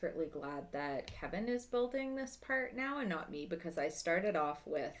desperately glad that Kevin is building this part now and not me, because I started off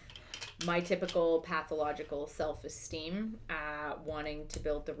with my typical pathological self-esteem wanting to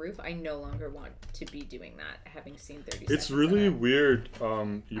build the roof. I no longer want to be doing that, having seen 30 seconds. It's really weird.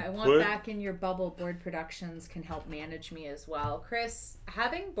 I want back in your bubble. Board Productions can help manage me as well. Chris,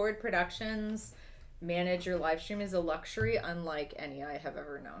 having Board Productions manage your live stream is a luxury unlike any I have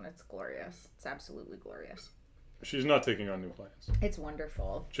ever known. It's glorious. It's absolutely glorious. She's not taking on new clients. It's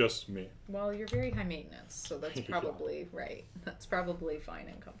wonderful. Just me. Well, you're very high maintenance, so that's probably right. That's probably fine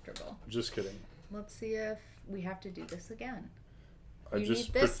and comfortable. Just kidding. Let's see if we have to do this again. I'm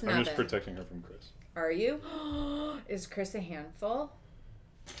just protecting her from Chris. Are you? Is Chris a handful?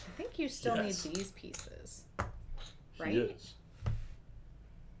 I think you still need these pieces. Right? He is.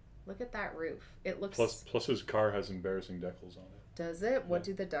 Look at that roof. It looks... Plus his car has embarrassing decals on it. Does it? What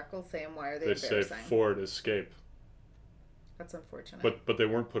do the decals say and why are they They embarrassing? say Ford Escape. That's unfortunate. But they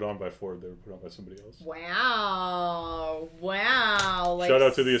weren't put on by Ford. They were put on by somebody else. Wow. Wow. Like, shout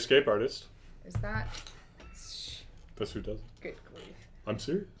out to the Escape artist. Is that... That's who does it. Good grief. I'm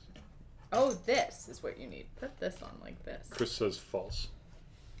serious. Oh, this is what you need. Put this on like this. Chris says false.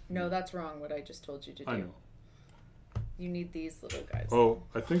 No, that's wrong what I just told you to do. I know. You need these little guys. Oh,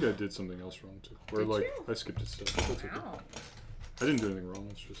 I think I did something else wrong too. Or Did like you? I skipped a step. That's okay. Wow. I didn't do anything wrong.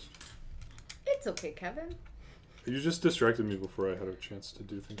 It's just It's okay, Kevin. you just distracted me before I had a chance to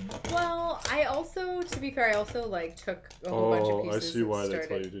do things. Well, I also, to be fair, I also like took a whole bunch of Oh, I pieces see why and they tell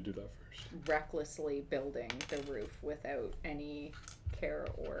started you to do that first. recklessly building the roof without any care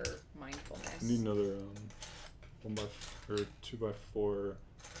or mindfulness. I need another 2x4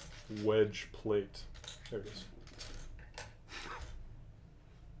 wedge plate. There it is.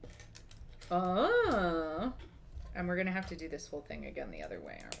 And we're gonna have to do this whole thing again the other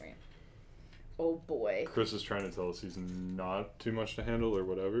way, aren't we? Oh boy. Chris is trying to tell us he's not too much to handle or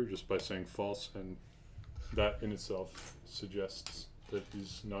whatever, just by saying false, and that in itself suggests that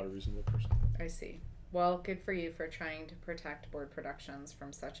he's not a reasonable person. I see. Well, good for you for trying to protect Board Productions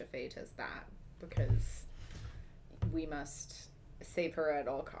from such a fate as that, because we must save her at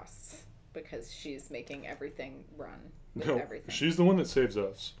all costs, because she's making everything run with everything. She's the one that saves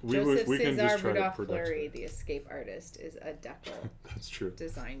us. We can just try to protect Fleury, her. the escape artist, is a decal That's true.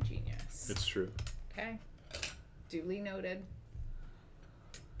 design genius. It's true. Okay. Duly noted.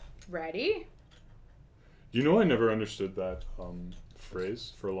 Ready? You know, I never understood that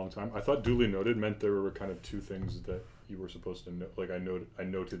phrase for a long time. I thought duly noted meant there were kind of two things that you were supposed to note. Like I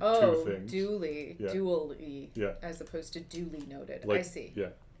noted two things. Duly. Yeah. Dually. Yeah. As opposed to duly noted. Like, I see. Yeah.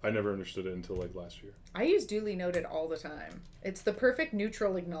 I never understood it until like last year. I use duly noted all the time. It's the perfect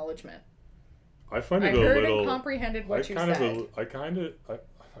neutral acknowledgement. I find it I a heard little. and comprehended what you said.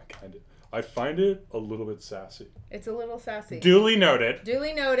 I find it a little bit sassy. It's a little sassy. Duly noted.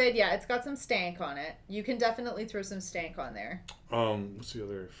 Duly noted. Yeah, it's got some stank on it. You can definitely throw some stank on there. What's the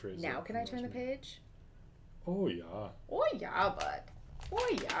other phrase? Now can I turn the page? Oh yeah. Oh yeah, bud. Oh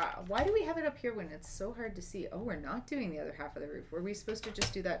yeah. Why do we have it up here when it's so hard to see? Oh, we're not doing the other half of the roof. Were we supposed to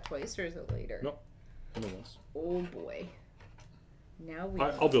just do that twice, or is it later? No. Only once. Oh boy. Now we.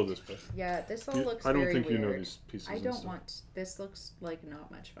 I'll build this place. Yeah, this all looks. I don't very think weird. you know these pieces. I don't want. This looks like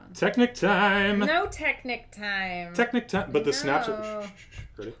not much fun. Technic time. No Technic time. Technic time. But the snaps. No.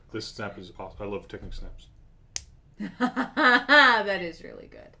 Ready? This snap is awesome. I love Technic snaps. That is really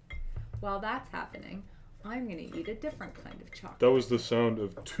good. While that's happening, I'm gonna eat a different kind of chocolate. That was the sound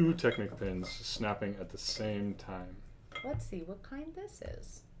of two Technic pins snapping at the same time. Let's see what kind this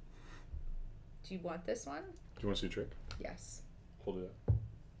is. Do you want this one? Do you want to see a trick? Yes. Hold it up.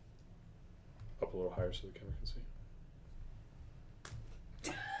 Up a little higher so the camera can see.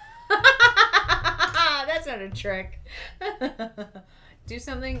 That's not a trick. Do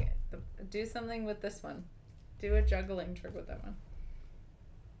something with this one. Do a juggling trick with that one.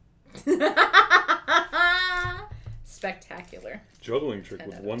 Spectacular. Juggling trick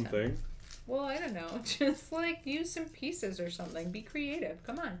with one thing? Well, I don't know. Just like use some pieces or something. Be creative.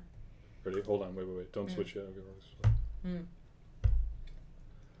 Come on. Ready? Hold on. Wait. Don't switch yet.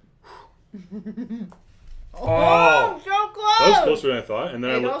 Oh, so close! That was closer than I thought. And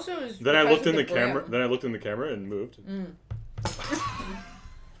then I looked in the brim. camera. Then I looked in the camera and moved.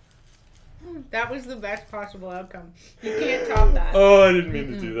 That was the best possible outcome. You can't top that. Oh, I didn't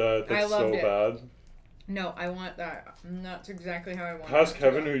mean to do that. That's so bad. No, I want that. That's exactly how I want it. Past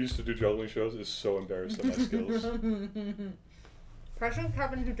Kevin, who used to do juggling shows, is so embarrassed at my skills. Present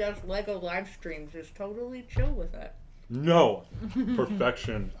Kevin, who does Lego live streams, is totally chill with it. No.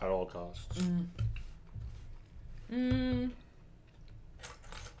 Perfection at all costs. This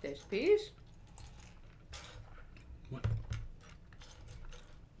piece? What?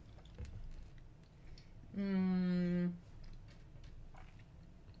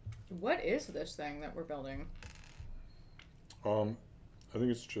 What is this thing that we're building? I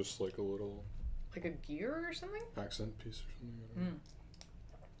think it's just like a little... Like a gear or something? accent piece or something.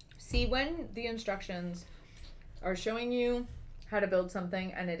 See, when the instructions are showing you how to build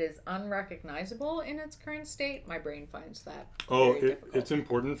something and it is unrecognizable in its current state, my brain finds that very difficult. It's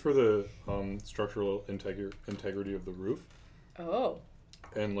important for the structural integrity of the roof. Oh.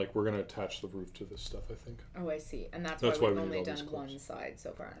 And like we're gonna attach the roof to this stuff, I think. Oh, I see. And that's why why we we've need only all done these one clips. side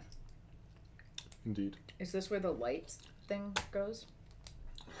so far. Indeed. Is this where the lights thing goes?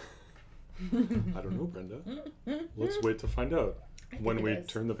 I don't know, Brenda. Let's wait to find out. when we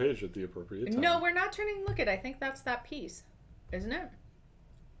turn the page at the appropriate time. No, we're not turning. Look at. I think that's that piece, isn't it?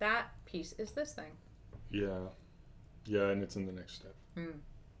 That piece is this thing. Yeah, yeah, and it's in the next step.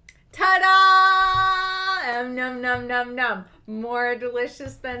 Ta-da! Num num num num. More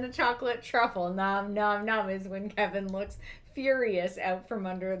delicious than a chocolate truffle. Num num num is when Kevin looks furious out from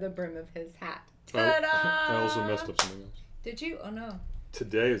under the brim of his hat. Ta-da! I also messed up something else. Did you? Oh no.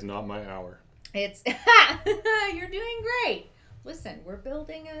 Today is not my hour. It's you're doing great. Listen, we're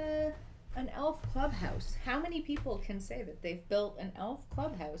building an elf clubhouse. How many people can say that they've built an elf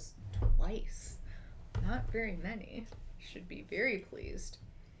clubhouse twice? Not very many. Should be very pleased.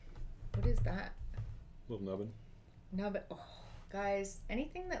 What is that? Little nubbin. Nubbin. Oh, guys,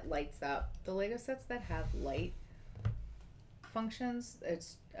 anything that lights up, the Lego sets that have light functions,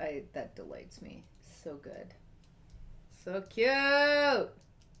 that delights me. So good. So cute.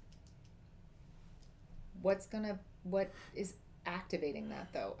 What is activating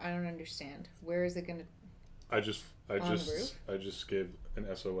that though? I don't understand. Where is it gonna? I just gave an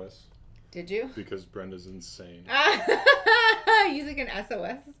SOS. Did you? Because Brenda's insane. You think an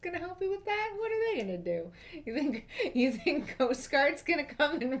SOS is gonna help you with that? What are they gonna do? You think Coast Guard's gonna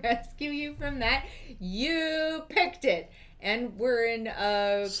come and rescue you from that? You picked it, and we're in.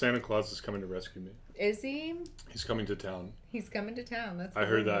 Santa Claus is coming to rescue me. Is he? He's coming to town. He's coming to town. That's. I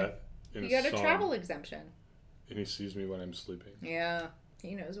heard that. You got a travel exemption. And he sees me when I'm sleeping. Yeah,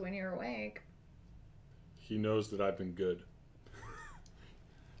 he knows when you're awake. He knows that I've been good.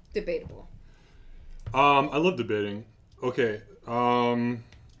 Debatable. I love debating. Okay.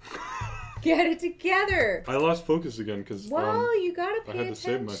 Get it together. I lost focus again because. Well, you gotta pay I had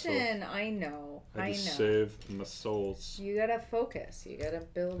to attention. save myself. I know. I had to save my souls. You gotta focus. You gotta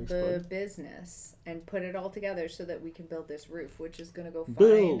build the business and put it all together so that we can build this roof, which is gonna go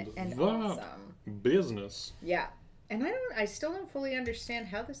fine and awesome. Business. Yeah. And I still don't fully understand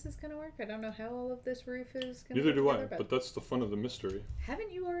how this is gonna work. I don't know how all of this roof is gonna Neither do together, I, but that's the fun of the mystery.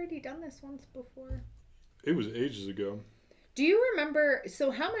 Haven't you already done this once before? It was ages ago. Do you remember,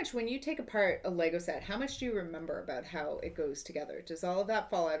 so how much, when you take apart a Lego set, how much do you remember about how it goes together? Does all of that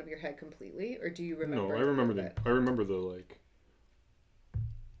fall out of your head completely, or do you remember? No, I remember the like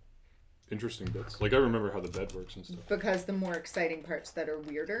interesting bits. Like I remember how the bed works and stuff. Because the more exciting parts that are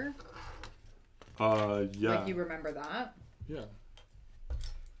weirder? Yeah. Like you remember that? Yeah.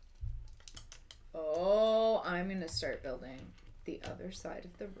 Oh, I'm going to start building the other side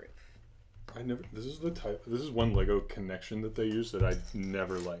of the roof. This is one Lego connection that they use that I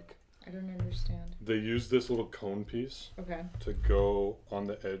never like. I don't understand. They use this little cone piece. Okay. To go on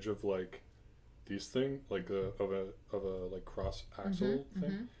the edge of like these thing, like of a like cross axle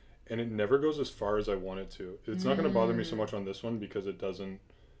thing. And it never goes as far as I want it to. It's not going to bother me so much on this one because it doesn't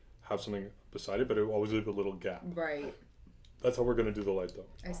have something beside it, but it will always leave a little gap. Right. That's how we're going to do the light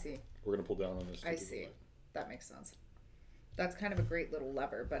though. I see. We're going to pull down on this. I see. That makes sense. That's kind of a great little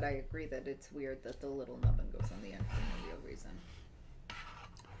lever, but I agree that it's weird that the little nubbin goes on the end for no real reason.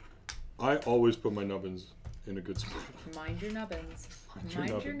 I always put my nubbins in a good spot. Mind your nubbins.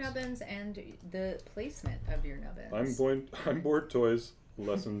 Mind your nubbins and the placement of your nubbins. I'm bored toys.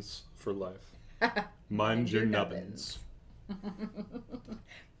 Lessons for life. Mind your nubbins.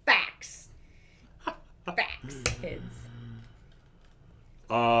 Facts. Facts, kids.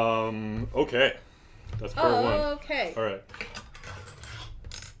 Okay. That's part one. Okay. All right.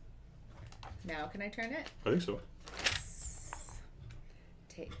 Now can I turn it? I think so.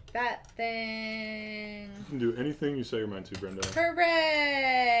 Take that thing. You can do anything you set your mind to, Brenda.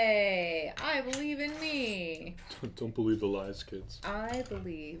 Hooray! I believe in me. Don't believe the lies, kids. I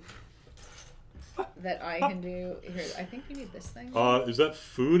believe that I can do... Here, I think you need this thing. Is that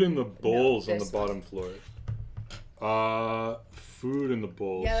food in the bowls on the one. bottom floor? Food in the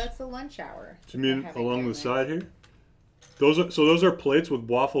bowls. Yeah, that's the lunch hour. Do you mean along the side here? Those are plates with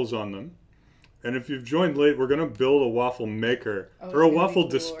waffles on them. And if you've joined late, we're gonna build a waffle maker or a waffle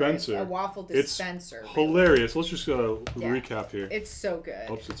dispenser. A waffle dispenser. It's hilarious. Let's just recap here. It's so good.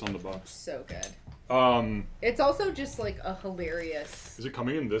 Oops, it's on the box. So good. Um, it's also just like a hilarious. Is it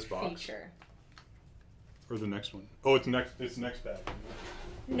coming in this box? Feature. Or the next one? Oh, it's next. It's next bag.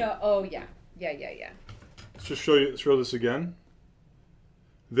 No. Oh yeah. Yeah. Let's just show this again.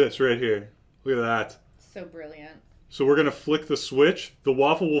 This right here. Look at that. So brilliant. So we're gonna flick the switch. The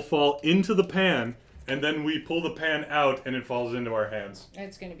waffle will fall into the pan, and then we pull the pan out, and it falls into our hands.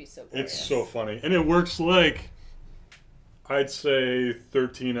 It's gonna be so glorious. It's so funny, and it works like I'd say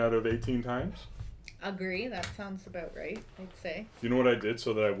 13 out of 18 times. Agree. That sounds about right. I'd say. You know what I did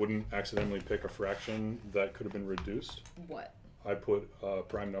so that I wouldn't accidentally pick a fraction that could have been reduced? What? I put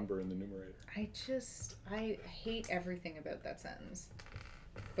prime number in the numerator. I hate everything about that sentence.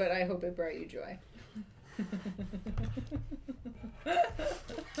 But I hope it brought you joy.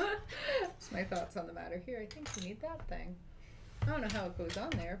 That's my thoughts on the matter here. I think you need that thing. I don't know how it goes on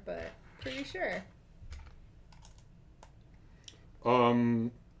there, but pretty sure.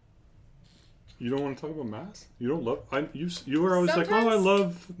 You don't want to talk about math? You don't love... You were always like, oh, I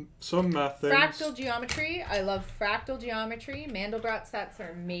love some math things. Fractal geometry. I love fractal geometry. Mandelbrot sets are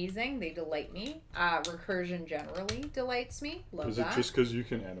amazing. They delight me. Recursion generally delights me. Love that. Is it just because you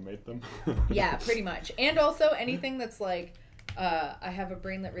can animate them? Yeah, pretty much. And also anything that's like... I have a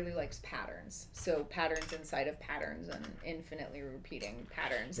brain that really likes patterns. So patterns inside of patterns and infinitely repeating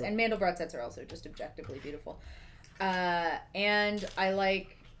patterns. Right. And Mandelbrot sets are also just objectively beautiful. And I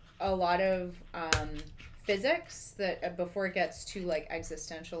like... a lot of physics that before it gets too like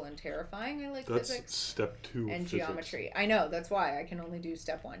existential and terrifying. I like that's physics. Step 2 and physics. Geometry. I know, that's why I can only do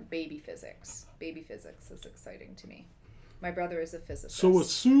step 1. Baby physics. Baby physics is exciting to me. My brother is a physicist. So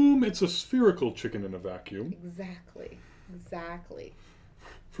assume it's a spherical chicken in a vacuum. Exactly.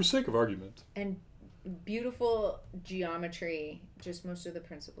 For sake of argument. And beautiful geometry. Just most of the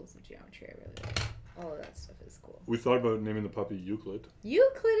principles of geometry I really like. All of that stuff is cool. We thought about naming the puppy Euclid.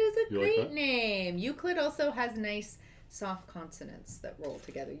 Euclid is a great like name. Euclid also has nice soft consonants that roll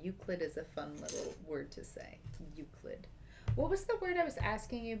together. Euclid is a fun little word to say. Euclid. What was the word I was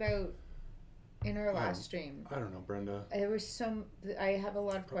asking you about in our last stream? I don't know, Brenda. There was I have a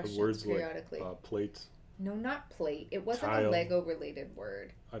lot of questions words periodically. Like plate. No, not plate. It wasn't tile. a Lego related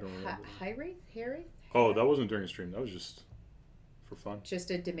word. I don't remember. Harry? Oh, that wasn't during a stream. That was just... for fun. Just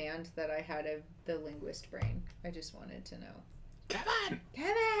a demand that I had of the linguist brain. I just wanted to know. Kevin!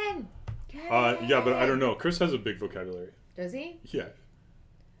 Yeah, but I don't know. Chris has a big vocabulary. Does he? Yeah.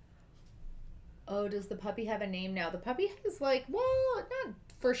 Oh, does the puppy have a name now? The puppy has not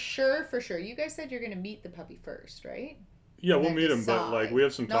for sure. You guys said you're going to meet the puppy first, right? Yeah, we'll meet him, but like we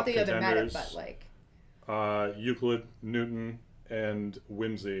have some top contenders. Not that you haven't met him, but like... Euclid, Newton, and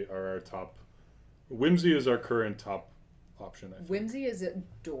Whimsy are our top. Whimsy is our current top option, I think. Whimsy is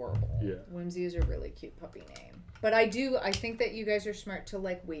adorable. Yeah. Whimsy is a really cute puppy name. But I think that you guys are smart to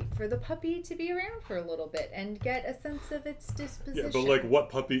like wait for the puppy to be around for a little bit and get a sense of its disposition. Yeah, but like what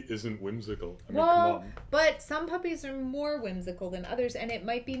puppy isn't whimsical? I mean, well, come on. But some puppies are more whimsical than others, and it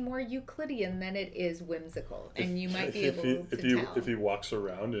might be more Euclidean than it is whimsical. And you might be able to tell. If he walks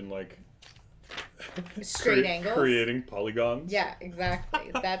around in like straight angles, creating polygons. Yeah, exactly.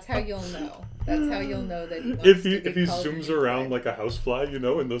 That's how you'll know. That's how you'll know that he wants if he zooms around like a housefly,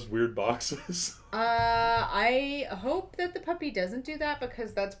 in those weird boxes. I hope that the puppy doesn't do that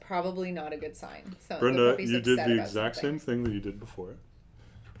because that's probably not a good sign. So Brenda, you did the exact same thing that you did before.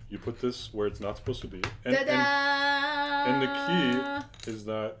 You put this where it's not supposed to be. And the key is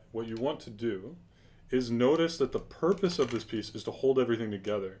that what you want to do is notice that the purpose of this piece is to hold everything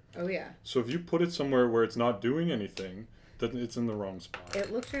together. Oh, yeah. So if you put it somewhere where it's not doing anything, then it's in the wrong spot.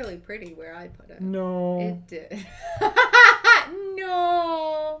 It looked really pretty where I put it. No. It did.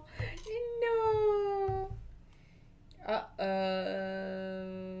 No. Uh-oh.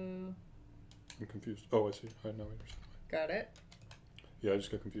 I'm confused. Oh, I see. I know what you're saying. Got it? Yeah, I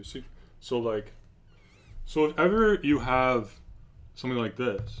just got confused. See? So if ever you have something like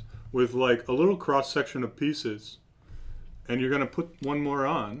this, with like a little cross section of pieces, and you're going to put one more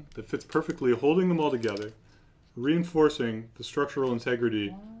on that fits perfectly, holding them all together, reinforcing the structural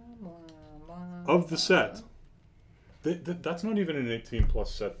integrity of the set. That's not even an 18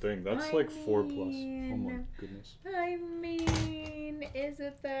 plus set thing. That's like 4 plus. Oh my goodness. I mean, is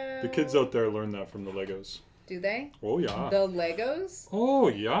it though? The kids out there learn that from the Legos. Do they? Oh yeah. The Legos? Oh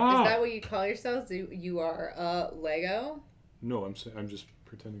yeah. Is that what you call yourselves? You are a Lego? No, I'm just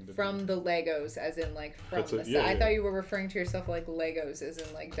pretending to from the Legos, as in like from the set. Yeah. I thought you were referring to yourself like Legos, as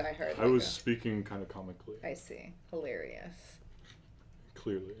in like Die Hard. I was speaking kind of comically. I see. Hilarious.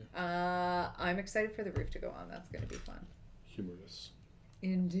 Clearly. I'm excited for the roof to go on. That's going to be fun. Humorous.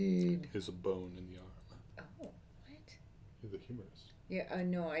 Indeed. Is a bone in the arm. Oh, what? The humorous. Yeah,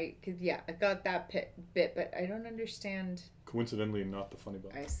 no, I got that bit, but I don't understand. Coincidentally, not the funny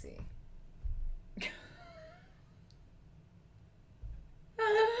bone. I see.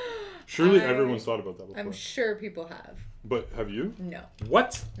 Surely everyone's thought about that before. I'm sure people have. But have you? No.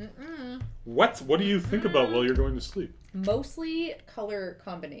 What? Mm-mm. What do you think about while you're going to sleep? Mostly color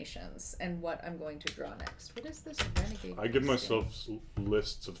combinations and what I'm going to draw next. What is this renegade? I give myself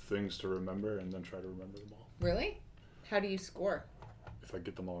lists of things to remember and then try to remember them all. Really? How do you score? If I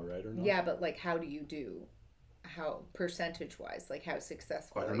get them all right or not? Yeah, but like how do you do? How percentage-wise? Like how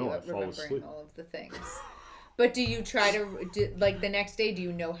successful I don't are know. you at remembering asleep. all of the things? But do you try to, like the next day, do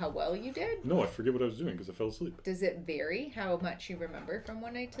you know how well you did? No, I forget what I was doing because I fell asleep. Does it vary how much you remember from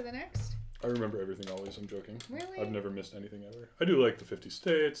one night to the next? I remember everything always. I'm joking. Really? I've never missed anything ever. I do like the 50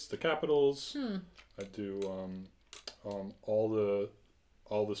 states, the capitals. I do all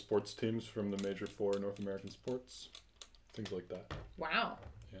the sports teams from the major 4 North American sports, things like that. Wow.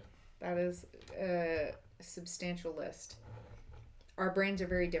 Yeah. That is a substantial list. Our brains are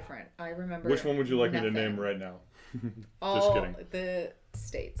very different. I remember. Which one would you like me to name right now? All Just kidding. the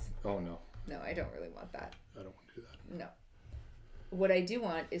states. Oh no. No, I don't really want that. I don't want to do that. No. What I do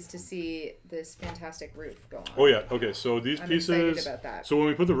want is to see this fantastic roof go on. Oh yeah. Okay. So these pieces. I'm excited about that. So when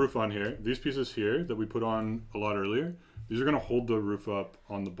we put the roof on here, these pieces here that we put on a lot earlier, these are gonna hold the roof up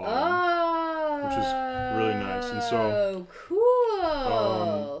on the bottom, which is really nice. And so.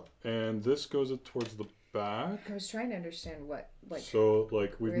 Cool. And this goes towards the back. I was trying to understand what So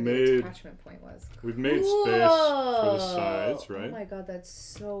like we've where made the attachment point was. We've made space for the sides, right? Oh my god, that's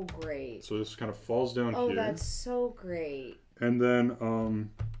so great. So this kind of falls down here. Oh, that's so great. And then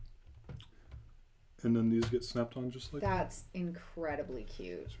these get snapped on just like that's incredibly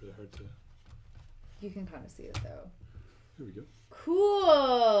cute. It's really hard to. You can kind of see it though. Here we go.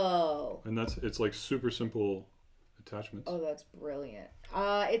 Cool. And it's like super simple attachments. Oh, that's brilliant.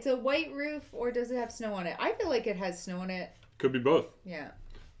 It's a white roof, or does it have snow on it? I feel like it has snow on it. Could be both. Yeah.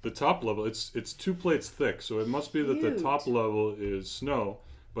 The top level, it's 2 plates thick, so it must be that the top level is snow,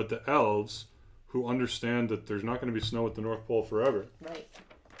 but the elves, who understand that there's not going to be snow at the North Pole forever, right,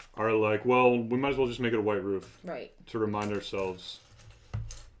 are like, well, we might as well just make it a white roof, right, to remind ourselves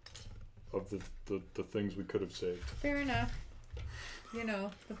of the things we could have saved. Fair enough. You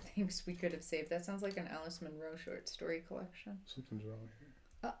know, the things we could have saved. That sounds like an Alice Munro short story collection. Something's wrong here.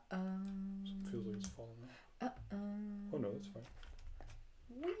 Uh-oh. It feels like it's falling off. Oh no, that's fine.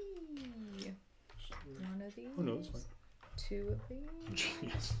 Whee! One of these. Oh no, that's fine. 2 of these.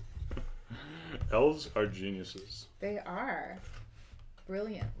 Genius. Elves are geniuses. They are.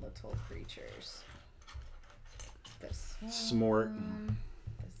 Brilliant little creatures. This one. Smart.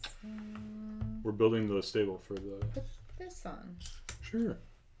 This one. We're building the stable for the... Put this on. Sure.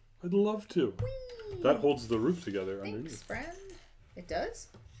 I'd love to. Whee! That holds the roof together Thanks, underneath. friend. It does?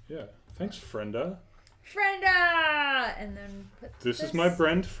 Yeah. Thanks, Frenda. Frenda! And then put This is my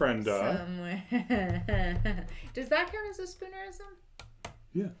friend, Frenda. somewhere. Does that count as a spoonerism?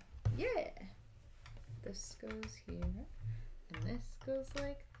 Yeah. Yeah. This goes here. And this goes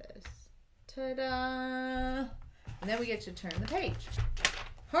like this. Ta-da! And then we get to turn the page.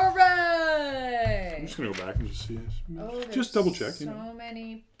 Hooray! I'm just going to go back and just see it. Oh, Just double check. So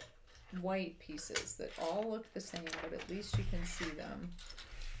many white pieces that all look the same, but at least you can see them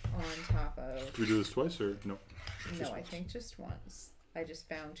on top of... Do we do this twice or no? No, I think just once. I just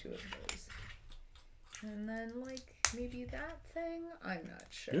found 2 of those. And then, like, maybe that thing? I'm not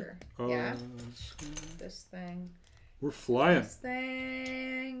sure. Yeah? This thing. We're flying. This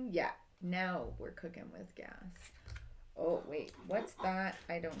thing. Yeah. Now we're cooking with gas. Oh, wait. What's that?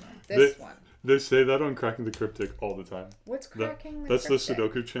 I don't know. This one. They say that on Cracking the Cryptic all the time. What's Cracking the That's Cryptic? the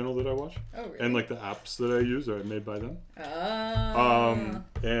Sudoku channel that I watch. Oh, really? And, like, the apps that I use are made by them. Oh.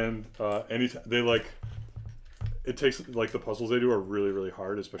 Anytime they, like... It takes, like, the puzzles they do are really, really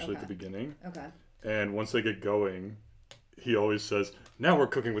hard, especially at the beginning. Okay. And once they get going, he always says, now we're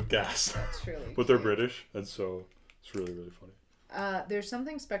cooking with gas. That's really But they're British, and so it's really, really funny. There's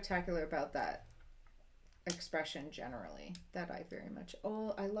something spectacular about that expression generally that I very much...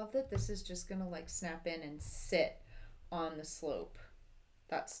 Oh, I love that this is just going to, like, snap in and sit on the slope.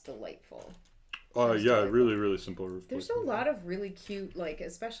 That's delightful. Yeah, delightful. really, really simple roof. There's a lot of really cute, like,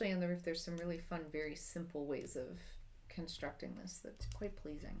 especially in the roof, there's some really fun, very simple ways of constructing this that's quite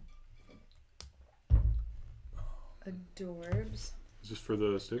pleasing. Adorbs. Is this for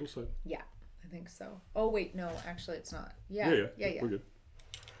the stable side? Yeah, I think so. Oh, wait, no, actually it's not. Yeah. We're good.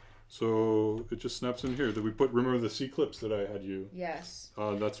 So it just snaps in here. That we put, remember the C-clips that I had you? Yes.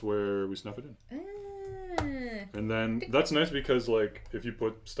 That's where we snap it in. Ah. And then that's nice because, like, if you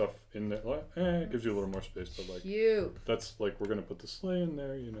put stuff in there, like, it gives you a little more space. But, like, cute. That's, like, we're going to put the sleigh in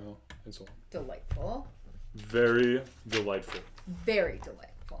there, you know, and so on. Delightful. Very delightful. Very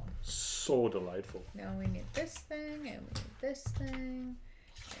delightful. So delightful. Now we need this thing, and we need this thing,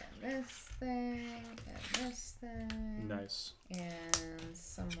 and this thing, and this thing. Nice. And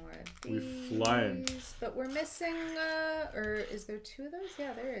some more of these. We're flying. But we're missing, or is there 2 of those?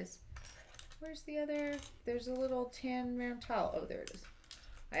 Yeah, there is. Where's the other? There's a little tan round towel. Oh, there it is.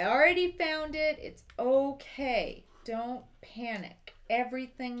 I already found it. It's okay. Don't panic.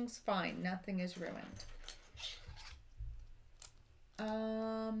 Everything's fine. Nothing is ruined.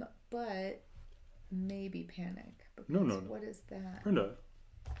 But maybe panic. No. What is that? Brenda,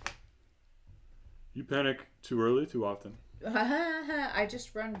 you panic too early, too often. I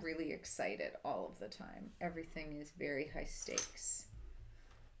just run really excited all of the time. Everything is very high stakes.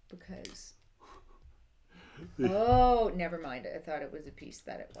 Because... Oh, never mind. I thought it was a piece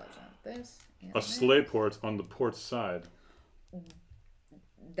that it wasn't. This. A sleigh port on the port side.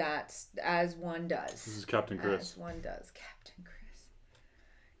 That's as one does. This is Captain Chris. As one does. Captain Chris.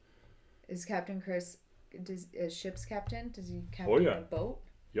 Is Captain Chris is ship's captain? Does he captain a boat?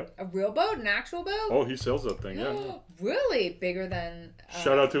 Yep. A real boat? An actual boat? Oh, he sails that thing, yeah. Really? Bigger than...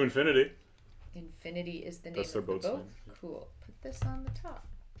 Shout out to Infinity. Infinity is the name That's their of the boat's boat? name. Yeah. Cool. Put this on the top.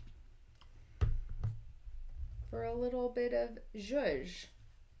 For a little bit of zhuzh.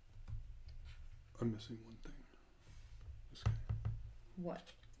 I'm missing one thing. This guy. What?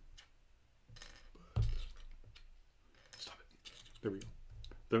 Stop it. There we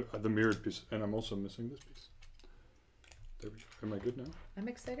go. The mirrored piece. And I'm also missing this piece. There we go. Am I good now? I'm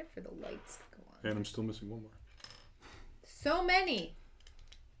excited for the lights to go on. And I'm still missing one more. So many.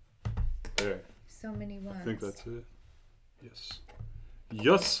 There. So many ones. I think that's it. Yes.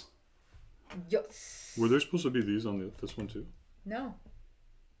 Yes. Yes. Were there supposed to be these on this one too? No.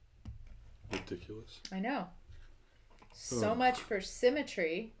 Ridiculous. I know. So much for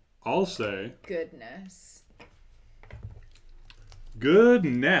symmetry. I'll say. Goodness.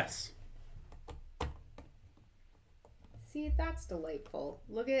 Goodness. See, that's delightful.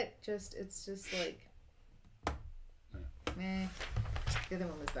 Look at it's just like, meh. The other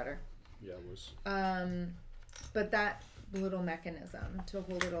one was better. Yeah, it was. But that little mechanism to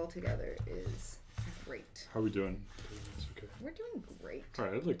hold it all together is great. How are we doing? It's okay. We're doing great. All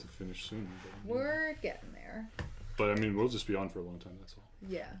right, I'd like to finish soon. But, We're getting there. But I mean, we'll just be on for a long time. That's all.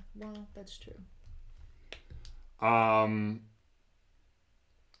 Yeah. Well, that's true.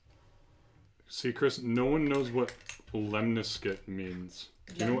 See, Chris, no one knows what lemniscate means.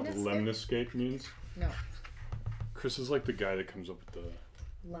 Do you know what lemniscate means? No. Chris is like the guy that comes up with the...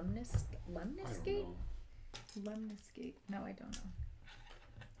 Lemniscate? Lemniscate. No, I don't know.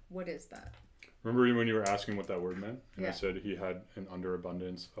 What is that? Remember when you were asking what that word meant? And Yeah. I said he had an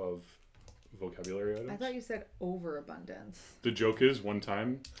underabundance of vocabulary items? I thought you said overabundance. The joke is, one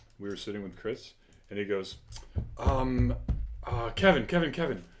time, we were sitting with Chris, and he goes,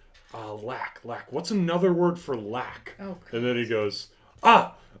 Kevin, lack. What's another word for lack? Oh, and then he goes,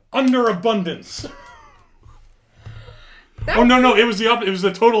 underabundance. Oh, no, it was the opposite. It was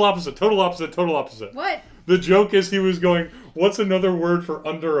the total opposite. What? The joke is he was going, what's another word for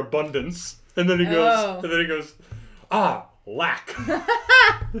underabundance? And then he goes, lack.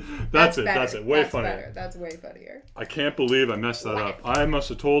 That's it. Way funnier. That's way funnier. I can't believe I messed that up. I must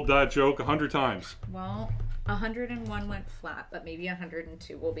have told that joke 100 times. Well, 101 went flat, but maybe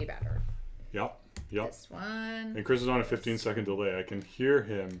 102 will be better. Yep. This one. And Chris is on a 15-second delay. I can hear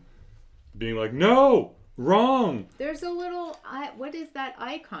him being like, no, wrong. There's a little, what is that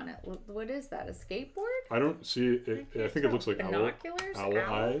icon? What is that, a skateboard? I don't see it. I think it looks like binoculars? owl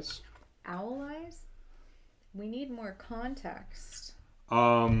eyes. Owl eyes? We need more context.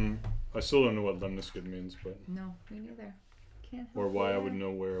 I still don't know what lemniscate means, but... No, me neither. Can't help or why it. I would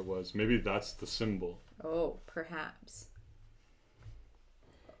know where it was. Maybe that's the symbol. Oh, perhaps.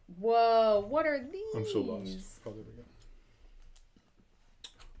 Whoa, what are these? I'm so lost. Oh, there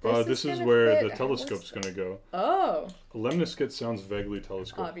we go. This is where the telescope's going to go. Oh. A lemniscate sounds vaguely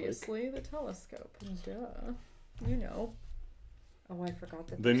telescope-like. Obviously, the telescope. Duh. You know. Oh, I forgot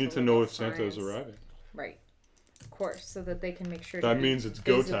that. They need to know if Santa is arriving. Right. Of course, so that they can make sure that means it's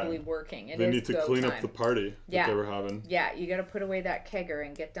go time. Working. They need to clean up the party that they were having. Yeah, you got to put away that kegger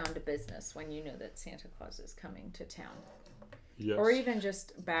and get down to business when you know that Santa Claus is coming to town. Yes. Or even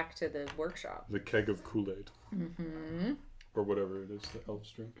just back to the workshop. The keg of Kool-Aid. Mm-hmm. Or whatever it is the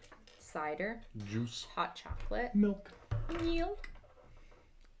elves drink. Cider. Juice. Hot chocolate. Milk.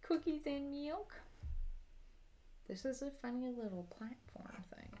 Cookies and milk. This is a funny little platform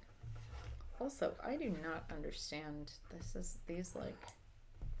thing. Also, I do not understand. These like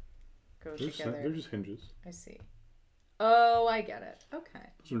go together. They're just hinges. I see. Oh, I get it. Okay.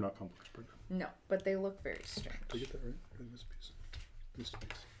 Those are not complex, Brenda. No, but they look very strange. Did I get that right? Or this piece? This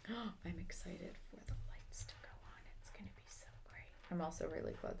piece. I'm excited for the lights to go on. It's going to be so great. I'm also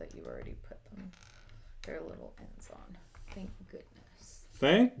really glad that you already put their little ends on. Thank goodness.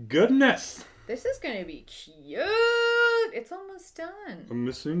 Thank goodness. This is going to be cute. It's almost done. I'm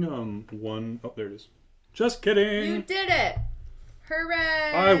missing one. Oh, there it is. Just kidding. You did it.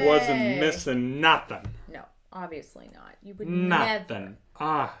 Hooray. I wasn't missing nothing. No, obviously not. You would nothing.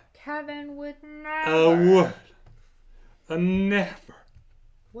 Never. Kevin would never. I would. Never.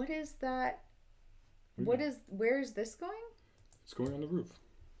 What is that Where is this going? It's going on the roof.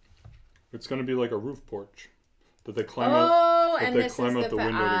 It's going to be like a roof porch that they climb out. That they climb out the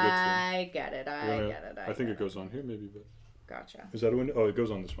window to get to. I get it. I think it goes on here, maybe, but. Gotcha. Is that a window? Oh, it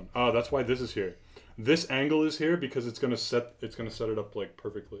goes on this one. Oh, that's why this is here. This angle is here because it's gonna set it up like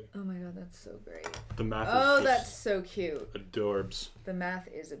perfectly. Oh my god, that's so great. The math. Oh, that's so cute. Adorbs. The math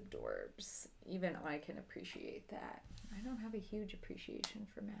is adorbs. Even I can appreciate that. I don't have a huge appreciation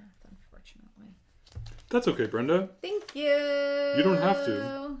for math, unfortunately. That's okay, Brenda. Thank you. You don't have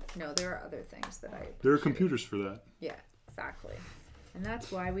to. No, there are other things that I appreciate. There are computers for that. Yeah, exactly. And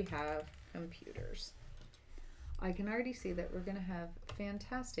that's why we have computers. I can already see that we're going to have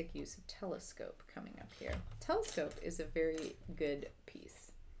fantastic use of telescope coming up here. Telescope is a very good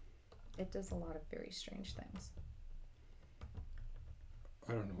piece. It does a lot of very strange things.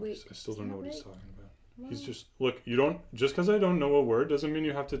 I don't know. Wait, I still don't know what he's talking about. Well, He's just, look, you don't, just because I don't know a word doesn't mean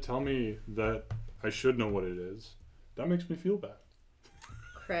you have to tell me that I should know what it is. That makes me feel bad.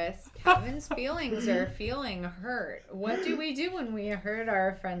 Chris, Kevin's feelings are feeling hurt. What do we do when we hurt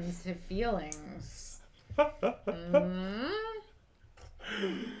our friends' feelings?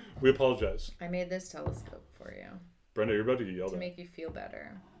 We apologize. I made this telescope for you. Brenda, you're about to get yelled to at. make you feel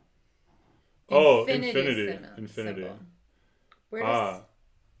better. Oh, infinity. Symbol. Where does...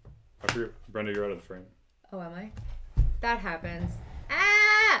 I forget. Brenda, you're out of the frame. Oh, am I? That happens.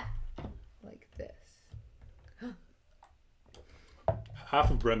 Ah! Like this.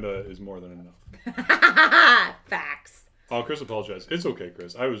 Half of Brenda is more than enough. Facts. Oh, Chris apologized. It's okay,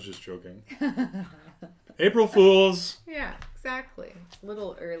 Chris. I was just joking. April Fools. Yeah, exactly. A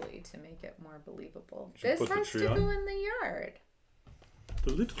little early to make it more believable. Should This has to go in the yard.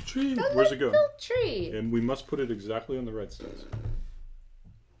 The little tree. Where's it go? The little tree. And we must put it exactly on the right side.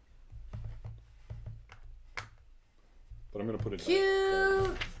 But I'm going to put it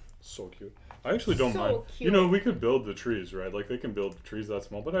cute. So cute. I actually don't mind. Cute. You know, we could build the trees, right? Like, they can build trees that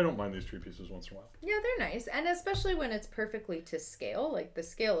small, but I don't mind these tree pieces once in a while. Yeah, they're nice. And especially when it's perfectly to scale. Like, the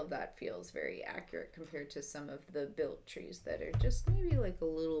scale of that feels very accurate compared to some of the built trees that are just maybe like a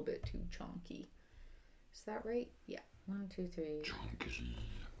little bit too chunky. Is that right? Yeah. 1, 2, 3. Chunky.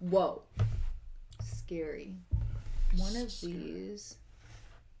 Whoa. Scary. One of these.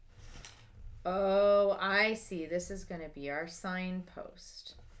 Oh, I see. This is going to be our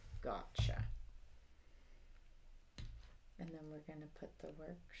signpost. Gotcha. And then we're going to put the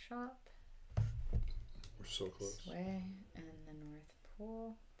workshop. We're so close. This way. And the North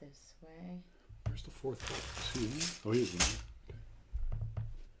Pole this way. Where's the fourth pole? Is he in? Oh, he is in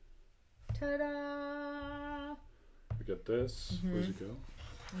there. Okay. Ta-da! We got this. Where does it go?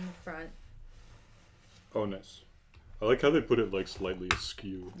 In the front. Oh, nice. I like how they put it like slightly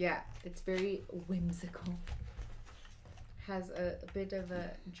askew. Yeah, it's very whimsical. Has a bit of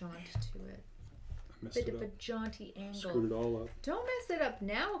a jaunt to it. Bit of a jaunty angle. Screwed it all up. Don't mess it up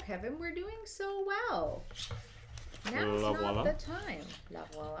now, Kevin. We're doing so well. Now's not voila. the time. La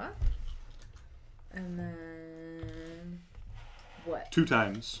voila. And then what? 2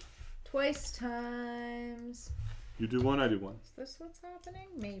 times. Twice times. You do one, I do one. Is this what's happening?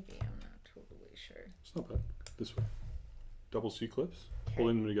 Maybe. I'm not totally sure. It's not bad. This way. Double C clips.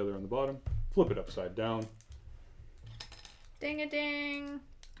 Pulling them together on the bottom. Flip it upside down. Ding a ding.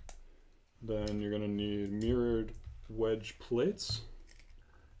 Then you're going to need mirrored wedge plates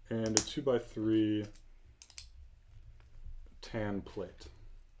and a 2x3 tan plate.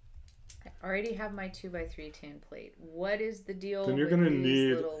 I already have my 2x3 tan plate. What is the deal Then you're with going to these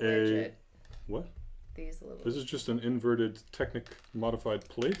need little a widget? what? These little. This is just an inverted Technic modified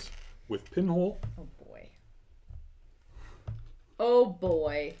plate with pinhole. Oh boy. Oh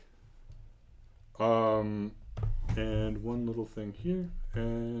boy. And one little thing here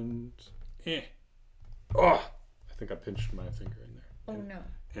and oh, I think I pinched my finger in there. Oh and, no.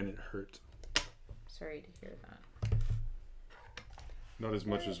 And it hurt. Sorry to hear that. Not as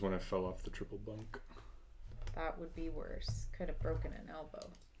much as when I fell off the triple bunk. That would be worse. Could have broken an elbow.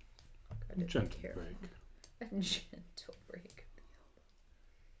 Gentle break. A gentle break of the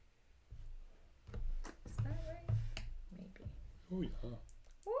elbow. Is that right? Maybe. Oh yeah.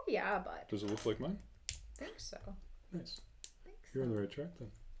 Oh yeah, bud. Does it look like mine? I think so. Nice. Think so. You're on the right track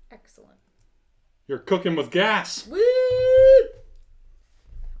then. Excellent. You're cooking with gas. Woo!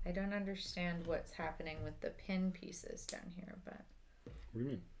 I don't understand what's happening with the pin pieces down here, but. What do you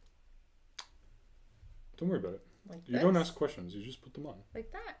mean? Don't worry about it. Like You this? don't ask questions. You just put them on.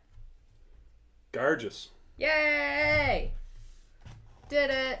 Like that. Gorgeous. Yay! Did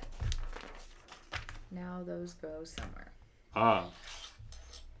it. Now those go somewhere. Ah.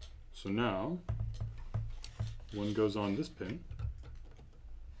 So now, one goes on this pin,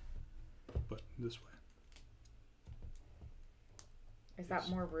 but this way. that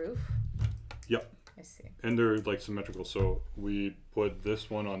more roof? Yep. I see. And they're like symmetrical. So we put this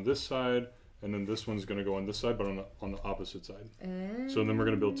one on this side, and then this one's going to go on this side, but on the opposite side. So then we're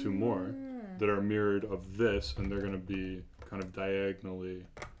going to build 2 more that are mirrored of this, and they're going to be kind of diagonally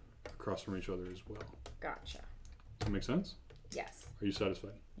across from each other as well. Gotcha. Does that make sense? Yes. Are you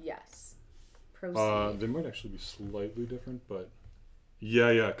satisfied? Yes. Proceed. They might actually be slightly different, but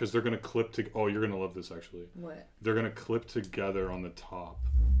yeah, because they're going to clip to. Oh, you're going to love this actually. What? They're going to clip together on the top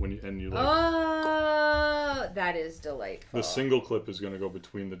when you like. Oh, that is delightful. The single clip is going to go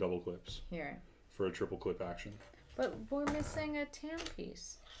between the double clips. Here. For a triple clip action. But we're missing a tan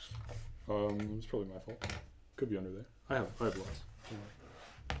piece. It's probably my fault. Could be under there. I have lots.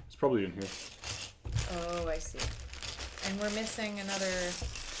 It's probably in here. Oh, I see. And we're missing another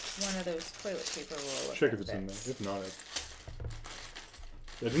one of those toilet paper roll. Check if it's in there. If not,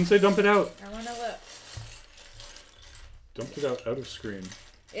 I didn't say dump it out. I want to look. Dumped it out of screen.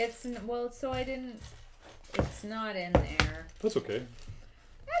 It's so I didn't. It's not in there. That's okay.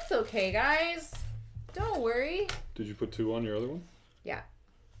 That's okay, guys. Don't worry. Did you put 2 on your other one? Yeah.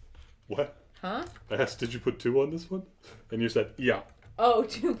 What? Huh? I asked, did you put 2 on this one? And you said, yeah. Oh,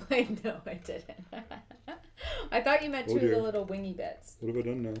 2 plain? No, I didn't. I thought you meant 2 of the little wingy bits. What have I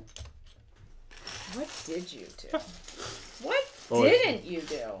done now? What did you do? What didn't you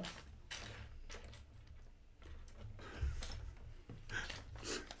do?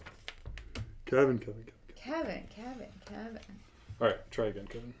 Kevin. Kevin. All right, try again,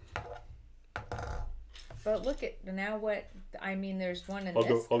 Kevin. But look at now what I mean. There's one in I'll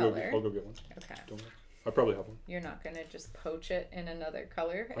this color. I'll go get one. Okay. Don't worry. I probably have one. You're not gonna just poach it in another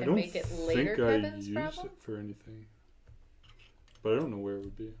color and make it later Kevin's problem? I don't think I used it for anything. But I don't know where it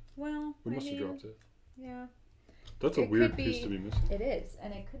would be. Well, we must have dropped it. Yeah. That's a weird piece to be missing. It is,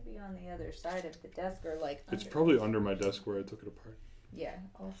 and it could be on the other side of the desk or like. It's probably under my desk where I took it apart. Yeah,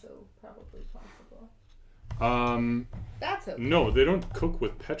 also probably possible. That's okay. No, they don't cook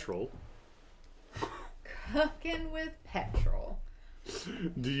with petrol. Cooking with petrol.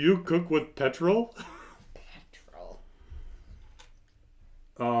 Do you cook with petrol?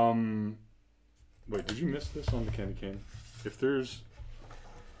 Wait, did you miss this on the candy cane? If there's,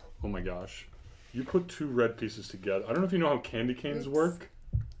 oh my gosh, you put 2 red pieces together. I don't know if you know how candy canes work.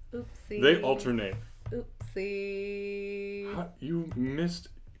 Oopsie. They alternate. Oopsie. You missed.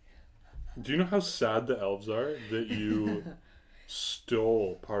 Do you know how sad the elves are that you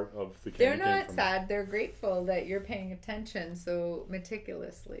stole part of the candy cane? They're not sad. They're grateful that you're paying attention so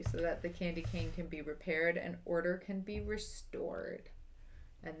meticulously so that the candy cane can be repaired and order can be restored.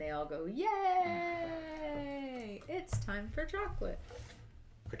 And they all go, yay! It's time for chocolate.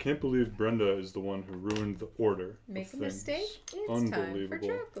 I can't believe Brenda is the one who ruined the order. Make a mistake, it's time for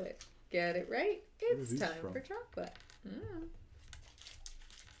chocolate. Get it right, it's time for chocolate.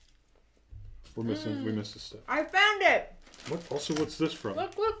 We're missing, we missed a step. I found it! What? Also, what's this from?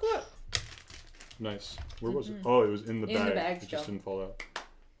 Look. Nice. Where was it? Oh, it was in the bag. In the bag it just didn't fall out.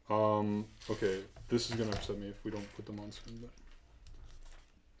 Okay, this is gonna upset me if we don't put them on screen, but...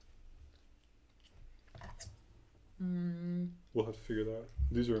 We'll have to figure that out.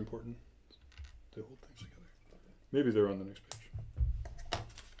 These are important. They hold things together. Maybe they're on the next page.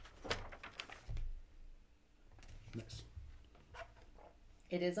 Nice.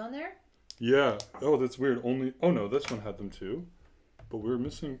 It is on there? Yeah. Oh, that's weird. Only... Oh, no, this one had them too. But we were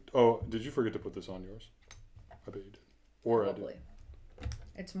missing... Oh, did you forget to put this on yours? I bet you did. Or Probably. I did.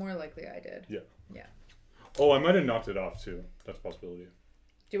 It's more likely I did. Yeah. Yeah. Oh, I might have knocked it off too. That's a possibility.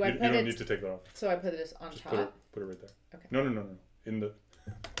 You don't need to take that off. So I put this on Just top? Put it right there. Okay. No. In the...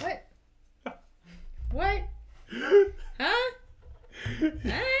 What? What? Huh?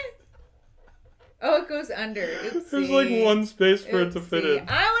 Oh, it goes under. Oopsie. There's like one space for it to fit in.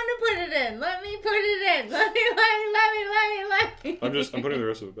 I want to put it in. Let me put it in. Let me. I'm putting the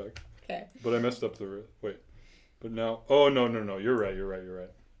rest of it back. Okay. But I messed up the... Wait. But now... Oh, no. You're right.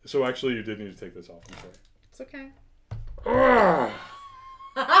 So actually, you did need to take this off. I'm sorry. It's okay.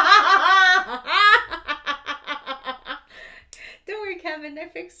 Don't worry, Kevin. I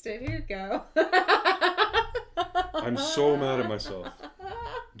fixed it. Here you go. I'm so mad at myself.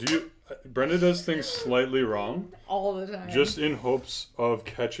 Brenda does things slightly wrong. All the time. Just in hopes of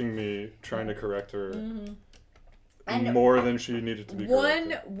catching me trying to correct her more than she needed to be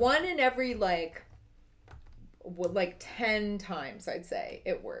corrected. One in every like 10 times, I'd say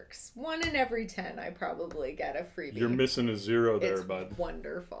it works. 1 in every 10, I probably get a freebie. You're missing a 0 there, it's bud.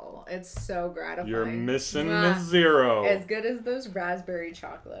 Wonderful. It's so gratifying. You're missing a 0. As good as those raspberry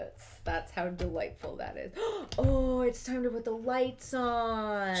chocolates. That's how delightful that is. Oh, it's time to put the lights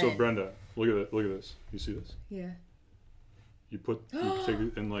on. So Brenda, look at this. You see this? Yeah. You take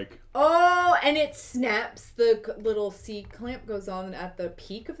it in like... Oh, and it snaps. The little C-clamp goes on at the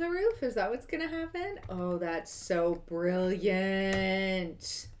peak of the roof? Is that what's going to happen? Oh, that's so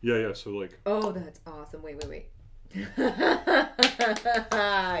brilliant. Yeah, so like... Oh, that's awesome. Wait.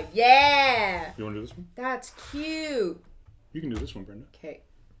 Yeah! You want to do this one? That's cute. You can do this one, Brenda. Okay.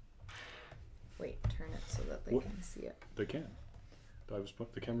 Wait, turn it so that they can see it. They can.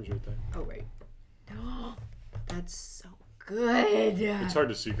 The camera's right there. Oh, right. That's so good. It's hard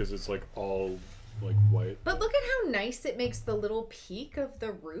to see because it's like all like white. But look at how nice it makes the little peak of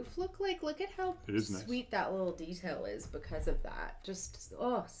the roof look like. Look at how sweet that little detail is because of that. Just,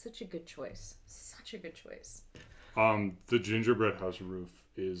 such a good choice. Such a good choice. The gingerbread house roof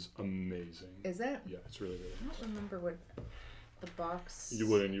is amazing. Is it? Yeah, it's really good. I don't remember what the box... You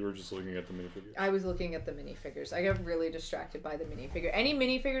wouldn't. You were just looking at the minifigures. I was looking at the minifigures. I got really distracted by the minifigure. Any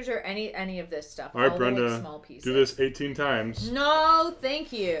minifigures or any of this stuff. All right, Brenda. Like small pieces. Do this 18 times. No,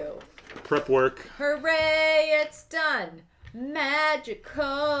 thank you. Prep work. Hooray, it's done.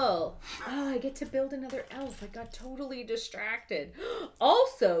 Magical. Oh, I get to build another elf. I got totally distracted.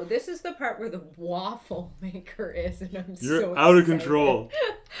 Also, this is the part where the waffle maker is, and You're out of control.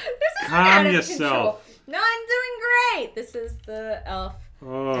 This is Calm out of yourself. Control. No, I'm doing great. This is the elf,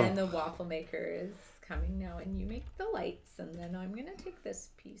 and the waffle maker is coming now, and you make the lights, and then I'm gonna take this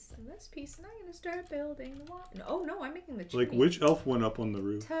piece, and I'm gonna start building the waffle. Oh no, I'm making the chimney. Like, which elf went up on the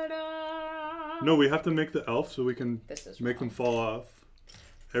roof? Ta-da! No, we have to make the elf so we can make them fall off.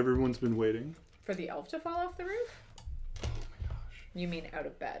 Everyone's been waiting. For the elf to fall off the roof? Oh my gosh. You mean out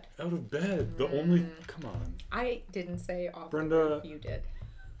of bed? Out of bed. The only... Come on. I didn't say off Brenda, the roof. You did.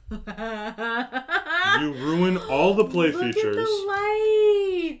 You ruin all the play features. Look at the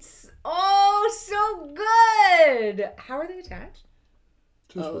lights. Oh, so good. How are they attached?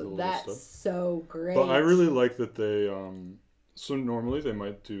 That's so great. But I really like that they... So normally they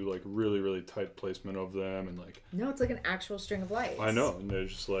might do like really, really tight placement of them and like... No, it's like an actual string of lights. I know. And they're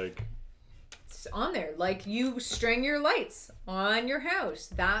just like... It's on there. Like you string your lights on your house.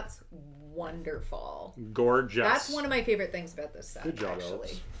 That's wonderful. Gorgeous. That's one of my favorite things about this set. Good job, actually.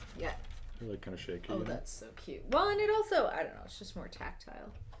 Elves. Yeah. They're like kind of shaky. Oh, that's so cute. Well, and it also, I don't know, it's just more tactile.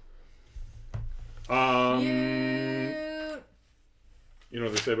 Cute. You know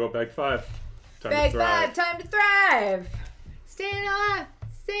what they say about bag 5? Bag 5, time to thrive. Staying alive.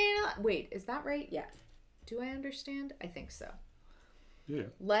 Wait, is that right? Yeah. Do I understand? I think so. Yeah.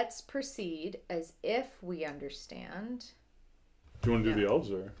 Let's proceed as if we understand. Do you want to do the elves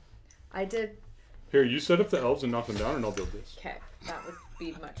or? I did. Here, you set up the elves and knock them down and I'll build this. Okay. That would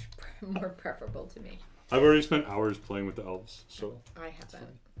be much more preferable to me. I've already spent hours playing with the elves, so. I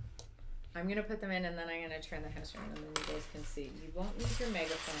haven't. I'm going to put them in and then I'm going to turn the house around and then you guys can see. You won't need your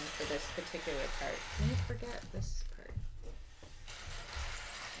megaphone for this particular part. Don't forget this part.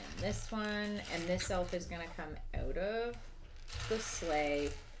 And this one. And this elf is going to come out of the sleigh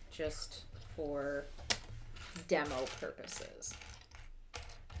just for demo purposes.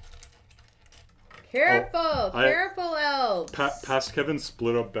 Careful! Careful, elves! Past Kevin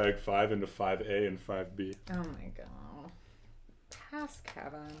split up bag 5 into 5A and 5B. Oh my god. Past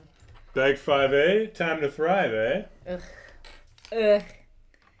Kevin. Bag 5A, time to thrive, eh? Ugh. Ugh.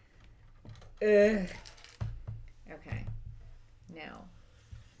 Ugh. Okay. Now,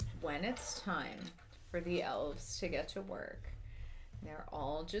 when it's time for the elves to get to work, they're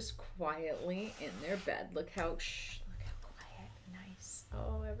all just quietly in their bed. Look how quiet, nice.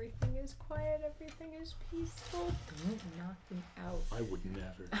 Oh, everything is quiet. Everything is peaceful. Don't knock them out. I would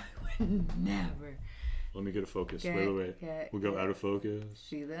never. I would never. Let me get a focus. Wait. We'll go out of focus.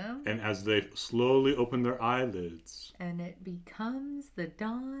 See them? And as they slowly open their eyelids. And it becomes the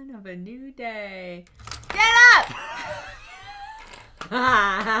dawn of a new day. Get up!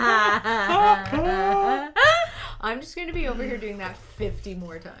 I'm just going to be over here doing that 50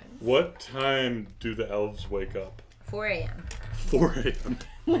 more times. What time do the elves wake up? 4 a.m. 4 a.m.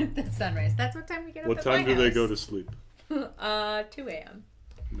 With the sunrise. That's what time we get up What at time my do they house. go to sleep? 2 a.m.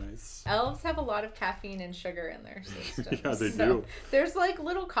 Nice. Elves have a lot of caffeine and sugar in their system. Yeah, they do. There's like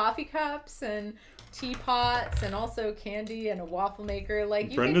little coffee cups and teapots and also candy and a waffle maker. Like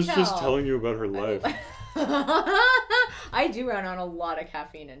you Brenda's can tell. just telling you about her life. I do run on a lot of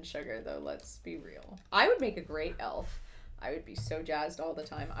caffeine and sugar, though. Let's be real. I would make a great elf. I would be so jazzed all the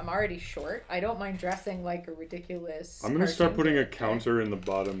time. I'm already short. I don't mind dressing like a ridiculous. I'm going to start putting a counter in the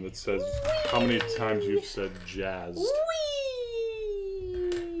bottom that says how many times you've said jazzed. Whee!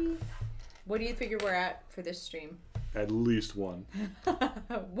 What do you figure we're at for this stream? At least one.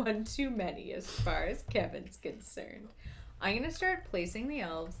 One too many as far as Kevin's concerned. I'm going to start placing the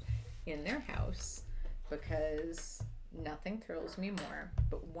elves in their house because nothing thrills me more,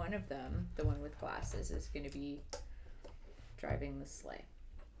 but one of them, the one with glasses, is going to be driving the sleigh.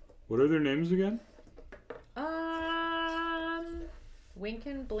 What are their names again?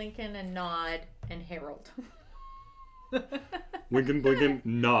 Winkin', Blinkin', and Nod, and Harold. Winkin', Blinkin',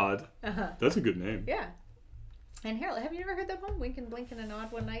 Nod. Uh-huh. That's a good name. Yeah. And Harold, have you ever heard that poem? Winkin', Blinkin', and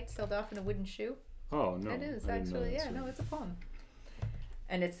Nod one night sailed off in a wooden shoe. Oh, no. It is, actually. Yeah, no, it's a poem.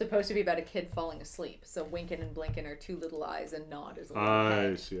 And it's supposed to be about a kid falling asleep. So Winkin' and Blinkin' are two little eyes, and Nod is a little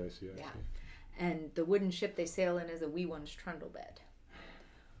head. I see. Yeah. And the wooden ship they sail in is a wee one's trundle bed.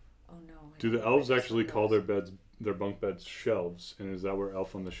 Oh, no. Do the elves actually call their bunk beds shelves? And is that where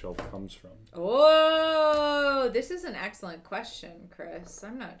Elf on the Shelf comes from? Oh, this is an excellent question, Chris.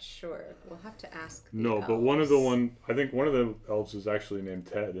 I'm not sure. We'll have to ask the elves. But I think one of the elves is actually named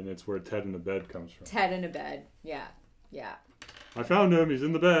Ted, and it's where Ted in the bed comes from. Ted in a bed. Yeah. Yeah. I found him. He's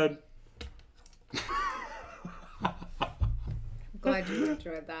in the bed. I'm glad you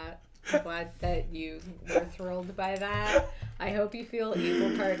enjoyed that. I'm glad that you were thrilled by that. I hope you feel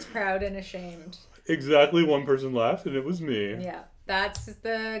equal parts proud and ashamed. Exactly. One person laughed, and it was me. Yeah. That's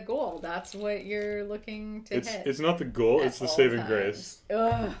the goal. That's what you're looking to hit. It's not the goal. It's the saving grace.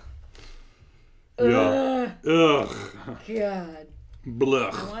 Ugh. Yeah. Ugh. God.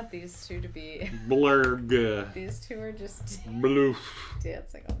 Blech. I want these two to be... Blurg. These two are just Bloof.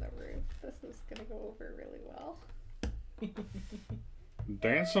 dancing on the roof. This is going to go over really well.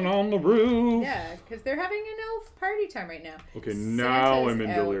 Dancing on the roof. Yeah, because they're having an elf party time right now. Okay, now Santa's I'm in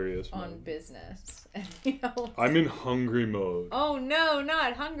out delirious on mode. Business. And the elves... I'm in hungry mode. Oh no,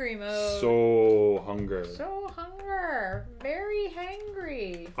 not hungry mode. So hunger. So hunger. Very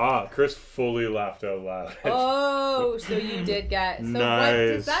hangry. Chris fully laughed out loud. Oh, so you did get... So nice.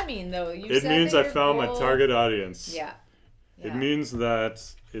 What does that mean though? It means I found my target audience. Yeah. It means that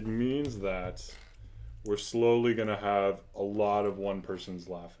we're slowly going to have a lot of one person's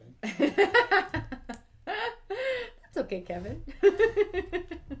laughing. That's okay, Kevin.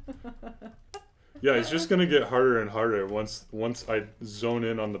 Yeah, it's just going to get harder and harder once I zone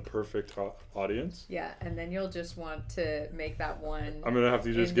in on the perfect audience. Yeah, and then you'll just want to make that one. I'm going to have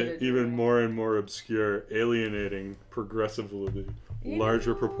to just get even more and more obscure, alienating progressively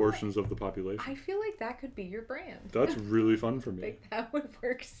larger proportions of the population. I feel like that could be your brand. That's really fun for I me. think that would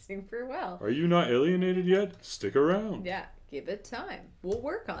work super well. Are you not alienated yet? Stick around. Yeah, give it time. We'll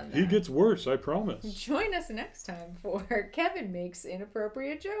work on that. He gets worse, I promise. Join us next time for Kevin makes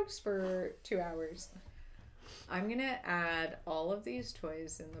inappropriate jokes for 2 hours. I'm going to add all of these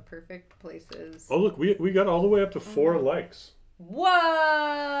toys in the perfect places. Oh, look, we got all the way up to 4 likes. Whoa!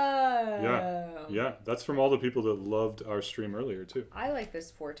 Yeah, that's from all the people that loved our stream earlier, too. I like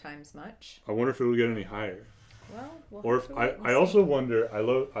this 4 times much. I wonder if it'll get any higher. Well, or if I also wonder, I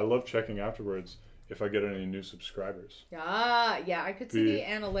love checking afterwards if I get any new subscribers. Yeah, I could see the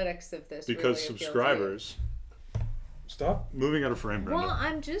analytics of this. Because really subscribers... Stop moving out of frame, Brenda. Well,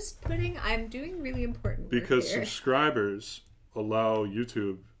 I'm doing really important work because here. Subscribers allow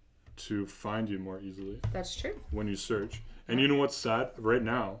YouTube to find you more easily. That's true. When you search. And you know what's sad? Right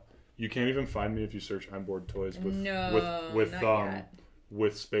now, you can't even find me if you search I'm Bored Toys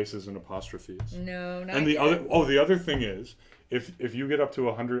with spaces and apostrophes. No, not and the yet. the other thing is, if you get up to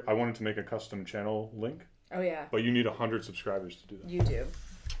 100, I wanted to make a custom channel link. Oh yeah. But you need 100 subscribers to do that. You do.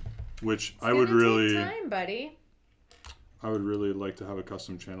 Which it's I would really take time, buddy. I would really like to have a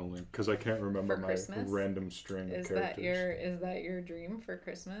custom channel link because I can't remember my random string of characters. Is that your dream for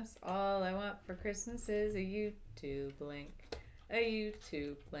Christmas? All I want for Christmas is a YouTube link. A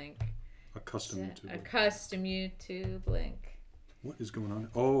YouTube link. A custom YouTube link. A custom YouTube link. What is going on?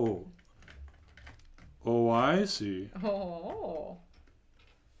 Oh, I see. Oh.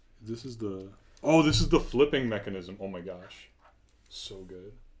 This is the flipping mechanism. Oh my gosh. So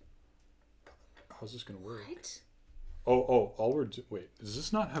good. How's this going to work? What? Wait, does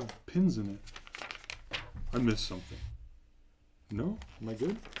this not have pins in it? I missed something. No? Am I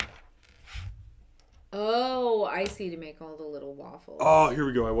good? Oh, I see, to make all the little waffles. Oh, here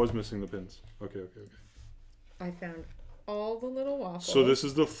we go. I was missing the pins. Okay. I found all the little waffles. So this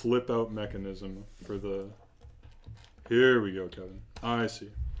is the flip out mechanism for the... Here we go, Kevin. I see.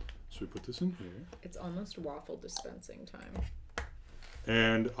 So we put this in here. It's almost waffle dispensing time.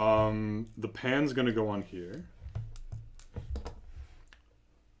 And the pan's going to go on here.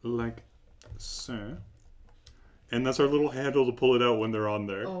 Like so. And that's our little handle to pull it out when they're on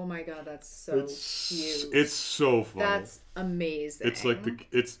there. Oh my god, that's so cute. It's so fun. That's amazing. It's like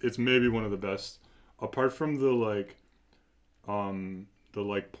it's maybe one of the best. Apart from the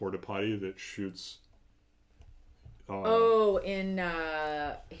porta potty that shoots In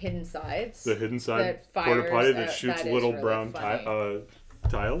Hidden Sides. The Hidden Side that porta potty that fires, shoots that little is really brown funny.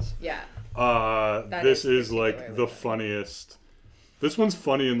 tiles. Yeah. This is like the funny. funniest. This one's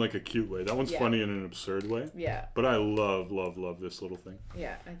funny in like a cute way. That one's Yeah. funny in an absurd way. Yeah. But I love this little thing.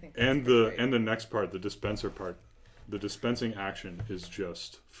 Yeah, I think. And the next part, the dispenser part, the dispensing action is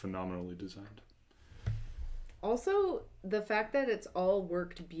just phenomenally designed. Also, the fact that it's all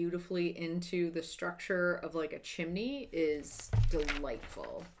worked beautifully into the structure of like a chimney is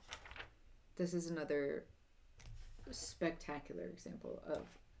delightful. This is another spectacular example of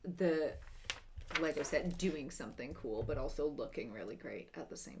the Lego set doing something cool, but also looking really great at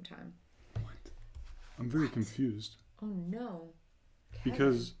the same time. What? I'm very confused. Oh no. Kevin.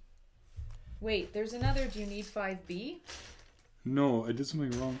 Because... Wait, there's another, do you need 5B? No, I did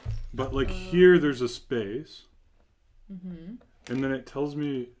something wrong. But like here there's a space. Mm-hmm. And then it tells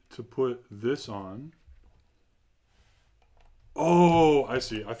me to put this on. Oh, I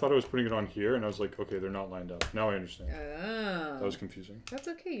see. I thought I was putting it on here, and I was like, okay, they're not lined up. Now I understand. Oh. That was confusing. That's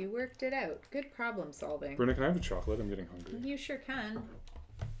okay. You worked it out. Good problem solving. Brenda, can I have a chocolate? I'm getting hungry. You sure can.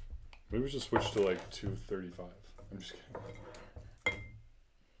 Maybe we should switch to like 2:35. I'm just kidding.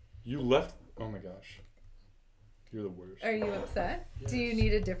 You left. Oh my gosh. You're the worst. Are you upset? Yes. Do you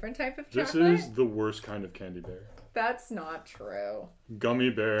need a different type of This chocolate? is the worst kind of candy bear. That's not true. Gummy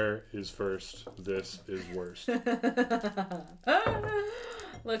bear is first. This is worst.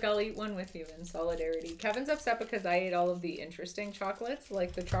 Look, I'll eat one with you in solidarity. Kevin's upset because I ate all of the interesting chocolates,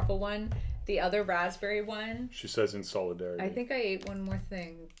 like the truffle one, the other raspberry one. She says in solidarity. I think I ate one more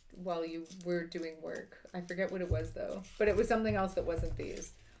thing while you were doing work. I forget what it was though, but it was something else that wasn't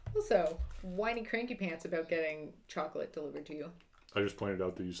these. Also, whiny cranky pants about getting chocolate delivered to you. I just pointed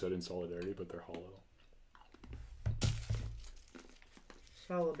out that you said in solidarity, but they're hollow.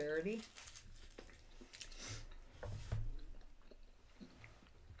 Solidarity.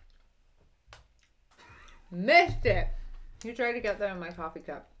 Missed it. You tried to get that in my coffee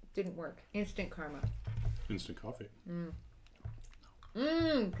cup. Didn't work. Instant karma. Instant coffee.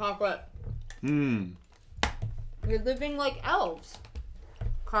 Chocolate. You're living like elves.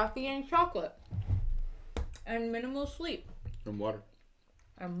 Coffee and chocolate. And minimal sleep. And water.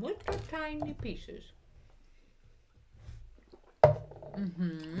 And little tiny pieces.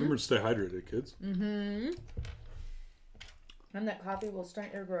 Remember to stay hydrated, kids. And that coffee will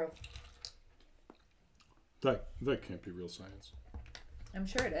stunt your growth. That can't be real science. I'm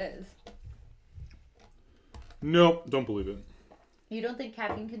sure it is. Nope, don't believe it. You don't think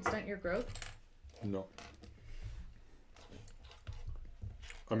caffeine can stunt your growth? No.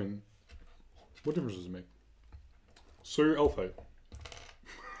 I mean, what difference does it make? So you're elf height.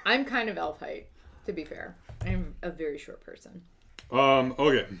 I'm kind of elf height, to be fair. I'm a very short person.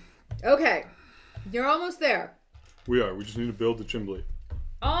 Okay. Okay. You're almost there. We are. We just need to build the chimbley.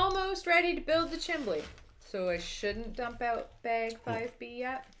 Almost ready to build the chimbley. So I shouldn't dump out bag 5B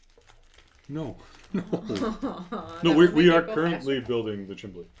yet? No. No, we are currently building the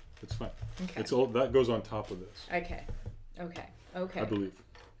chimbley. It's fine. Okay. It's all that goes on top of this. Okay. I believe.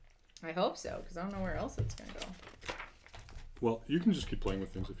 I hope so, because I don't know where else it's going to go. Well, you can just keep playing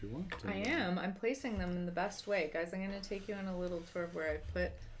with things if you want. I am. I'm placing them in the best way. Guys, I'm going to take you on a little tour of where I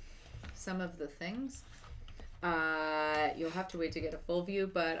put some of the things. You'll have to wait to get a full view,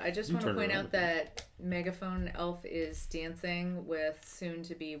 but I just want to point out that Megaphone Elf is dancing with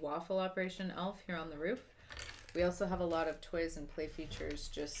soon-to-be Waffle Operation Elf here on the roof. We also have a lot of toys and play features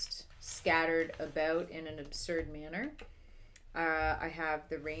just scattered about in an absurd manner. I have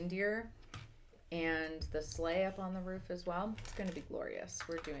the reindeer and the sleigh up on the roof as well. It's going to be glorious.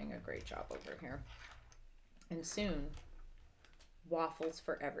 We're doing a great job over here. And soon, waffles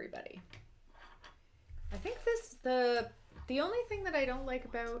for everybody. I think the only thing that I don't like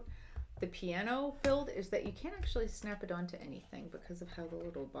about the piano build is that you can't actually snap it onto anything because of how the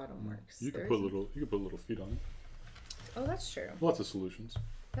little bottom works. You could put little feet on it. Oh, that's true. Lots of solutions.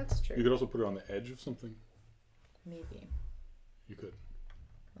 That's true. You could also put it on the edge of something. Maybe. You could.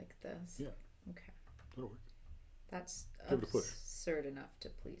 Like this? Yeah. Okay. That'll work. That's Give it a push. absurd enough to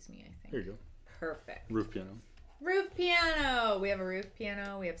please me, I think. There you go. Perfect. Roof piano. Roof piano! We have a roof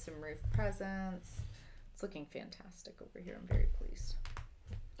piano. We have some roof presents. It's looking fantastic over here. I'm very pleased.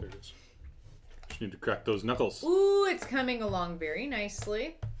 There it is. Just need to crack those knuckles. Ooh, it's coming along very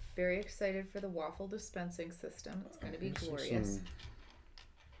nicely. Very excited for the waffle dispensing system. It's going to be glorious.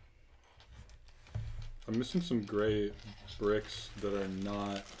 I'm missing some gray bricks that are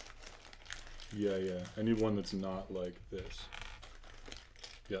not... Yeah. I need one that's not like this.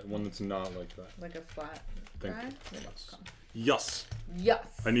 Yeah, one that's not like that. Like a flat Thank guy? you. Yes.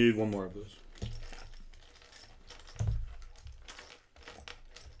 Yes. I need one more of those.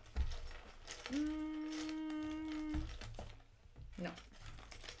 No.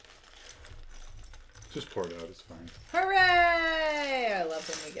 Just pour it out. It's fine. Hooray! I love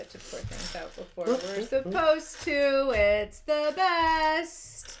when we get to pour things out before we're supposed to. It's the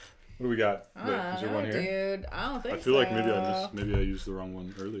best. What do we got? Wait, is there one here? Dude, I don't think so. I feel like maybe I used the wrong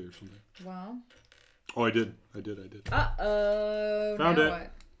one earlier or something. Well. Oh, I did. Uh-oh. Found now it.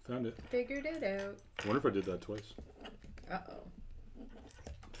 What? Found it. Figured it out. I wonder if I did that twice. Uh-oh.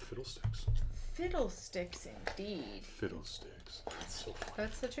 Fiddlesticks. Fiddlesticks indeed. Fiddlesticks. That's so funny.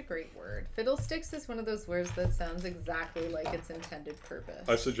 That's such a great word. Fiddlesticks is one of those words that sounds exactly like its intended purpose.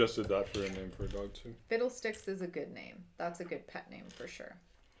 I suggested that for a name for a dog too. Fiddlesticks is a good name. That's a good pet name for sure.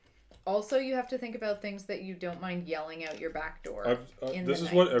 Also, you have to think about things that you don't mind yelling out your back door. This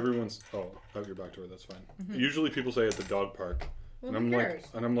is what everyone's... Oh, out your back door, that's fine. Mm-hmm. Usually people say at the dog park. Well, I'm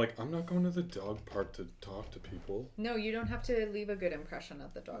like, I'm not going to the dog park to talk to people. No, you don't have to leave a good impression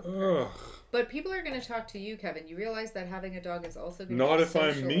at the dog park. Ugh. But people are going to talk to you, Kevin. You realize that having a dog is also going to be a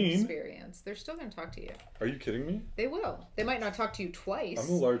social mean. Experience. They're still going to talk to you. Are you kidding me? They will. They might not talk to you twice. I'm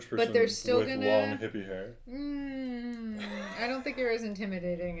a large person but they're still with long hippie hair. I don't think you're as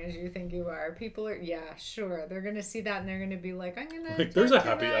intimidating as you think you are. People are, yeah, sure. They're going to see that and they're going to be like, I'm going to... Like, there's a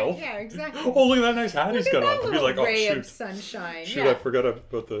happy elf. Yeah, exactly. Oh, look at that nice hat he's got on. I'll be like, oh, ray shoot. Of sunshine. Shoot, I forgot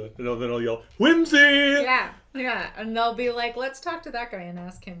about the... Then I'll yell, whimsy! Yeah. And they'll be like, let's talk to that guy and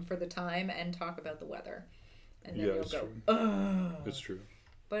ask him for the time and talk about the weather. And then you'll go, true. oh. It's true.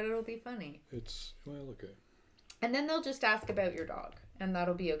 But it'll be funny. Well, okay. And then they'll just ask about your dog. And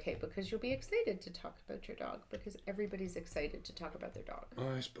that'll be okay because you'll be excited to talk about your dog because everybody's excited to talk about their dog.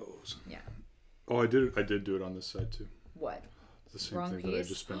 I suppose. Yeah. Oh, I did do it on this side too. What? The same Wrong thing piece? That I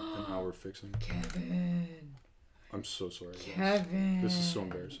just spent an hour fixing. Kevin. I'm so sorry. Kevin. This is so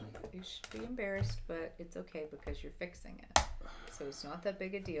embarrassing. You should be embarrassed, but it's okay because you're fixing it. So it's not that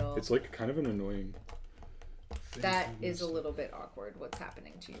big a deal. It's like kind of an annoying thing. That is a little bit awkward what's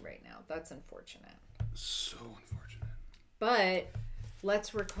happening to you right now. That's unfortunate. So unfortunate. But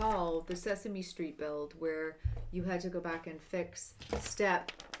let's recall the Sesame Street build where you had to go back and fix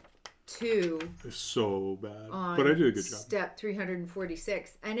step 2. It's so bad. But I did a good job. Step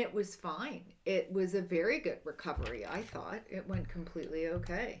 346, and it was fine. It was a very good recovery, I thought. It went completely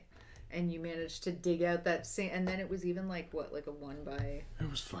okay. And you managed to dig out that same, and then it was even like what, like a 1 by... It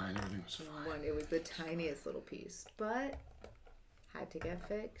was fine. Everything was fine. It was the tiniest little piece, but had to get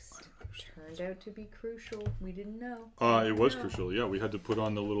fixed. Turned out to be crucial. We didn't know. It was crucial. Yeah, we had to put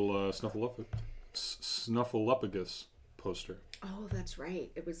on the little Snuffleupagus poster. Oh, that's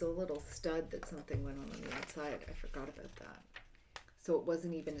right. It was a little stud that something went on the outside. I forgot about that. So it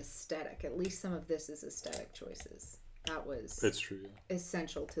wasn't even aesthetic. At least some of this is aesthetic choices. That was it's true, yeah.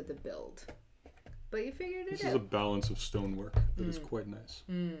 Essential to the build. But you figured it out. This is a balance of stonework that is quite nice.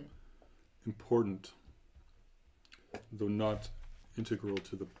 Important, though not integral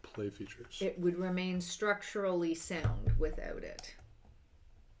to the play features. It would remain structurally sound without it.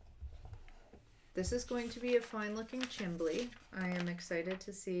 This is going to be a fine looking chimbly. I am excited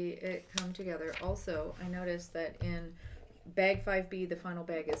to see it come together. Also, I noticed that in bag 5B, the final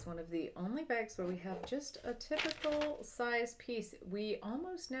bag is one of the only bags where we have just a typical size piece. We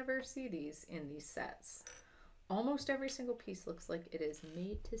almost never see these in these sets. Almost every single piece looks like it is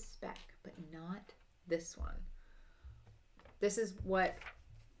made to spec, but not this one. This is what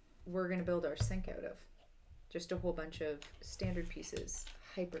we're going to build our sink out of. Just a whole bunch of standard pieces,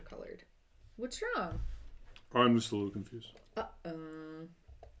 hyper colored. What's wrong? I'm just a little confused. I'm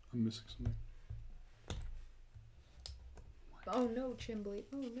missing something. Oh no, Chimbly.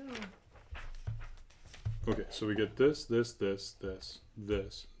 Oh no. Okay, so we get this.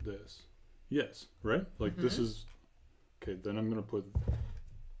 Yes, right? Like this is... Okay, then I'm going to put...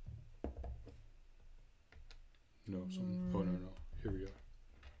 No, something. Oh, no. Here we go.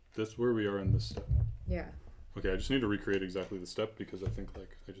 That's where we are in this step. Yeah. Okay, I just need to recreate exactly the step because I think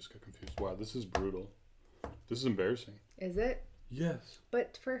like I just got confused. Wow, this is brutal. This is embarrassing. Is it? Yes.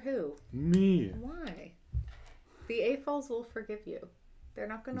 But for who? Me. Why? The AFOLs will forgive you. They're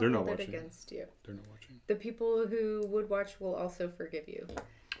not going to hold it against you. They're not watching. The people who would watch will also forgive you.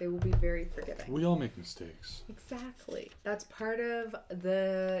 They will be very forgiving. We all make mistakes. Exactly. That's part of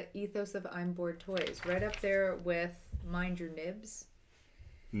the ethos of I'm Bored Toys. Right up there with Mind Your Nibs.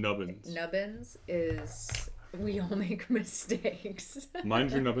 Nubbins is we all make mistakes.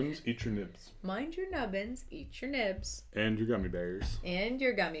 Mind your nubbins, eat your nibs. Mind your nubbins, eat your nibs. And your gummy bears.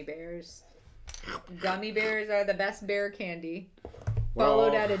 Gummy bears are the best bear candy.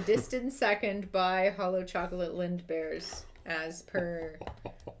 Followed at a distant second by hollow chocolate Lind bears, as per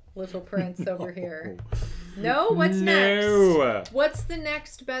Little Prince over here. No? What's No. next? What's the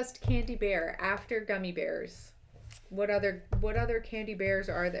next best candy bear after gummy bears? What other candy bears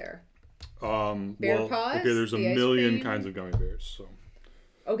are there? Bear paws? Okay, there's a The ice million cream? kinds of gummy bears. So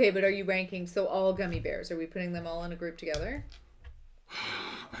Okay, but are you ranking all gummy bears? Are we putting them all in a group together?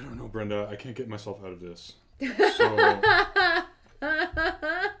 I don't know, Brenda. I can't get myself out of this. So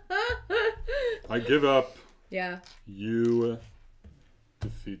I give up. Yeah. You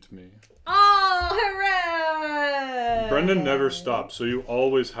defeat me. Oh, hooray! Brenda never stops, so you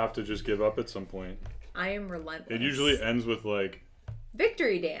always have to just give up at some point. I am relentless. It usually ends with like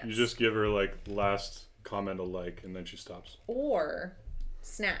victory dance. you just give her like last comment a like, and then she stops. Or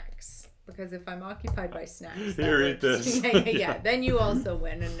snacks. Because if I'm occupied by snacks, Here, eat this. yeah, then you also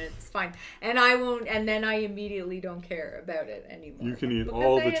win, and it's fine. And I won't. And then I immediately don't care about it anymore. You can eat because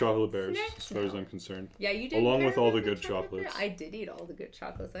all I the have chocolate bears, snacks as far as now. I'm concerned. Yeah, you did. Along with all the about good chocolate bear? chocolates. I did eat all the good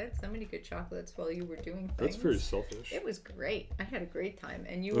chocolates. I had so many good chocolates while you were doing things. That's very selfish. It was great. I had a great time,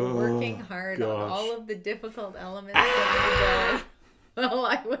 and you were working hard on gosh. all of the difficult elements of the build. While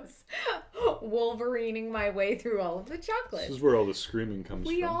I was Wolverining my way through all of the chocolates. This is where all the screaming comes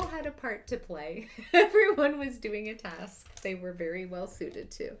from. We all had a part to play. Everyone was doing a task they were very well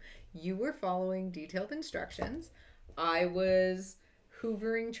suited to. You were following detailed instructions. I was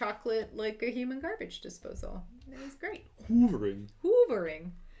hoovering chocolate like a human garbage disposal. It was great. Hoovering.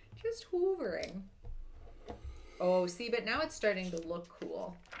 Just hoovering. Oh, see, but now it's starting to look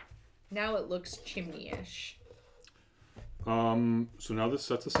cool. Now it looks chimney-ish. So now this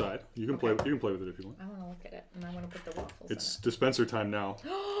sets aside. You can play. You can play with it if you want. I want to look at it, and I want to put the waffles It's in dispenser time now.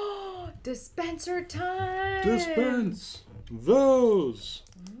 it. Dispenser time! Dispense those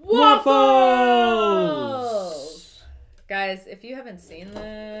waffles! Guys, if you haven't seen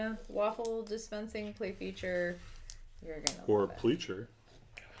the waffle dispensing play feature, you're gonna Or love it. pleacher.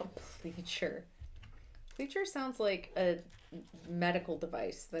 A pleacher. Pleacher sounds like a medical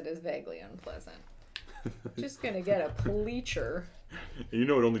device that is vaguely unpleasant. Just gonna get a pleacher. You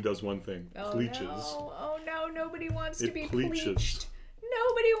know it only does one thing. Oh Pleaches. no! Oh no! Nobody wants to be pleaches. pleached.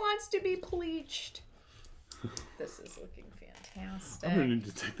 Nobody wants to be pleached. This is looking fantastic. I'm gonna need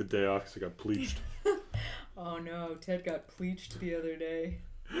to take the day off because I got pleached. Oh no! Ted got pleached the other day.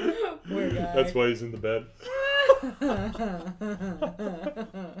 Poor guy. That's why he's in the bed.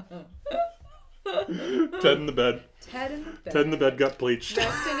 Ted in the bed. Ted in the bed. Ted in the bed got pleached.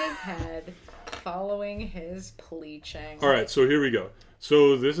 Rest in his head, following his pleaching. All right, so here we go.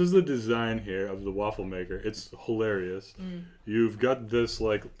 So this is the design here of the waffle maker. It's hilarious. You've got this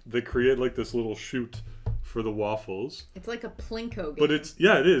they create like this little chute for the waffles. It's like a plinko game. But it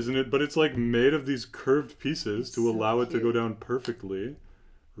is, but it's like made of these curved pieces to allow it to go down perfectly,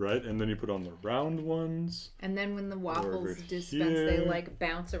 right? And then you put on the round ones. And then when the waffles over dispense, here. they like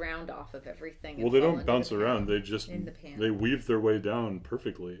bounce around off of everything. And Well, they fall don't into bounce the pan. around. They just In the pan. they weave their way down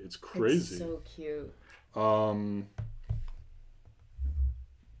perfectly. It's crazy. It's so cute.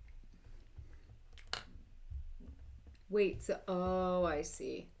 Wait, so I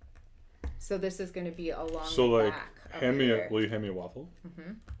see. So this is going to be along So the like, back. Up will you hand me a waffle?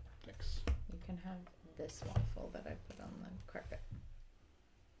 Mm-hmm. Thanks. You can have this waffle that I put on the carpet.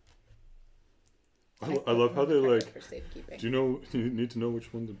 I love how they like. For safekeeping. Do you need to know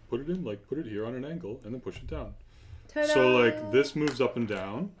which one to put it in? Like put it here on an angle and then push it down. Ta-da! So like this moves up and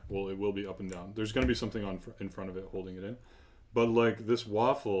down. Well, it will be up and down. There's gonna be something in front of it holding it in, but like this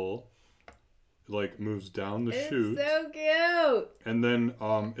waffle, like moves down the chute. It's so cute. And then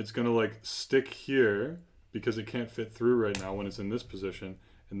it's gonna like stick here because it can't fit through right now when it's in this position.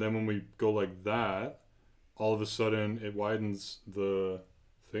 And then when we go like that, all of a sudden it widens the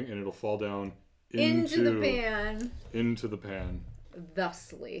thing and it'll fall down into the pan. Into the pan.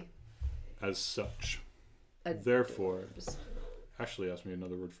 Thusly. As such. Adorbs. Therefore, Ashley asked me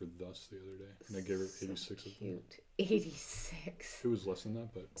another word for thus the other day, and I gave her 86 of them. Cute. 86. It was less than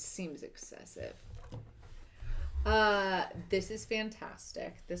that, but Seems excessive. This is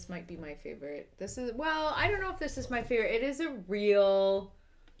fantastic. This might be my favorite. I don't know if this is my favorite. It is a real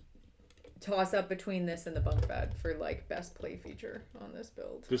toss up between this and the bunk bed for like best play feature on this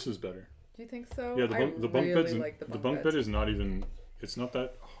build. this is better. Do you think so? Yeah, the bunk really bed's like the bunk bed is not even. It's not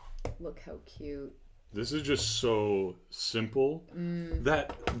that. Look how cute. This is just so simple.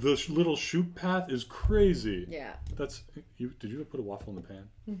 That the little chute path is crazy. Yeah. That's you. Did you put a waffle in the pan?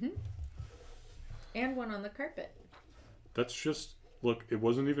 Mm-hmm. And one on the carpet. That's just look. It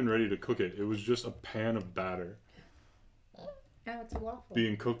wasn't even ready to cook it. It was just a pan of batter Now it's a waffle.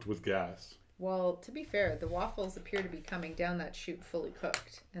 being cooked with gas. Well, to be fair, the waffles appear to be coming down that chute fully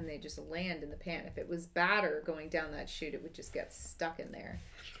cooked, and they just land in the pan. If it was batter going down that chute, it would just get stuck in there.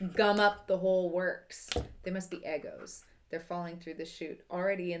 Gum up the whole works. They must be Eggos. They're falling through the chute,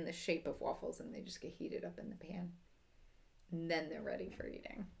 already in the shape of waffles, and they just get heated up in the pan. And then they're ready for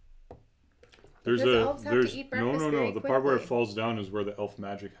eating. There's no. The part where it falls down is where the elf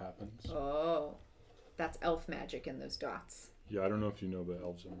magic happens. Oh, that's elf magic in those dots. Yeah, I don't know if you know, but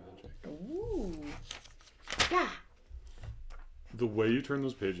elves are magic. Ooh. Yeah. The way you turn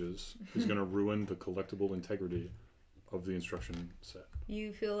those pages is going to ruin the collectible integrity of the instruction set.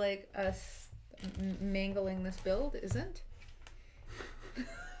 You feel like us mangling this build isn't?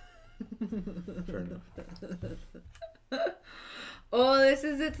 Fair enough. Oh, this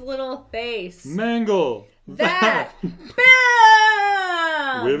is its little face. Mangle! That! Bam!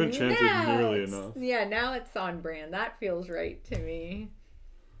 We haven't chanted nearly enough. Yeah, now it's on brand. That feels right to me.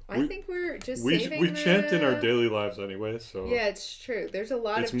 I think we're just we saving chant in our daily lives anyway, so yeah, it's true. There's a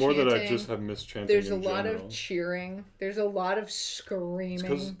lot of it's more chanting. that I just have mischanting. There's a in lot general. of cheering. There's a lot of screaming. It's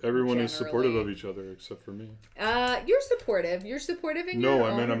because everyone is supportive of each other except for me. You're supportive. You're supportive in your own way.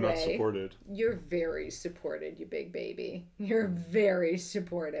 No, I meant I'm not supported. You're very supported, you big baby. You're very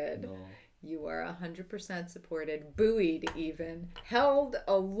supported. No. You are 100% supported, buoyed even, held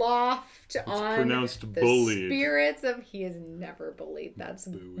aloft on pronounced the bullied. Spirits of... He is never bullied. That's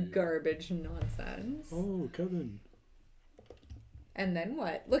Buoyed. Garbage nonsense. Oh, Kevin. And then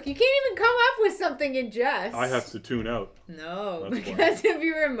what? Look, you can't even come up with something in jest. I have to tune out. No, That's because of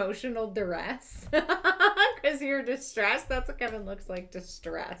your emotional duress. Because you're distressed. That's what Kevin looks like,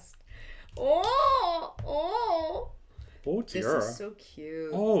 distressed. Oh! Oh, This dear. is so cute.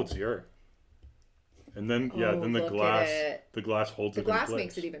 Oh, dear. And then, then the glass holds it in place. The glass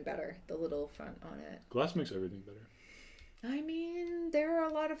makes it even better. The little front on it. Glass makes everything better. I mean, there are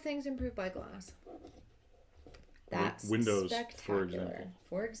a lot of things improved by glass. That's Windows, spectacular.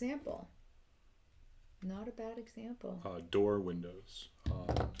 For example. Not a bad example. Door windows.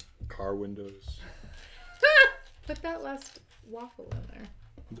 Car windows. Put that last waffle in there.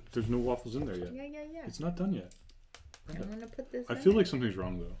 There's no waffles in there yet. Yeah. It's not done yet. I'm going to put this I in feel there. like something's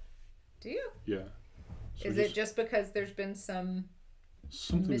wrong, though. Do you? Yeah. So Is it just because there's been something's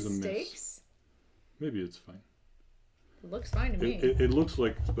mistakes? amiss. Maybe it's fine. It looks fine to me. It looks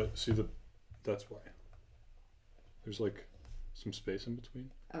like, but see, that's why. There's like some space in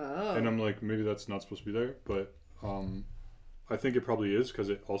between. Oh. And I'm like, maybe that's not supposed to be there, but I think it probably is because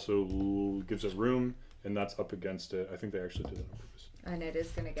it also gives it room, and that's up against it. I think they actually did that on purpose. And it is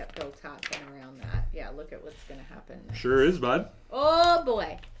going to get built up and around that. Yeah, look at what's going to happen next. Sure is, bud. Oh,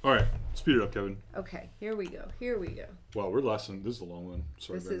 boy. All right, speed it up, Kevin. Okay, here we go. Wow, we're lasting. This is a long one.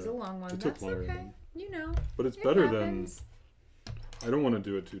 Sorry, This is a long one. It took That's longer okay. than- You know. But it's It better happens. than. I don't want to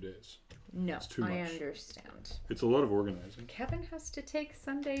do it 2 days. No, It's too I much. understand. It's a lot of organizing. Kevin has to take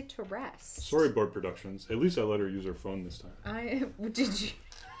Sunday to rest. Sorry, Board Productions. At least I let her use her phone this time. Did you?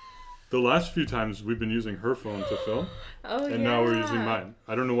 The last few times we've been using her phone to film, Oh, and now we're using mine.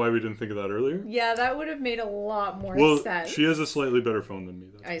 I don't know why we didn't think of that earlier. Yeah, that would have made a lot more sense. Well, she has a slightly better phone than me.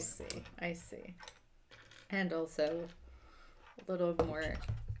 That's why. I see. And also a little more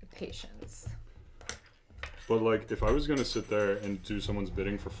patience. But like, if I was gonna sit there and do someone's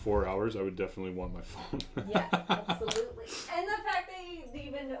bidding for 4 hours, I would definitely want my phone. Yeah, absolutely. And the fact that he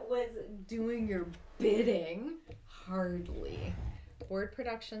even was doing your bidding, hardly. Word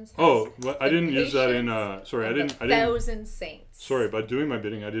Productions. Oh, but I didn't use that in. Sorry, I didn't. Thousand Saints. Sorry, by doing my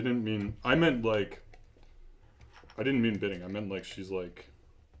bidding, I didn't mean. I meant like. I didn't mean bidding. I meant like she's like.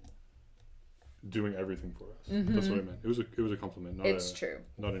 Doing everything for us. Mm-hmm. That's what I meant. It was a compliment. Not true.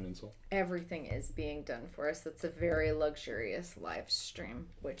 Not an insult. Everything is being done for us. That's a very luxurious live stream,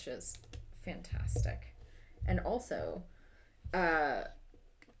 which is fantastic. And also,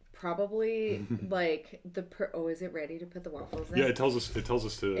 probably like is it ready to put the waffles in? Yeah, it tells us to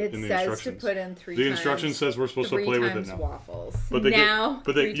It in the says instructions. to put in 3 The times. instruction says we're supposed to play with it now. Waffles. But they now,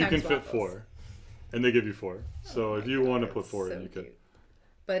 you can fit 4, and they give you 4. So if you want to put 4 in, you could.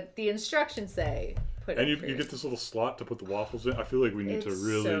 But the instructions say put. And you get this little slot to put the waffles in. I feel like we need to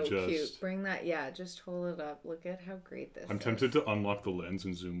really so just. Cute. Bring that, just hold it up. Look at how great this is. I'm tempted to unlock the lens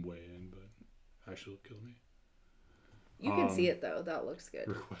and zoom way in, but actually it'll kill me. You can see it though. That looks good.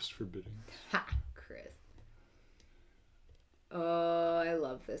 Request for bidding. Ha, Chris. Oh, I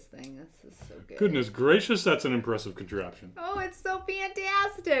love this thing. This is so good. Goodness gracious, that's an impressive contraption. Oh, it's so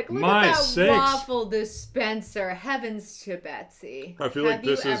fantastic. Look My at that sakes. waffle dispenser. Heavens to Betsy. I feel like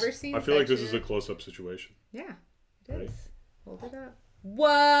this is a a close-up situation. Yeah, it is. Ready? Hold it up.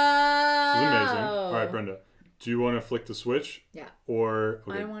 Whoa! This is amazing. All right, Brenda. Do you want to flick the switch? Yeah. Or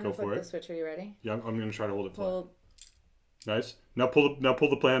I want to flick the switch. Are you ready? Yeah, I'm going to try to hold it flat. Hold. Nice. Now pull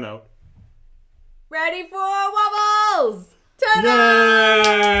the pan out. Ready for waffles! Ta-da!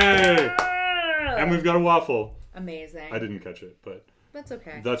 Yay! And we've got a waffle. Amazing. I didn't catch it, but that's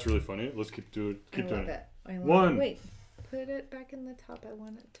okay. That's really funny. Let's keep doing it. I love One. It. Wait, put it back in the top. I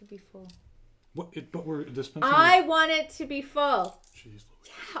want it to be full. What? But we're dispensing. I want it to be full. Jeez Louise.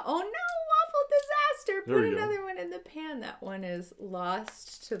 Yeah. Oh no, waffle disaster. There Put we go. another one in the pan. That one is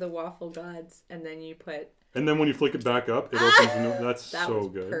lost to the waffle gods. And then you put... And then when you flick it back up, it opens a new... That's that so was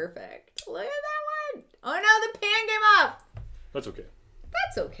good. Perfect. Look at that one. Oh no, the pan came off. That's okay.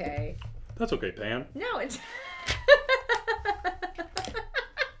 That's okay. That's okay, Pan. No, it's...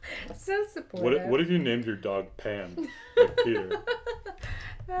 so supportive. What if you named your dog Pan? Like Peter.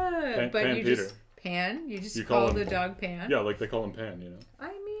 Pan you Peter. Just... Pan? You just You call him, the dog Pan? Yeah, like they call him Pan, you know? I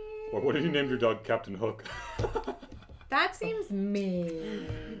mean... Or what if you named your dog Captain Hook? That seems mean.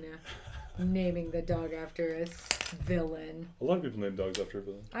 Naming the dog after a villain. A lot of people name dogs after a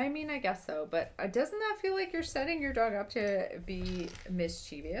villain. I mean, I guess so, but doesn't that feel like you're setting your dog up to be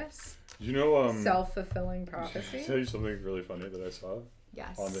mischievous? You know, self-fulfilling prophecy? I'll tell you something really funny that I saw.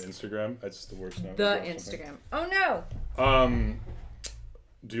 Yes. On the Instagram. It's the worst note. The Instagram. Oh no!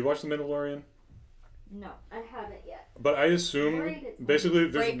 Do you watch The Mandalorian? No, I haven't yet. But I assume basically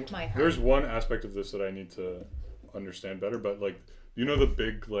there's one aspect of this that I need to understand better, but like you know the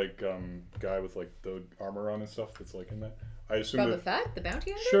big like guy with like the armor on and stuff that's like in that. I assume Boba Fett, the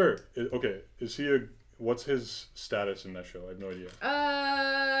bounty hunter? Sure. Okay. Is he what's his status in that show? I have no idea.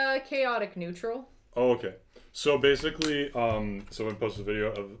 Chaotic neutral. Oh, okay. So basically, someone posted a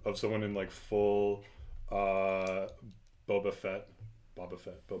video of someone in like full Boba Fett.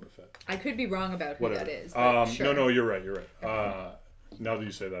 I could be wrong about who that is. Sure. No, you're right. Now that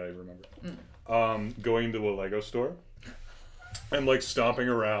you say that, I remember. Going to a Lego store and like stomping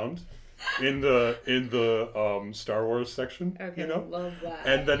around in the Star Wars section. Okay, you know? love that.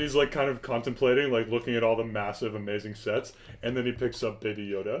 And then he's like kind of contemplating, like looking at all the massive, amazing sets, and then he picks up Baby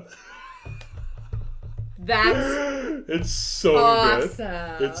Yoda. It's so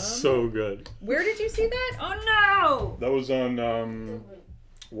awesome. Good. It's so good. Where did you see that? Oh no! That was on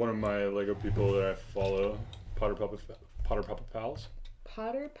one of my Lego people that I follow, Potter Puppet Pals.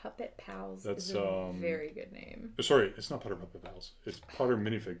 Potter Puppet Pals. That's is a very good name. Sorry, it's not Potter Puppet Pals. It's Potter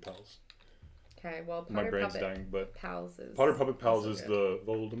Minifig Pals. Okay, well, my brain's dying, but Pals is Potter Puppet Pals is the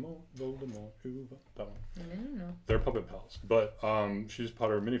Voldemort, that one. No. They're puppet pals, but she's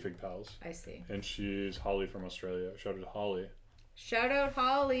Potter Minifig Pals. I see. And she's Holly from Australia. Shout out to Holly. Shout out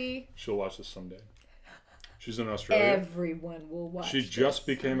Holly. She'll watch this someday. She's in Australia. Everyone will watch. She just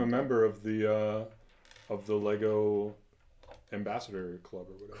became a member of the Lego Ambassador Club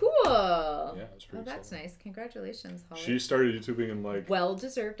or whatever. Cool. Yeah, it's pretty. That's nice. Congratulations, Holly. She started YouTubing in like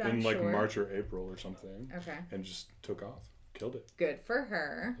well-deserved, I'm sure. March or April or something. Okay. And just took off, killed it. Good for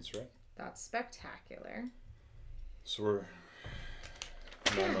her. That's right. That's spectacular. So we're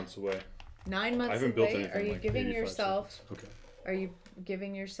 9 months away. 9 months away. I haven't built anything. Are you like giving yourself? Seconds. Okay. Are you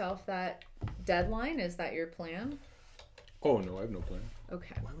giving yourself that deadline? Is that your plan? Oh no, I have no plan.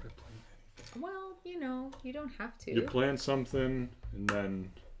 Okay. Why would I plan anything? Well, you don't have to. You plan something and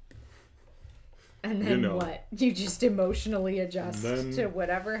then. And then what? You just emotionally adjust to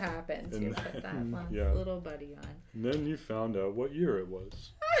whatever happens. You put that last little buddy on. And then you found out what year it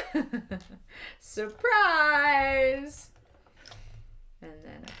was. Surprise! And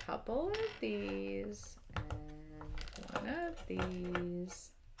then a couple of these. And one of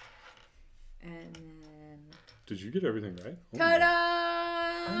these. And then... Did you get everything right? Oh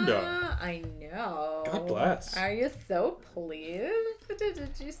ta-da! I know. God bless. Are you so pleased? Did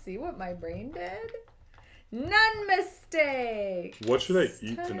you see what my brain did? None mistake. What should I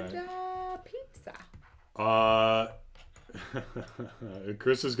eat tonight? Pizza.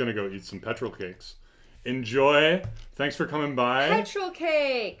 Chris is gonna go eat some petrol cakes. Enjoy. Thanks for coming by. Petrol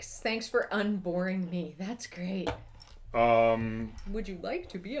cakes. Thanks for unboring me. That's great. Would you like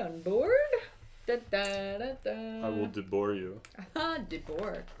to be on board? Da, da, da, da. I will debore you.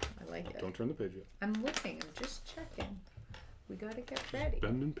 Debore. I like it. Don't turn the page yet. I'm looking. I'm just checking. We gotta get ready.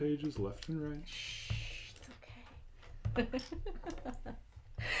 Bending pages left and right. Shh. It's okay.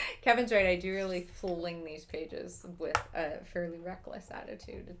 Kevin's right. I do really fling these pages with a fairly reckless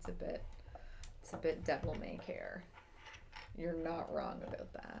attitude. It's a bit devil may care. You're not wrong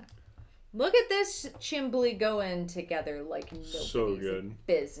about that. Look at this chimbly going together like nobody's so good.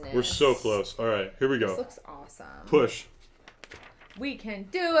 Business. We're so close. All right, here we go. This looks awesome. Push. We can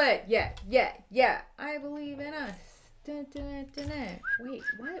do it. Yeah. I believe in us. Dun, dun, dun, dun. Wait,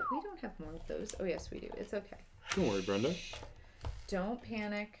 what? We don't have more of those. Oh, yes, we do. It's okay. Don't worry, Brenda. Don't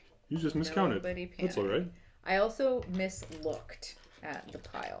panic. You just miscounted. Nobody panic. That's all right. I also mislooked at the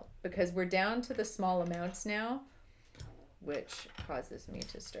pile because we're down to the small amounts now, which causes me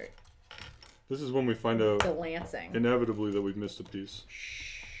to start. This is when we find out glancing inevitably that we've missed a piece,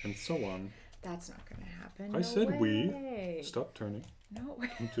 and so on. That's not going to happen. I said way. we. Stop turning. No.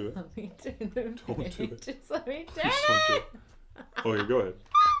 Don't do it. Let me do it. Don't do it. Just let me do Just don't do it. it. Okay, go ahead.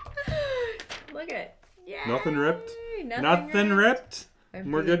 Look at it. Yay. Nothing ripped. Nothing ripped.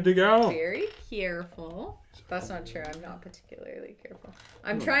 We're good to go. Very careful. That's not true. I'm not particularly careful.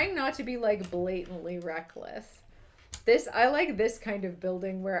 I'm trying not to be like blatantly reckless. I like this kind of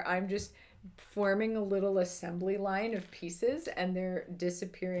building where I'm just forming a little assembly line of pieces and they're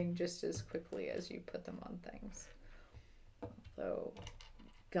disappearing just as quickly as you put them on things. So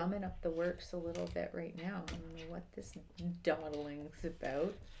gumming up the works a little bit right now. I don't know what this dawdling's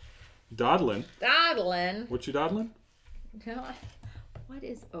about. Dawdling? Dawdling? What you dawdling? No. What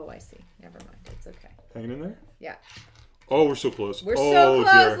is... Oh, I see. Never mind. It's okay. Hanging in there? Yeah. Oh, we're so close. We're so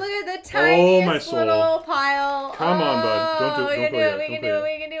close. Dear. Look at the tiniest my soul. little pile. Come on, bud. Don't do it. We can do it. We can do it.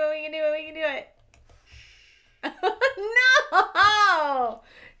 We can do it. We can do it. We can do it. No!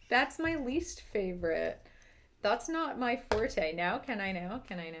 That's my least favorite. That's not my forte. Now, can I now?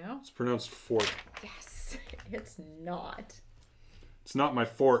 Can I now? It's pronounced fort. Yes. It's not. It's not my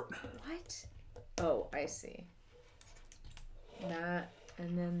fort. What? Oh, I see. That,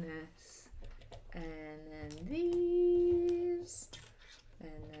 and then this, and then these,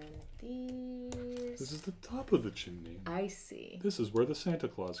 and then these. This is the top of the chimney. I see. This is where the Santa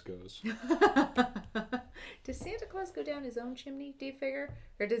Claus goes. Does Santa Claus go down his own chimney, do you figure?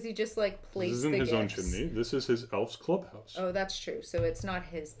 Or does he just like place This isn't the his own gifts? chimney. This is his elf's clubhouse. Oh, that's true. So it's not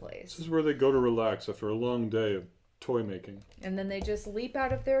his place. This is where they go to relax after a long day of toy making. And then they just leap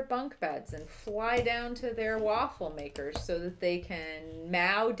out of their bunk beds and fly down to their waffle makers so that they can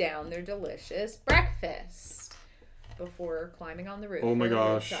mow down their delicious breakfast before climbing on the roof. Oh my for the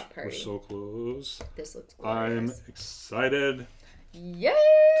gosh, rooftop party. we're so close. This looks I'm glorious. excited Yay!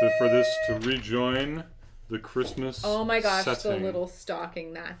 for this to rejoin the Christmas Oh my gosh, setting. the little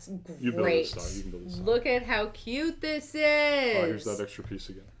stocking. That's great. You build it, Star. You can build it. Look at how cute this is. Oh, here's that extra piece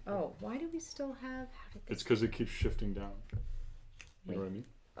again. Oh, why do we still have... How did this... It's because it keeps shifting down. You know what I mean?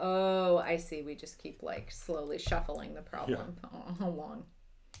 Oh, I see. We just keep like slowly shuffling the problem along.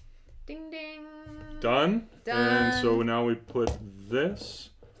 Ding ding. Done. Done. And so now we put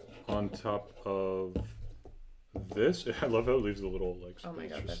this on top of this. I love how it leaves the little like space. Oh my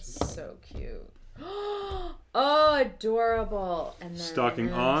god, that's so cute. Oh, adorable. And then Stocking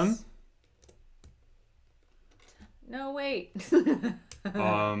this. on. No, wait.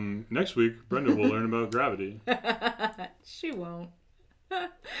 Next week, Brenda will learn about gravity. She won't.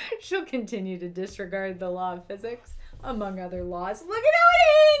 She'll continue to disregard the law of physics, among other laws. Look at how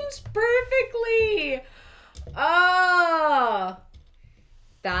it hangs perfectly. Oh,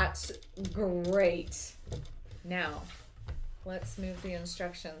 that's great. Now, let's move the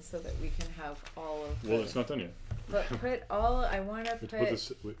instructions so that we can have all of Well, it's not done yet. But put all, I want to Let's put... put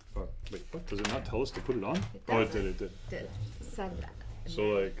this, wait, what? Does it not tell us to put it on? It Oh, it doesn't. did. Said that. So,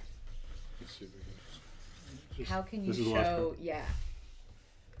 like, let's see if we can just How can you this is the last show... one. Yeah.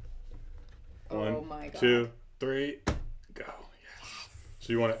 One, Oh my god. 2, 3, go. Yes.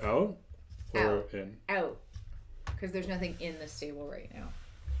 So you want it out or Out. in? Out. Because there's nothing in the stable right now.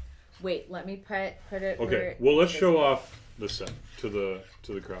 Wait, let me put it where Okay. it Well, let's is. show off the set to the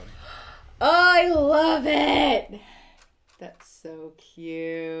crowd. Oh, I love it! That's so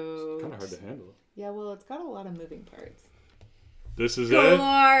cute. Kind of hard to handle. Yeah, well, it's got a lot of moving parts. This is it.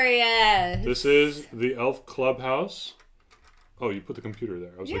 Glorious! This is the elf clubhouse. Oh, you put the computer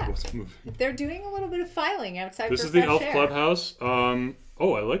there. I was like, what's moving? They're doing a little bit of filing outside This for is the fresh elf air. clubhouse.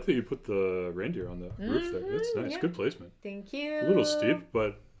 Oh, I like that you put the reindeer on the roof there. That's nice. yeah. Good placement. Thank you. A little steep,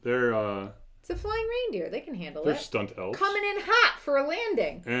 but they're It's a flying reindeer. They can handle they're it. stunt elves. Coming in hot for a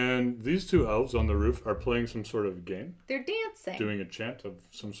landing. And these two elves on the roof are playing some sort of game, They're dancing. doing a chant of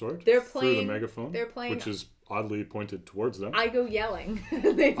some sort. They're through playing- the megaphone. they're playing- which is oddly pointed towards them. I go yelling.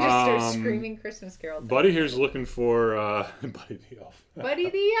 They just start screaming Christmas carols. Buddy here's looking for Buddy the elf. Buddy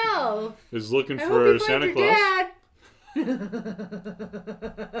the elf. Is looking I for hope you Santa find your Claus. dad.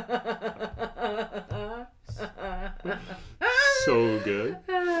 So good.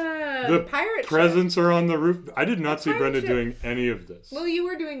 The pirate ship. Presents are on the roof. I did not see pirate Brenda ship. doing any of this. Well, you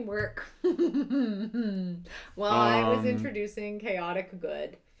were doing work while I was introducing chaotic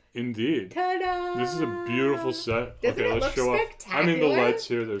good. Indeed. Ta-da! This is a beautiful set. Doesn't okay, it let's look show off. I mean, the spectacular? lights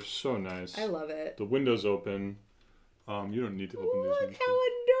here, they're so nice. I love it. The windows open. You don't need to open these Look ones. how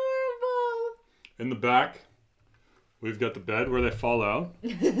adorable. In the back, we've got the bed where they fall out.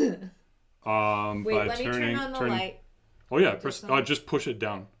 Wait, by let me turn on the light. Oh yeah, just push it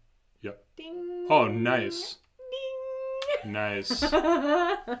down. Yep. Ding. Oh, nice. Ding. Nice.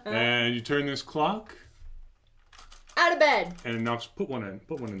 And you turn this clock. Out of bed. And it knocks. Put one in.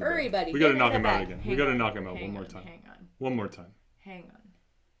 Put one in. Hurry, bed. buddy. We gotta Get knock into him out bed. again. Hang We gotta on, knock him out hang one more on, time. Hang on. One more time. Hang on.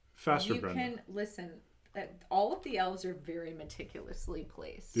 Faster, You Brenda. can listen. All of the elves are very meticulously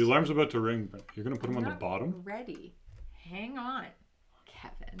placed. The alarm's about to ring. But you're gonna put them on the Not bottom. Ready. Hang on,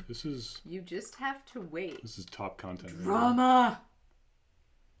 Kevin. This is You just have to wait. this is top content. Right Drama.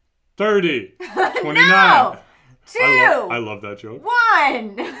 30. 29. No! 2. I love that joke.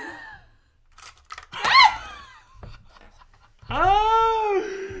 1. Ah,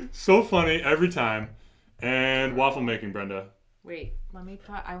 so funny every time. And waffle making, Brenda. Wait, let me.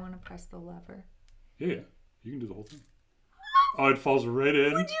 I want to press the lever. Yeah, you can do the whole thing. Oh, it falls right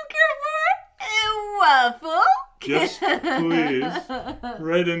in. Would you care for a waffle? Yes, please.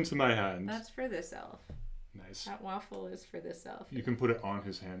 Right into my hand. That's for this elf. Nice. That waffle is for this elf. You can put it on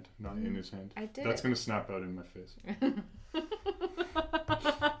his hand, not in his hand. I did. That's gonna snap out in my face.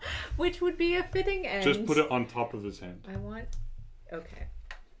 Which would be a fitting end. Just put it on top of his hand. I want. Okay,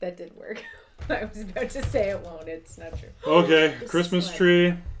 that did work. I was about to say it won't. It's not true. Okay, This Christmas is like-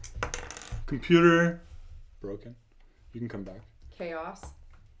 tree, computer, broken. You can come back. Chaos.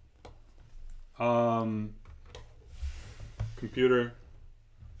 Computer,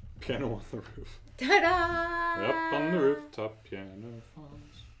 piano on the roof. Ta-da! Up on the rooftop, piano falls.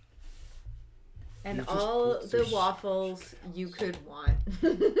 And You just all put the this- waffles you could want.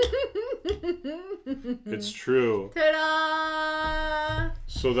 It's true. Ta-da!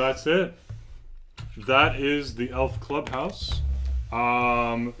 So that's it. That is the Elf Clubhouse.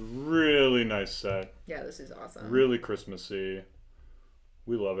 Really nice set. Yeah, this is awesome. Really Christmassy.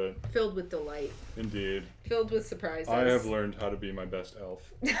 We love it. Filled with delight. Indeed. Filled with surprises. I have learned how to be my best elf.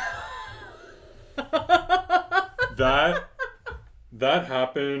 That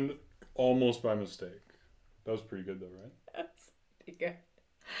happened almost by mistake. That was pretty good though, right? That's pretty good.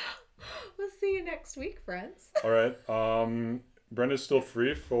 We'll see you next week, friends. All right. Brenda's still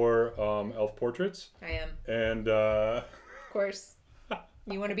free for elf portraits. I am. And Of course.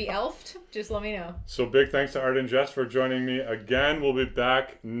 You want to be elfed? Just let me know. so big thanks to artinjest for joining me again. We'll be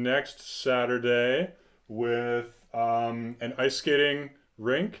back next Saturday with an ice skating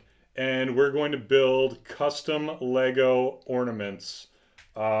rink. And we're going to build custom Lego ornaments.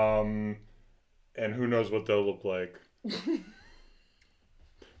 And who knows what they'll look like.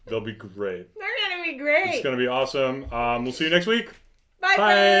 They'll be great. They're going to be great. It's going to be awesome. We'll see you next week. Bye,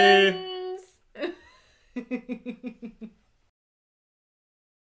 Bye. friends.